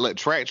think about it. Look,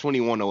 track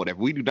 21 or whatever.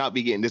 We do not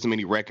be getting this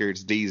many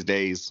records these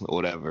days or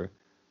whatever.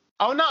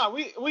 Oh no,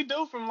 we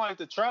do from like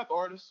the trap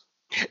artists.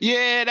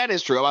 Yeah, that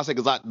is true. I was saying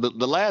because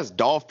the last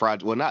Dolph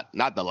project, well,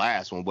 not the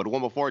last one, but the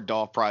one before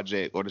Dolph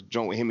project or the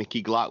joint with him and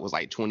Key Glock was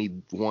like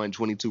 21,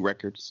 22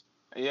 records.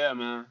 Yeah,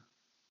 man.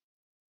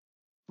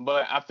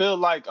 But I feel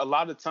like a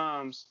lot of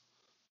times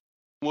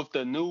with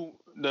the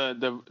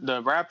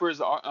rappers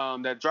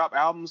that drop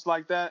albums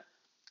like that,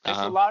 it's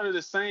a lot of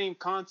the same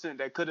content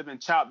that could have been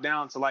chopped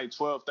down to like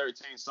 12,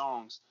 13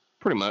 songs.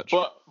 Pretty much.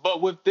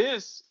 But with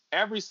this,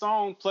 every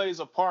song plays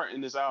a part in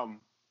this album.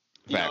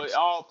 You know,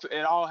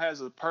 it all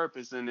has a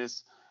purpose and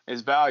it's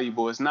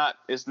valuable. It's not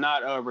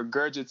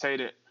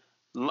regurgitated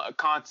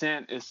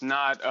content. It's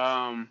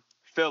not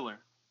filler.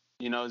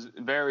 You know, it's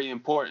very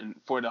important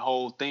for the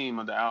whole theme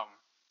of the album.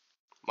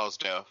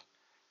 Most of.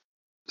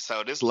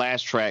 So this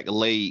last track,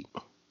 Late,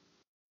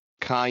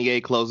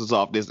 Kanye closes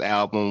off this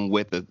album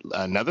with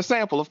another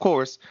sample, of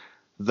course.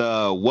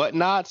 The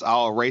Whatnots,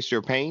 I'll Erase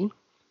Your Pain.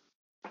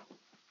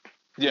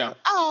 Yeah.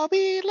 I'll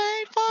be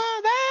late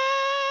for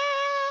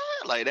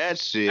that. Like that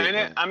shit.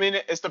 And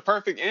it's the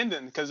perfect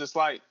ending because it's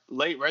like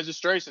late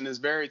registration is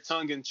very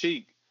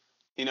tongue-in-cheek.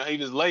 You know, he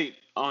was late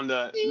on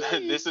the,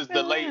 this is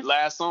the late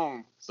last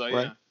song. So, yeah.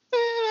 Right.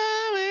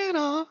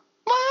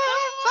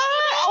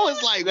 I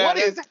was like, what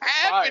is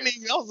happening?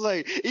 I was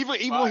like, even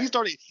when he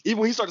started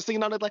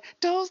singing on it, like,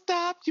 don't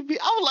stop, I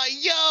was like,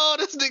 yo,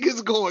 this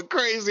nigga's going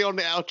crazy on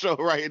the outro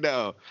right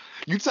now.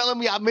 You telling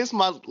me I missed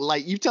my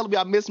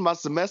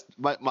semester,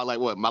 my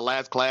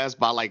last class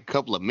by like a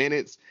couple of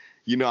minutes?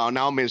 You know,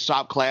 now I'm in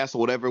shop class or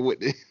whatever. I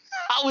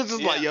was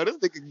just like, yo, this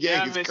nigga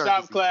gang is crazy. I'm in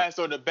shop class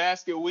or the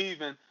basket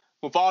weaving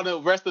with all the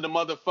rest of the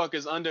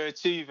motherfuckers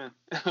underachieving.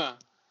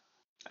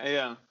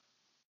 Yeah.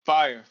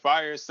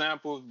 Fire,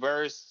 sample,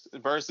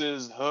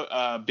 verses,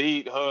 hook,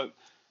 beat, hook,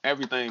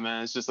 everything,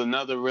 man. It's just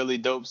another really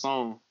dope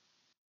song.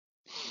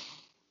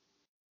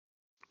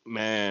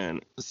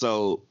 Man,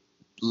 so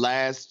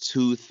last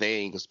two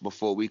things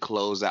before we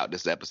close out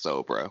this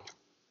episode, bro.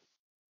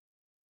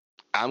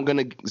 I'm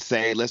going to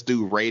say let's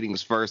do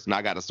ratings first, and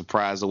I got a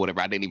surprise or whatever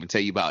I didn't even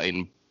tell you about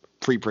in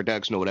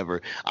pre-production or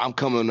whatever. I'm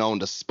coming on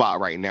the spot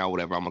right now,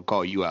 whatever. I'm going to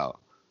call you out.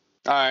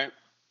 All right.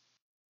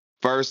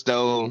 First,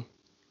 though,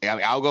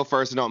 I'll go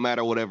first. It don't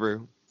matter,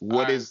 whatever.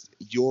 What is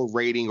your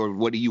rating, or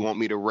what do you want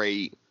me to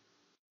rate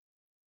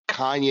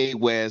Kanye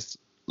West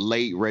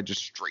Late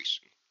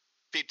Registration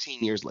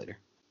 15 years later?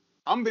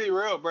 I'm gonna be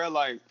real, bro.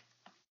 Like,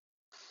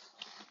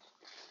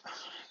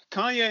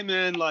 Kanye,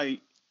 man,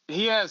 like,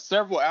 he has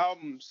several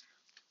albums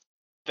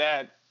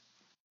that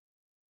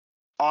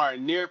are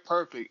near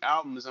perfect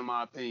albums, in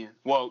my opinion.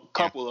 Well, a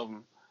couple of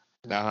them.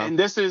 Uh-huh. And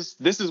this is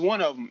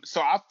one of them.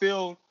 So I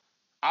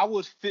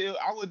would feel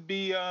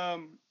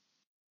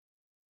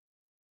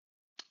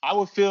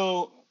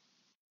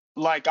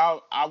like I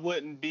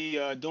wouldn't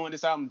be doing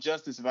this album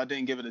justice if I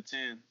didn't give it a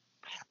 10.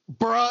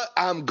 Bruh,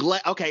 I'm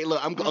glad. Okay,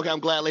 look, I'm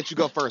glad I let you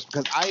go first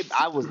because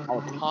I was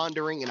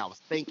pondering and I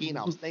was thinking.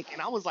 I was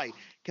like,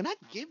 can I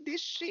give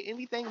this shit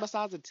anything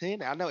besides a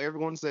 10? I know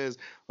everyone says,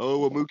 oh,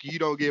 well, Mookie, you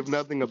don't give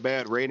nothing a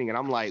bad rating. And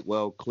I'm like,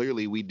 well,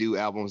 clearly we do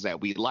albums that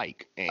we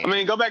like.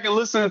 And go back and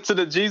listen to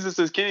the Jesus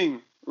is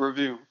King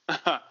review.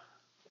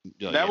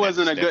 That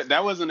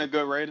wasn't a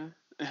good rating.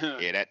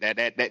 Yeah,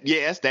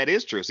 yes, that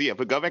is true. So yeah,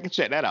 but go back and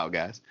check that out,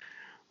 guys.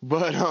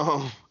 But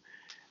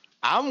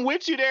I'm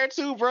with you there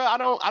too, bro.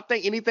 I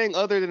think anything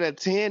other than a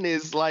 10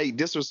 is like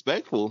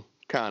disrespectful,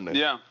 kind of.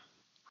 Yeah.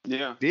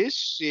 This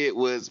shit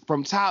was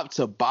from top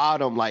to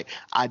bottom. Like,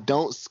 I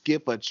don't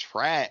skip a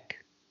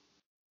track.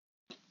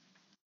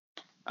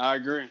 I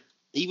agree.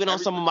 Even on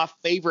some of my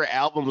favorite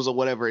albums or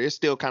whatever, it's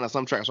still kind of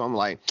some tracks where I'm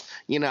like,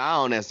 I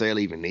don't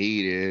necessarily even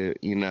need it,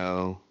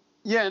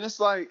 Yeah, and it's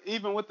like,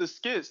 even with the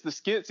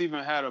skits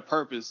even had a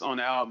purpose on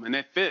the album, and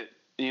it fit,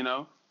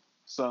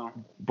 So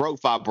Broke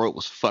 5 Broke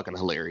was fucking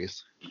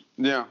hilarious.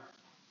 Yeah.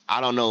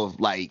 I don't know if,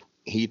 like,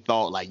 he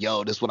thought, like,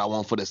 yo, this is what I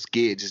want for the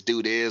skit, just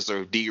do this,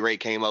 or D-Ray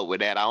came up with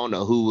that. I don't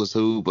know who was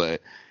who,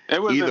 but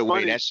either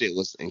way, that shit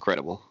was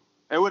incredible.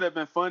 It would have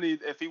been funny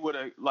if he would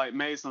have, like,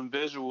 made some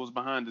visuals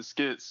behind the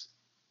skits.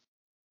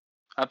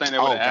 I think they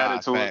would have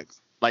added to it.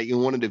 Like,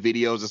 in one of the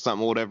videos or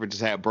something or whatever,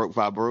 just had Broke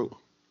 5 Broke.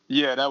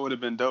 Yeah, that would have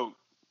been dope.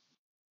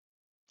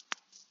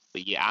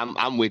 But yeah,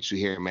 I'm with you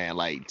here, man.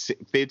 Like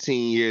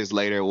 15 years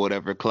later,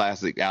 whatever,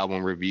 classic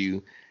album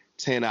review,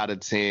 10 out of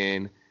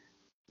 10,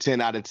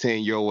 10 out of 10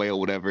 your way or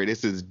whatever.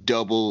 This is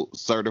double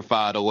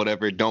certified or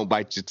whatever. Don't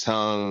bite your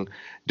tongue,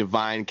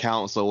 divine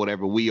counsel or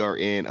whatever. We are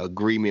in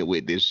agreement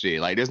with this shit.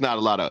 Like, there's not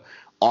a lot of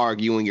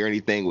arguing or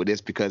anything with this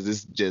because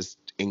it's just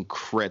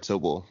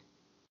incredible.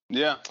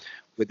 Yeah.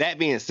 With that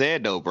being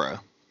said, though, bro.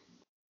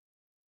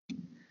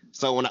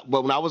 So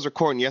when I was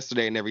recording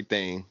yesterday and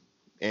everything,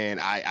 and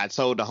I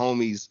told the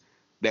homies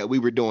that we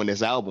were doing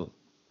this album,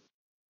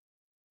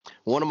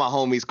 one of my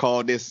homies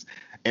called this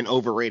an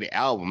overrated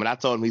album, and I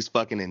told him he's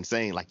fucking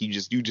insane. Like, you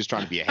just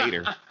trying to be a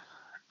hater.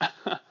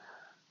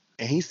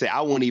 And he said,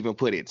 I won't even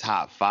put it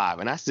top 5.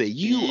 And I said,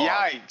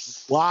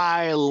 Yikes. Are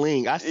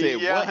wilding. I said,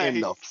 What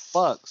in the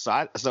fuck?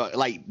 So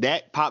like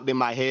that popped in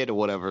my head or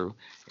whatever.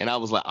 And I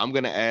was like, I'm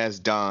gonna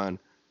ask Don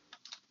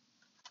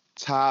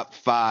top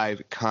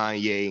 5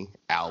 Kanye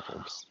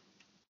albums.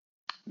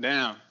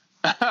 Damn.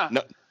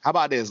 No, how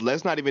about this?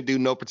 Let's not even do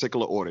no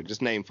particular order.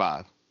 Just name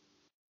 5.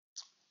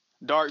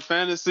 Dark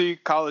Fantasy,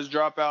 College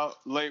Dropout,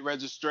 Late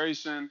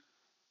Registration.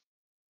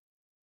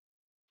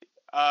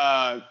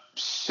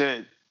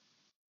 Shit.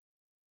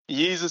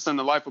 Yeezus and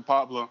the Life of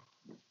Pablo.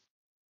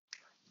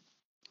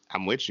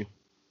 I'm with you.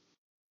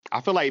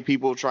 I feel like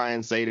people try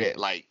and say that,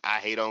 like, I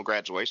hate on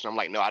Graduation. I'm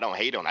like, no, I don't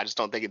hate on. I just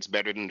don't think it's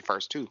better than the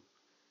first 2.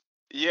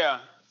 Yeah.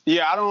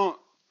 Yeah, I don't.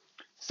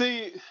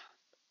 See,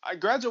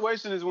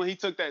 Graduation is when he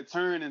took that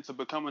turn into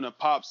becoming a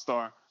pop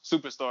star,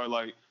 superstar.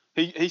 Like,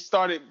 he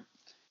started.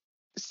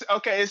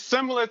 Okay, it's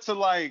similar to,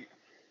 like.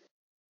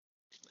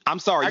 I'm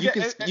sorry,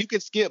 you can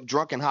skip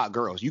Drunk and Hot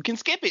Girls. You can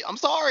skip it. I'm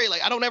sorry.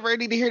 Like, I don't ever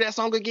need to hear that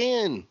song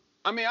again.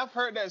 I mean, I've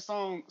heard that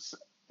song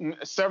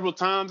several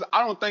times.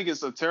 I don't think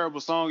it's a terrible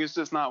song. It's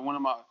just not one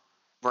of my.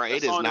 Bro,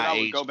 it is not I would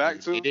aged. go back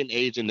to. It didn't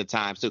age in the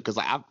time too, because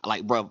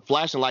bro,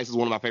 Flashing Lights is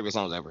one of my favorite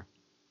songs ever.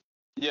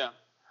 Yeah,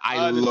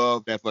 I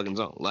love that fucking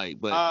song.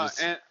 Like, but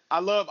and I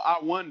love I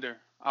Wonder.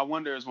 I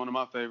Wonder is one of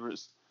my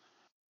favorites.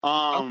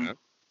 Okay.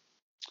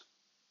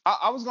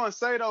 I was gonna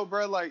say though,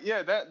 bro, like,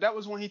 yeah, that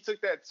was when he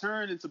took that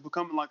turn into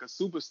becoming like a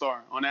superstar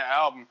on that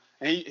album,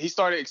 and he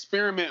started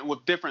experimenting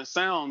with different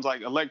sounds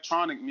like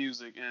electronic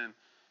music and,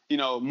 you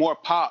know, more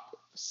pop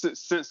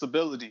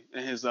sensibility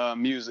in his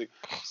music.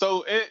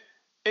 So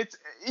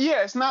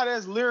it's not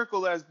as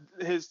lyrical as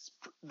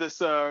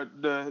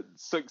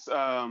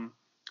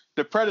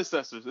the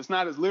predecessors. It's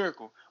not as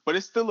lyrical, but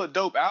it's still a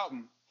dope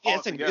album. Yeah,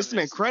 it's an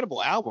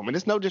incredible album, and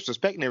it's no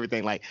disrespect and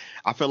everything. Like,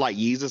 I feel like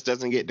Yeezus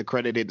doesn't get the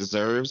credit it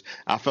deserves.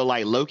 I feel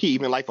like low-key,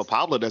 even Life of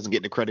Pablo doesn't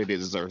get the credit it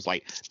deserves.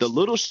 Like, the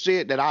little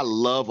shit that I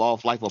love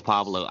off Life of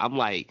Pablo, I'm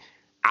like,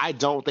 I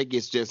don't think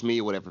it's just me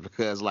or whatever,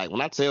 because, like,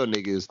 when I tell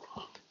niggas,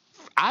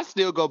 I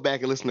still go back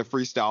and listen to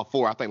Freestyle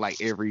 4, I think,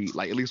 like,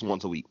 at least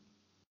once a week.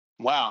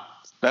 Wow,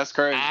 that's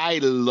crazy. I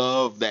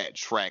love that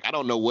track. I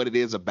don't know what it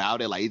is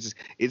about it. Like,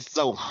 it's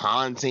so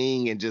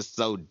haunting and just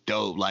so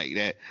dope. Like,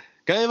 that.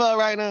 Come on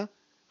right now.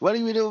 What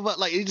do we do about,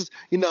 like, it just,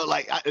 you know,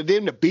 like,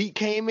 then the beat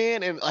came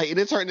in and, like,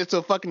 it turned into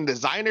a fucking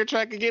Designer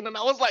track again. And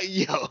I was like,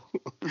 yo,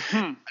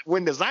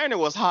 when Designer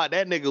was hot,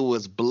 that nigga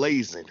was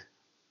blazing.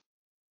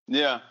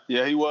 Yeah,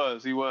 he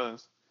was. And,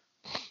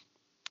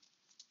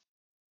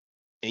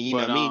 you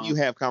know, me and you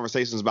have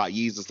conversations about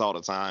Yeezus all the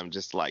time,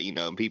 just like, you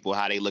know, people,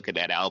 how they look at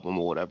that album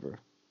or whatever.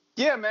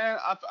 Yeah, man,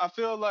 I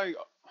feel like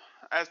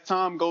as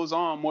time goes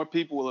on, more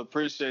people will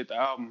appreciate the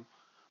album,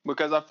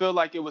 because I feel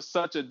like it was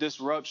such a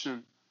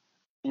disruption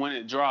when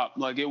it dropped.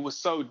 Like, it was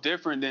so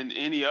different than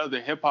any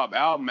other hip hop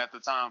album at the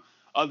time,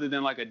 other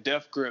than like a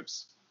Def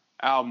Grips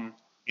album.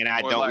 And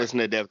I don't listen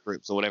to Def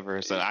Grips or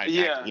whatever, so I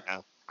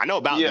know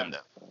about them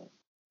though.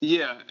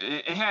 Yeah,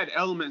 it had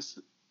elements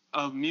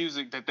of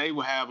music that they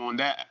would have on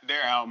their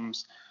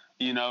albums,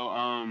 you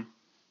know.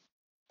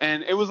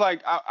 And it was like,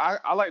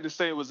 I like to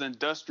say it was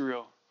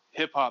industrial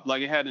hip hop.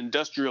 Like, it had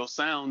industrial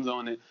sounds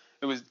on it.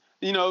 It was,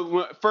 you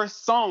know,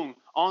 first song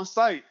On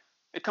Sight.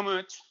 It come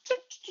in,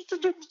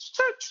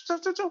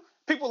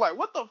 people like,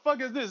 what the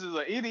fuck is this? Is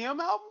it an EDM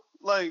album?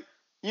 Like,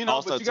 you know,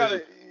 also,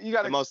 but you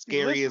gotta the most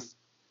scariest,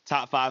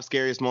 top 5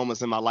 scariest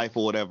moments in my life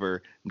or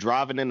whatever,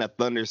 driving in a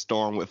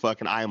thunderstorm with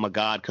fucking I Am a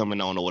God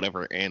coming on or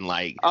whatever, and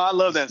like, I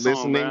love that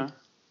song, man.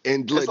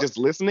 And just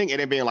listening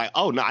and then being like,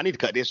 oh no, I need to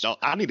cut this off.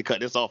 I'm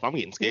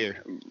getting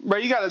scared. Bro,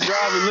 you gotta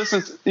drive and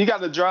listen. You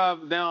gotta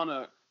drive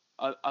down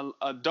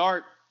a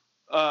dark,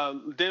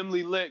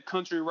 dimly lit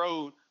country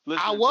road.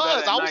 I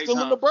was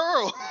still in the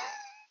borough.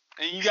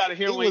 And you gotta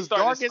hear it when was he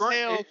started dark as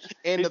hell,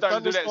 and the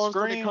thunderstorms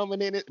started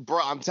coming in. Bro,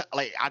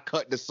 I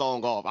cut the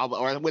song off. I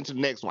went to the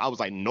next one. I was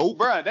like, nope.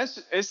 Bro,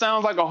 it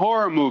sounds like a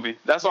horror movie.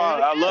 That's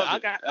why I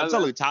love it. I'm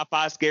telling you, top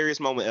 5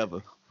 scariest moment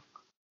ever.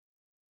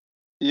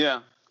 Yeah.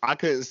 I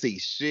couldn't see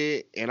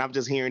shit, and I'm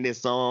just hearing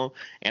this song,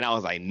 and I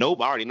was like,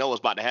 nope, I already know what's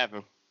about to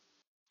happen.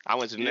 I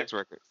went to the next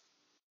record.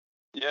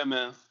 Yeah,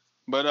 man.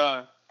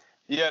 But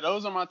yeah,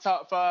 those are my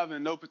top 5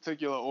 in no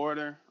particular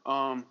order.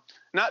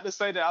 Not to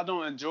say that I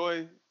don't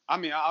enjoy. I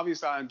mean,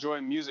 obviously I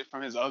enjoy music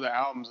from his other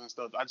albums and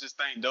stuff. I just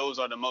think those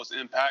are the most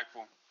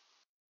impactful.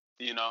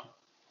 You know.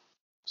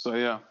 So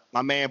yeah.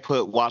 My man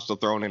put Watch the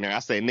Throne in there. I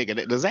say,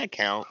 nigga, does that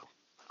count?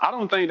 I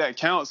don't think that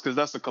counts because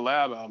that's a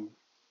collab album.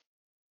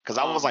 Because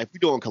I was like, if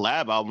we're doing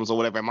collab albums or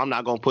whatever, I'm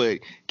not going to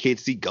put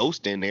Kids See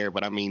Ghost in there,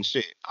 but I mean,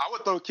 shit. I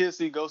would throw Kids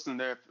See Ghost in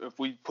there if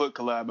we put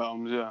collab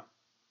albums, yeah.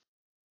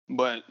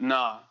 But,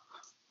 nah.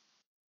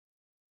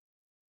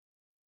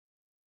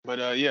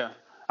 But, yeah.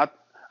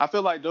 I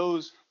feel like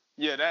those,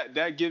 yeah,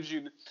 that gives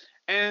you,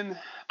 and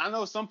I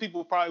know some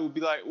people probably would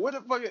be like, what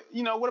the fuck,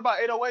 you know, what about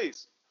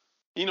 808s?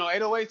 You know,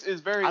 808s is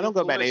very I don't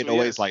go back to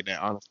 808s like that,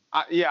 honestly.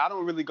 I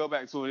don't really go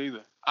back to it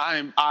either.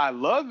 I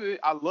love it.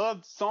 I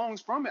loved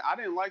songs from it. I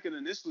didn't like it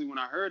initially when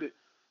I heard it.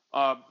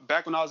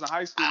 Back when I was in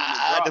high school.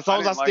 The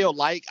songs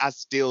I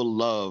still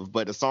love,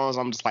 but the songs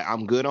I'm just like,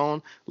 I'm good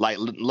on. Like,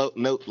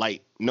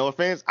 no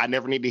offense, I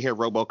never need to hear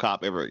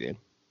RoboCop ever again.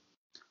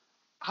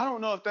 I don't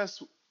know if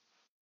that's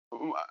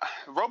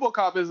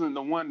RoboCop isn't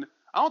the one.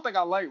 I don't think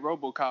I like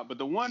RoboCop, but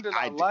the one that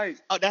I like.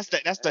 Oh, that's the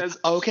is,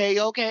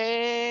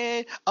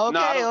 okay. nah, Like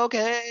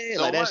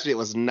that one shit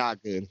was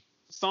not good.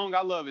 song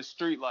I love is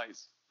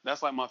Streetlights.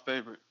 That's like my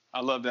favorite. I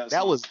love that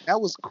That song.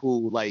 was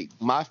cool. Like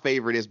my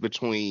favorite is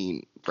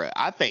between.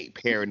 I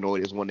think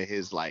Paranoid is one of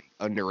his like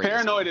underrated.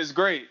 Paranoid songs. is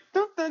great.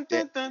 But that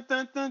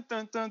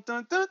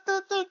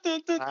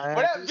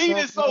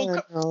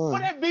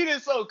beat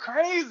is so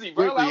crazy,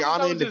 bro. With Like, I wish I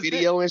Rihanna was in the just there.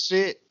 video and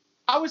shit.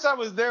 I wish I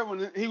was there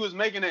when he was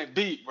making that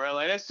beat, bro.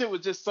 Like that shit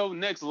was just so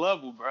next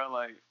level, bro.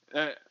 Like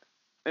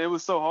it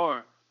was so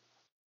hard.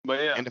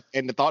 But yeah.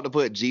 And the thought to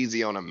put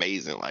Jeezy on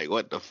Amazing, like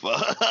what the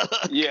fuck?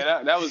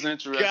 Yeah, that was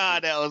interesting.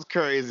 God, that was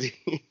crazy.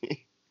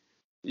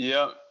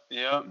 Yep.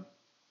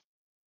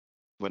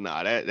 But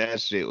nah,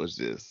 that shit was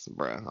just,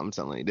 bro. I'm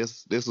telling you,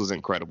 this was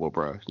incredible,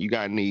 bro. You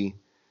got any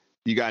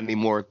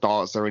more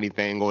thoughts or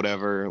anything, or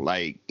whatever?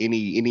 Like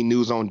any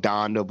news on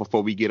Donda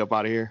before we get up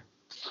out of here?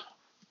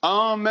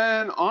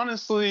 Man,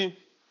 honestly,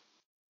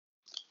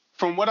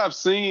 from what I've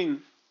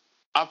seen,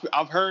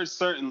 I've heard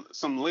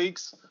some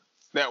leaks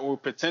that were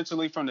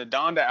potentially from the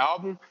Donda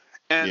album,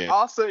 and Yeah.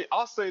 I'll say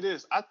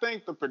this: I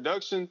think the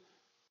production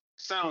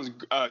sounds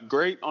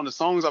great on the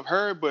songs I've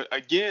heard, but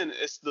again,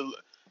 it's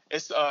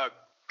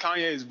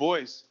Kanye's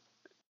voice.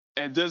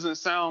 It doesn't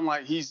sound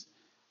like he's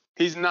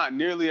not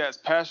nearly as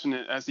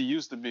passionate as he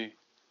used to be,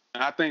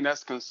 and I think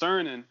that's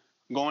concerning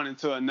going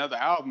into another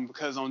album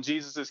because on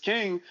Jesus is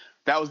King,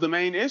 that was the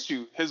main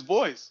issue: his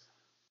voice,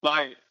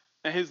 like,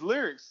 and his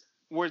lyrics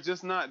were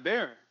just not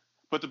there,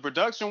 but the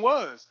production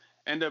was.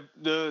 And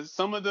the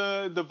some of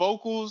the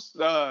vocals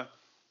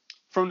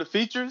from the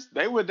features,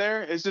 they were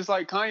there. It's just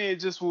like Kanye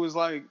just was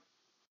like,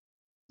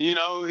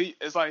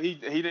 it's like he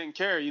didn't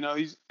care. He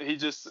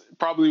just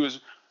probably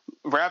was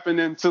rapping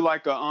into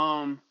like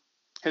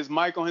his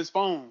mic on his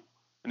phone,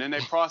 and then they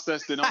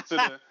processed it onto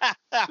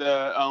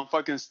the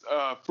fucking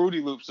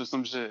Fruity Loops or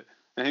some shit.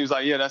 And he was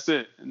like, yeah, that's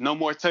it. No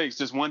more takes,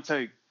 just one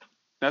take.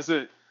 That's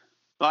it.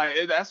 Like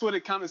that's what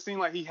it kind of seemed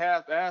like he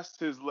half-assed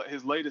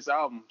his latest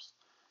albums.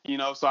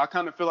 So I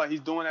kind of feel like he's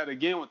doing that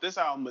again with this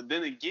album. But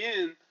then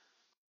again,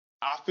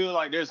 I feel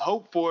like there's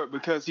hope for it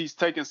because he's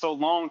taking so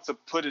long to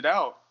put it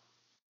out.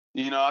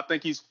 I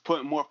think he's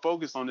putting more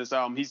focus on this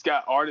album. He's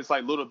got artists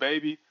like Little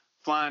Baby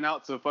flying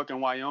out to fucking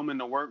Wyoming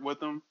to work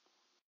with him.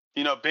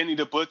 Benny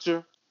the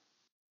Butcher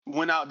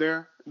went out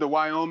there, the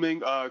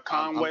Wyoming,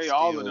 Conway, I'm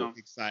all of them.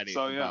 Excited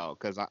so, yeah. about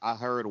because I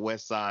heard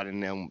West Side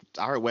and them.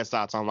 I heard West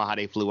Side talking about how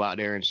they flew out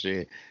there and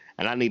shit.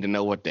 And I need to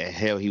know what the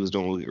hell he was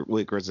doing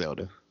with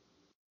Griselda.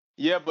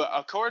 Yeah, but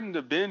according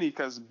to Benny,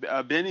 because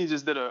Benny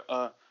just did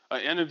an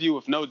interview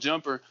with No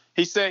Jumper,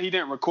 he said he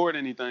didn't record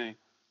anything.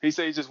 He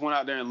said he just went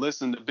out there and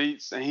listened to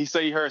beats, and he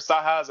said he heard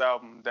Saha's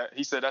album. That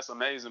he said that's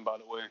amazing, by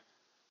the way.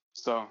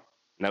 So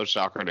no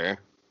shocker there.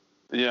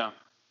 Yeah.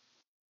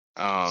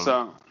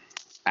 So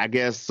I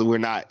guess we're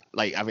not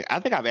like. I mean, I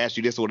think I've asked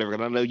you this or whatever.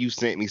 Because I know you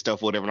sent me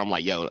stuff or whatever, and I'm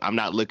like, yo, I'm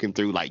not looking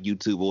through like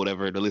YouTube or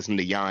whatever to listen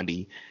to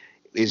Yandhi.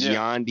 Is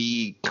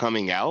Yandhi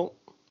coming out?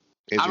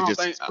 I don't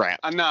think scrap?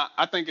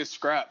 I think it's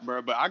scrap,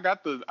 bro. But I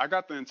got the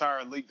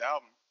entire leaked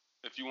album.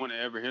 If you want to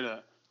ever hear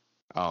that.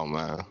 Oh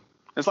man,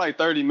 it's like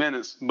 30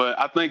 minutes, but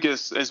I think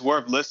it's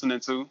worth listening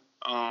to.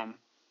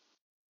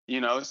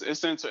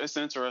 It's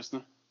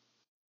interesting.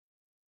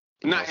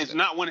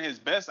 Not one of his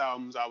best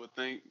albums, I would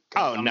think.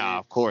 Oh no,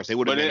 of course it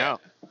would have been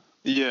out.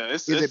 Yeah,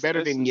 is it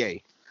better than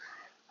Ye?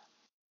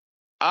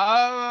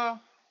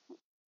 Well.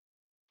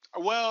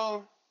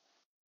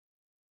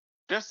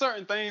 There's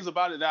certain things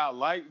about it that I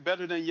like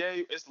better than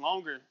Ye. It's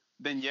longer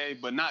than Ye,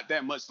 but not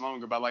that much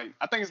longer. I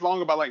think it's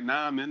longer by like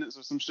 9 minutes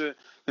or some shit.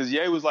 Because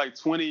Ye was like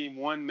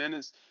 21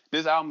 minutes.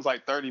 This album's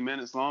like 30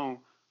 minutes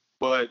long.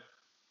 But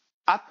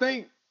I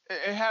think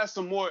it has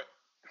some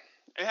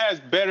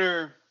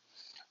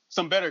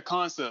better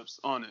concepts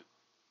on it.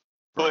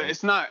 But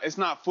it's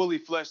not fully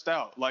fleshed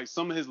out. Like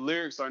some of his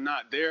lyrics are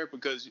not there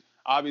because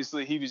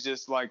obviously he was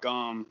just like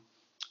filling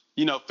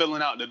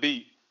out the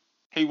beat.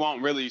 He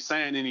wasn't really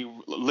saying any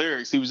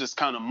lyrics. He was just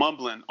kind of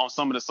mumbling on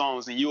some of the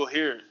songs, and you'll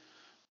hear it.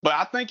 But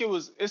I think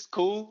it's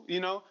cool,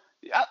 I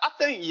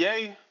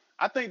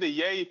think the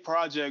Ye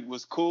project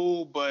was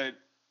cool, but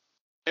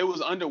it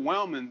was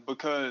underwhelming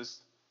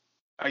because,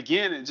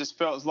 again, it just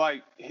felt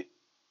like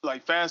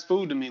fast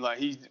food to me. Like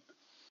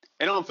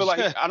I don't feel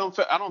like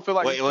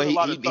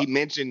he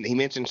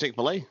mentioned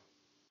Chick-fil-A.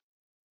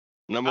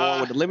 Number one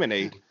with the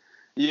lemonade.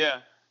 Yeah.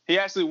 He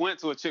actually went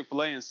to a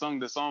Chick-fil-A and sung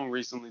the song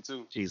recently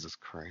too. Jesus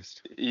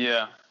Christ.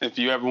 Yeah, if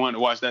you ever want to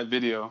watch that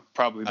video,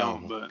 probably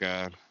don't. Oh my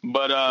God.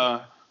 But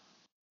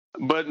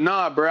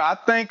nah, bro. I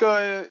think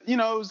it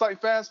was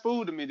like fast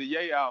food to me. The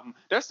Ye album.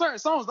 There's certain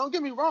songs. Don't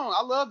get me wrong.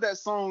 I love that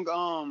song.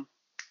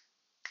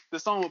 The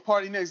song with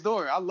Party Next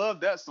Door. I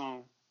love that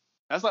song.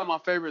 That's like my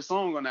favorite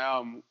song on the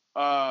album.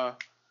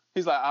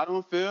 He's like, I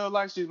don't feel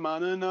like she's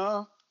mine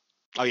enough.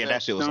 Oh yeah,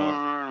 that shit was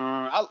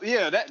hard.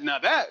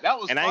 That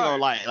was. And I ain't gonna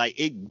lie, like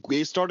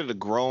it started to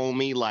grow on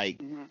me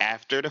like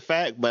after the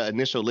fact, but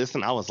initial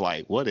listen, I was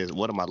like,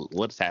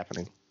 what's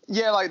happening?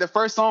 Yeah, like the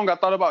first song, I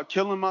thought about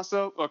killing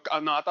myself. I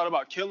thought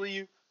about killing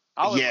you.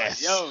 I was like,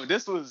 Yes. yo,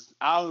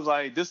 I was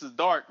like, this is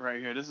dark right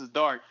here. This is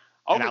dark.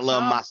 And I Over love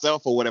time,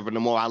 myself or whatever.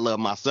 The more I love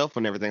myself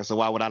and everything, so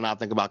why would I not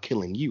think about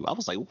killing you? I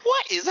was like,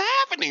 what is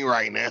happening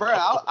right now? bro,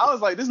 I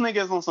was like, this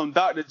nigga is on some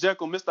Dr.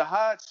 Jekyll, Mr.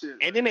 Hyde shit.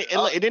 And then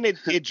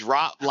it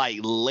dropped like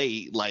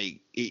late, like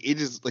it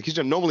just like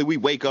normally we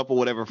wake up or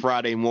whatever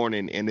Friday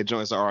morning and the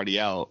joints are already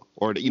out,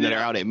 or they're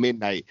out at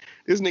midnight.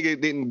 This nigga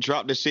didn't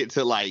drop the shit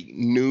till like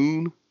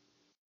noon.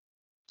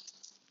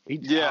 I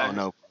don't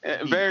know.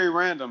 Very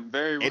random.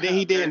 And then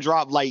he didn't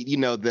drop like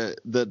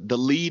the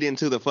lead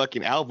into the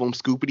fucking album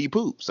Scoopity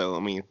Poop. So I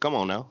mean, come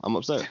on now, I'm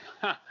upset.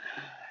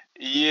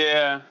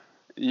 Yeah.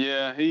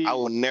 I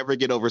will never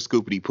get over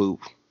Scoopity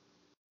Poop.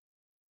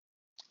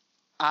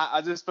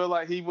 I just feel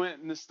like he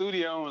went in the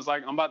studio and was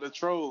like, I'm about to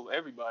troll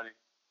everybody.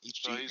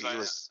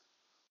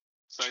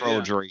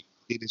 Troll Drake.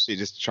 He did shit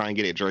just to try and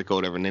get at Drake or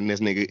whatever. And then this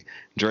nigga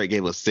Drake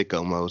gave us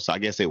sicko mode. So I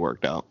guess it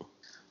worked out.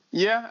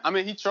 Yeah, I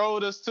mean he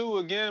trolled us too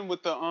again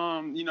with the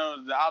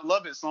the I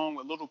Love It song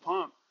with Lil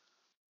Pump,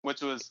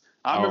 which was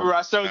I remember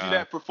I showed you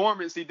that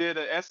performance he did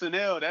at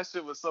SNL. That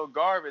shit was so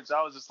garbage.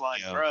 I was just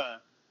like, bruh.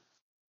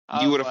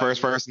 You were the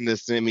first person to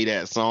send me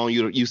that song.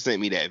 You sent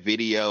me that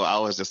video. I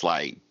was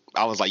like,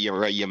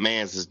 your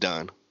man's is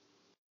done.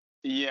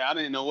 Yeah, I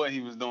didn't know what he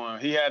was doing.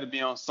 He had to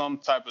be on some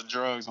type of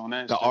drugs on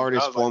that. The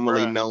artist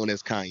formerly known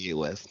as Kanye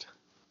West.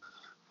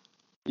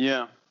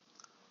 Yeah,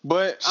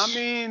 but I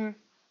mean,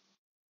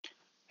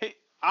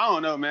 I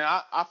don't know, man.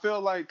 I feel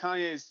like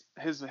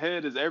his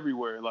head is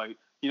everywhere. Like,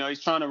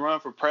 he's trying to run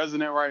for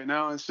president right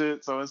now and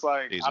shit. So it's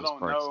like, I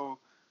don't know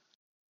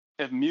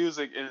if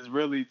music is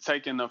really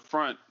taking the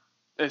front.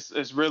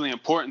 It's really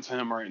important to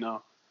him right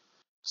now.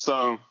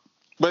 So,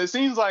 but it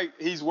seems like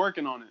he's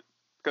working on it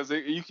because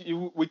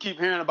we keep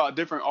hearing about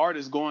different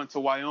artists going to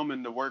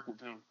Wyoming to work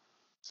with him.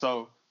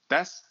 So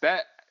that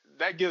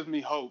gives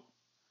me hope.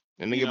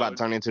 And nigga about to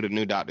turn into the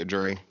new Dr.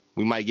 Dre.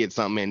 We might get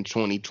something in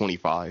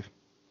 2025.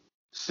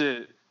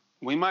 Shit,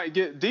 we might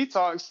get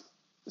Detox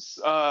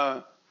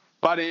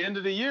by the end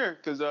of the year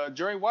because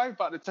Dre wife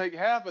about to take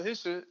half of his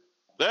shit.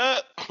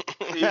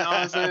 You know what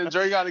I'm saying?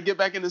 Dre got to get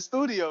back in the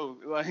studio.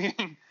 Like,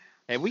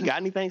 have we got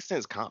anything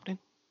since Compton?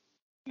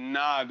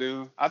 Nah,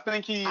 dude. I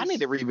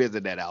need to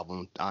revisit that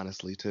album,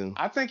 honestly, too.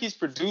 I think he's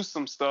produced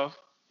some stuff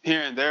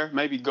here and there,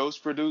 maybe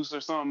ghost produced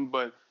or something.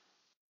 But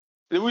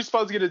we're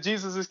supposed to get a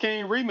Jesus is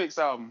King remix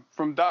album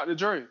from Dr.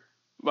 Dre.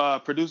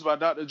 Produced by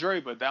Dr. Dre,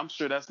 but I'm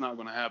sure that's not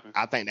going to happen.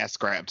 I think that's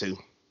scrap too.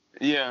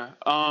 Yeah.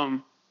 I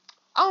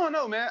don't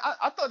know, man.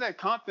 I thought that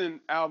Compton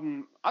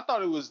album, I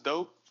thought it was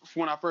dope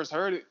when I first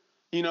heard it.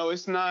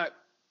 It's not,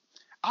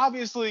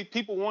 obviously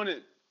people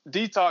wanted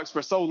Detox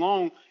for so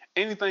long.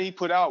 Anything he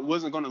put out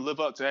wasn't going to live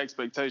up to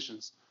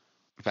expectations.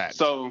 Fact.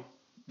 So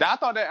I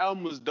thought that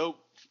album was dope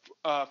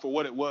for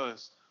what it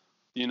was.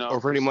 Or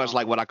pretty much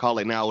like what I call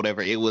it now,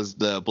 whatever. It was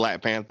the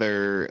Black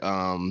Panther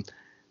album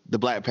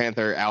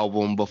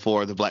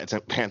before the Black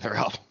Panther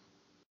album.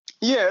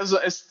 Yeah,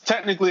 it's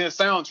technically a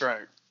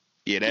soundtrack.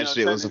 Yeah, that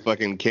shit was a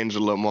fucking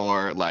Kendrick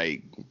Lamar,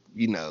 like,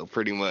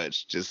 pretty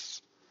much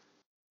just.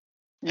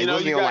 He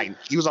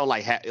was on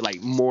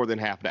like more than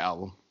half the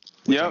album.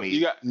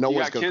 Yeah, no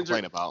one's gonna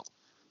complain about.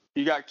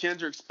 You got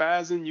Kendrick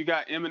spazzing. You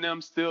got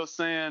Eminem still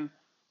saying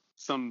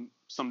some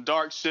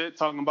dark shit,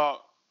 talking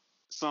about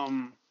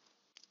some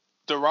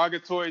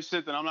derogatory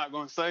shit that I'm not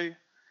gonna say.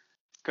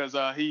 Because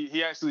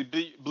he actually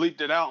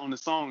bleeped it out on the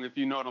song, if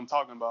you know what I'm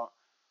talking about.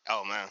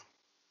 Oh, man.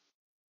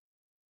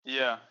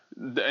 Yeah.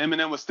 The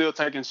Eminem was still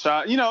taking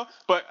shots,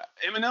 but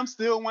Eminem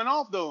still went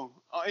off, though.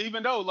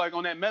 Even though, like,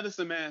 on that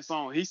Medicine Man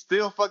song, he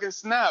still fucking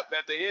snapped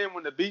at the end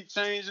when the beat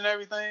changed and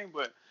everything.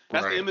 But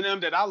that's the Eminem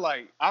that I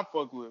like. I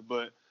fuck with.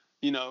 But,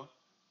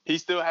 he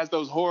still has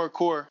those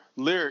horrorcore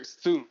lyrics,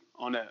 too,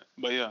 on that.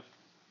 But, yeah.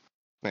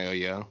 Hell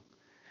yeah.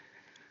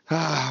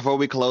 Before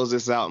we close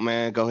this out,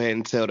 man, go ahead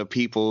and tell the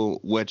people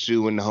what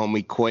you and the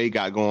homie Quay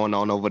got going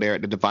on over there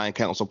at the Divine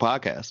Council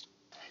podcast.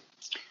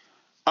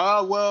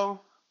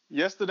 Well,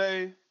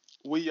 yesterday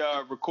we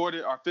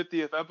recorded our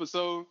 50th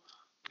episode.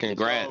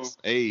 Congrats.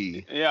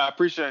 Hey. Yeah, I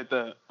appreciate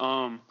that.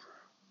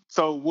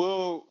 So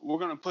we're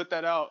gonna put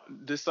that out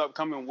this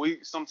upcoming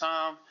week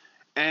sometime.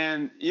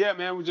 And yeah,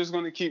 man, we're just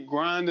gonna keep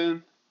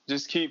grinding,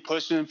 just keep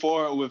pushing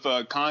forward with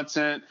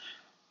content.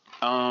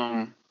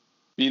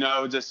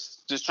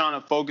 Just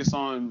trying to focus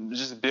on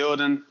just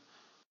building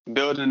the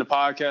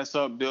podcast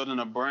up, building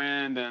a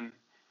brand, and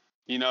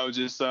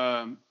just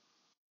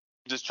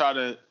try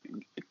to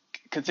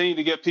continue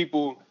to get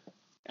people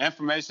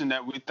information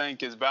that we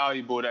think is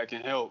valuable that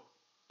can help,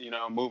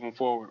 moving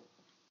forward.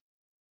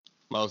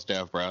 Most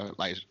def, bro.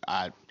 Like,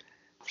 I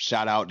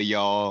shout out to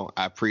y'all.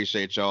 I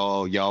appreciate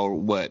y'all.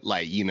 Y'all,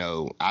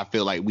 I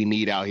feel like we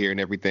need out here and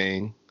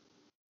everything,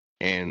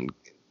 and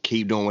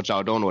keep doing what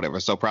y'all doing or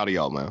whatever. So proud of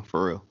y'all, man,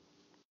 for real.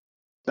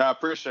 I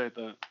appreciate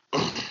that.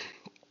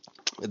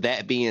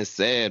 That being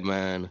said,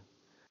 man,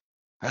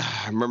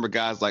 remember,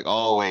 guys, like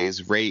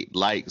always, rate,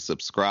 like,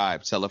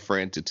 subscribe, tell a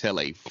friend to tell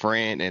a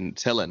friend, and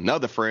tell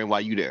another friend while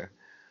you there.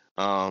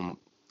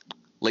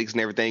 Links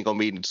and everything gonna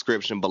be in the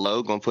description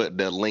below. Gonna put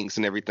the links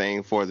and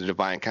everything for the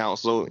Divine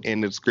Council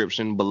in the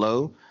description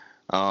below.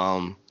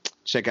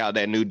 Check out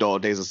that new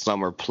Dog Days of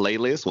Summer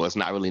playlist. Well, it's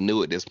not really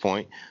new at this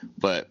point,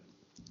 but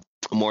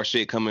more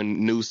shit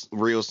coming new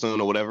real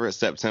soon or whatever. A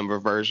September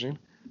version.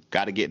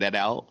 Got to get that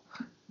out.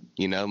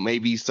 You know,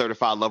 maybe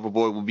Certified Lover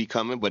Boy will be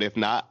coming, but if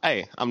not,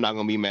 hey, I'm not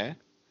gonna be mad.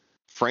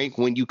 Frank,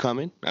 when you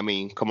coming? I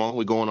mean, come on,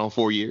 we're going on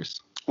 4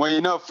 years. Well, you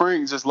know,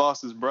 Frank just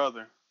lost his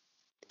brother.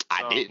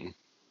 I didn't.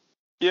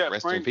 Yeah,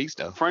 Rest in peace,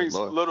 though. Frank's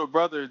little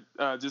brother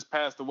just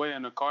passed away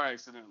in a car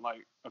accident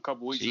like a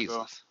couple weeks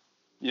ago.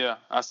 Yeah,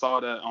 I saw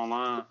that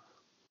online.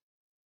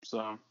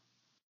 So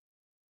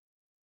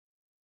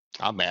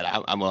I'm mad.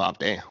 I'm up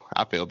there.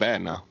 I feel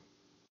bad now.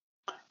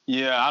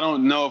 Yeah, I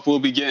don't know if we'll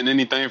be getting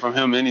anything from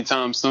him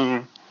anytime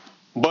soon.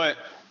 But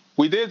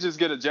we did just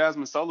get a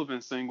Jasmine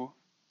Sullivan single.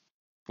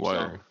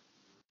 Word.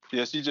 So,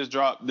 yeah, she just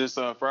dropped this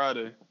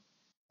Friday.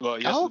 Well,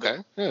 yesterday. Oh, okay.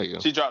 There you go.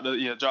 She dropped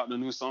a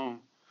new song.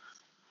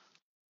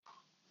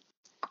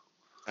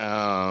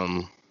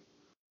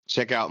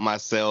 Check out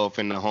myself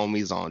and the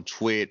homies on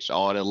Twitch.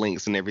 All the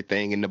links and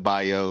everything in the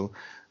bio.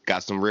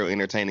 Got some real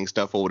entertaining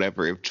stuff or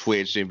whatever. If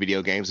Twitch and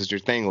video games is your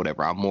thing or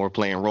whatever, I'm more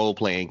playing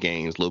role-playing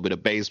games, a little bit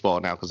of baseball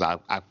now because I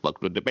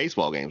fucked with the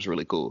baseball games.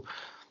 Really cool.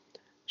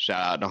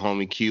 Shout out to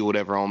homie Q,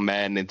 whatever, on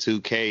Madden and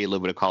 2K, a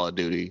little bit of Call of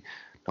Duty.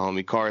 The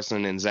homie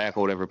Carson and Zach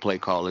or whatever play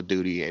Call of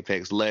Duty,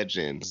 Apex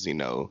Legends, you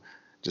know,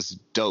 just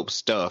dope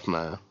stuff,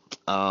 man.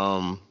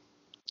 On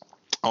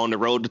the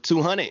road to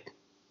 200.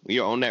 We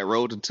are on that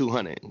road to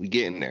 200. We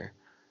getting there.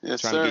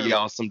 Yes, Trying to get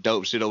y'all some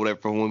dope shit or whatever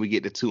for when we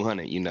get to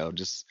 200, you know,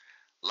 just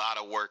a lot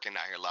of working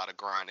out here, a lot of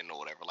grinding or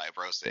whatever. Like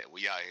bro said,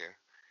 we out here.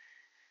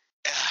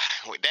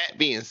 With that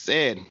being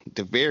said,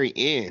 the very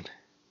end,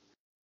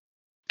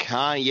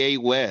 Kanye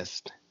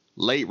West,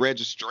 late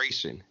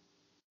registration,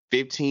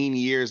 15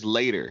 years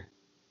later.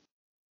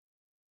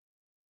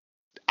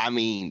 I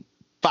mean,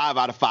 5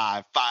 out of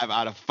 5, 5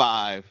 out of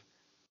 5,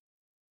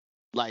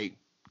 like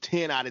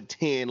 10 out of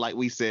 10, like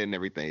we said and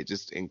everything.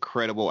 Just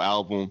incredible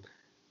album.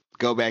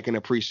 Go back and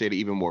appreciate it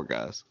even more,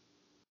 guys.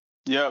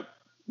 Yep,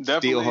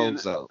 definitely. Still hope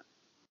so.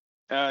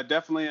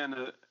 Definitely,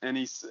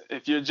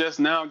 if you're just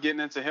now getting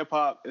into hip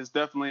hop, it's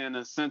definitely an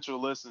essential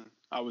listen,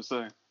 I would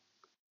say.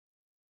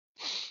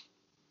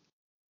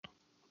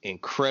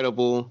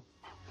 Incredible.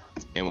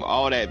 And with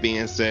all that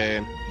being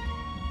said,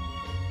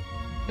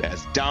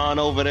 that's Don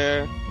over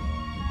there.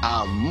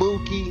 I'm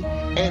Mookie.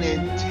 And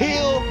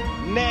until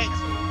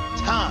next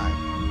time,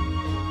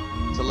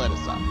 to let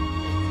us out.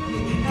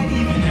 Not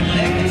even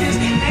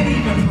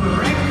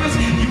breakfast,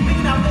 you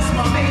may not miss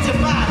my major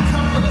vibe.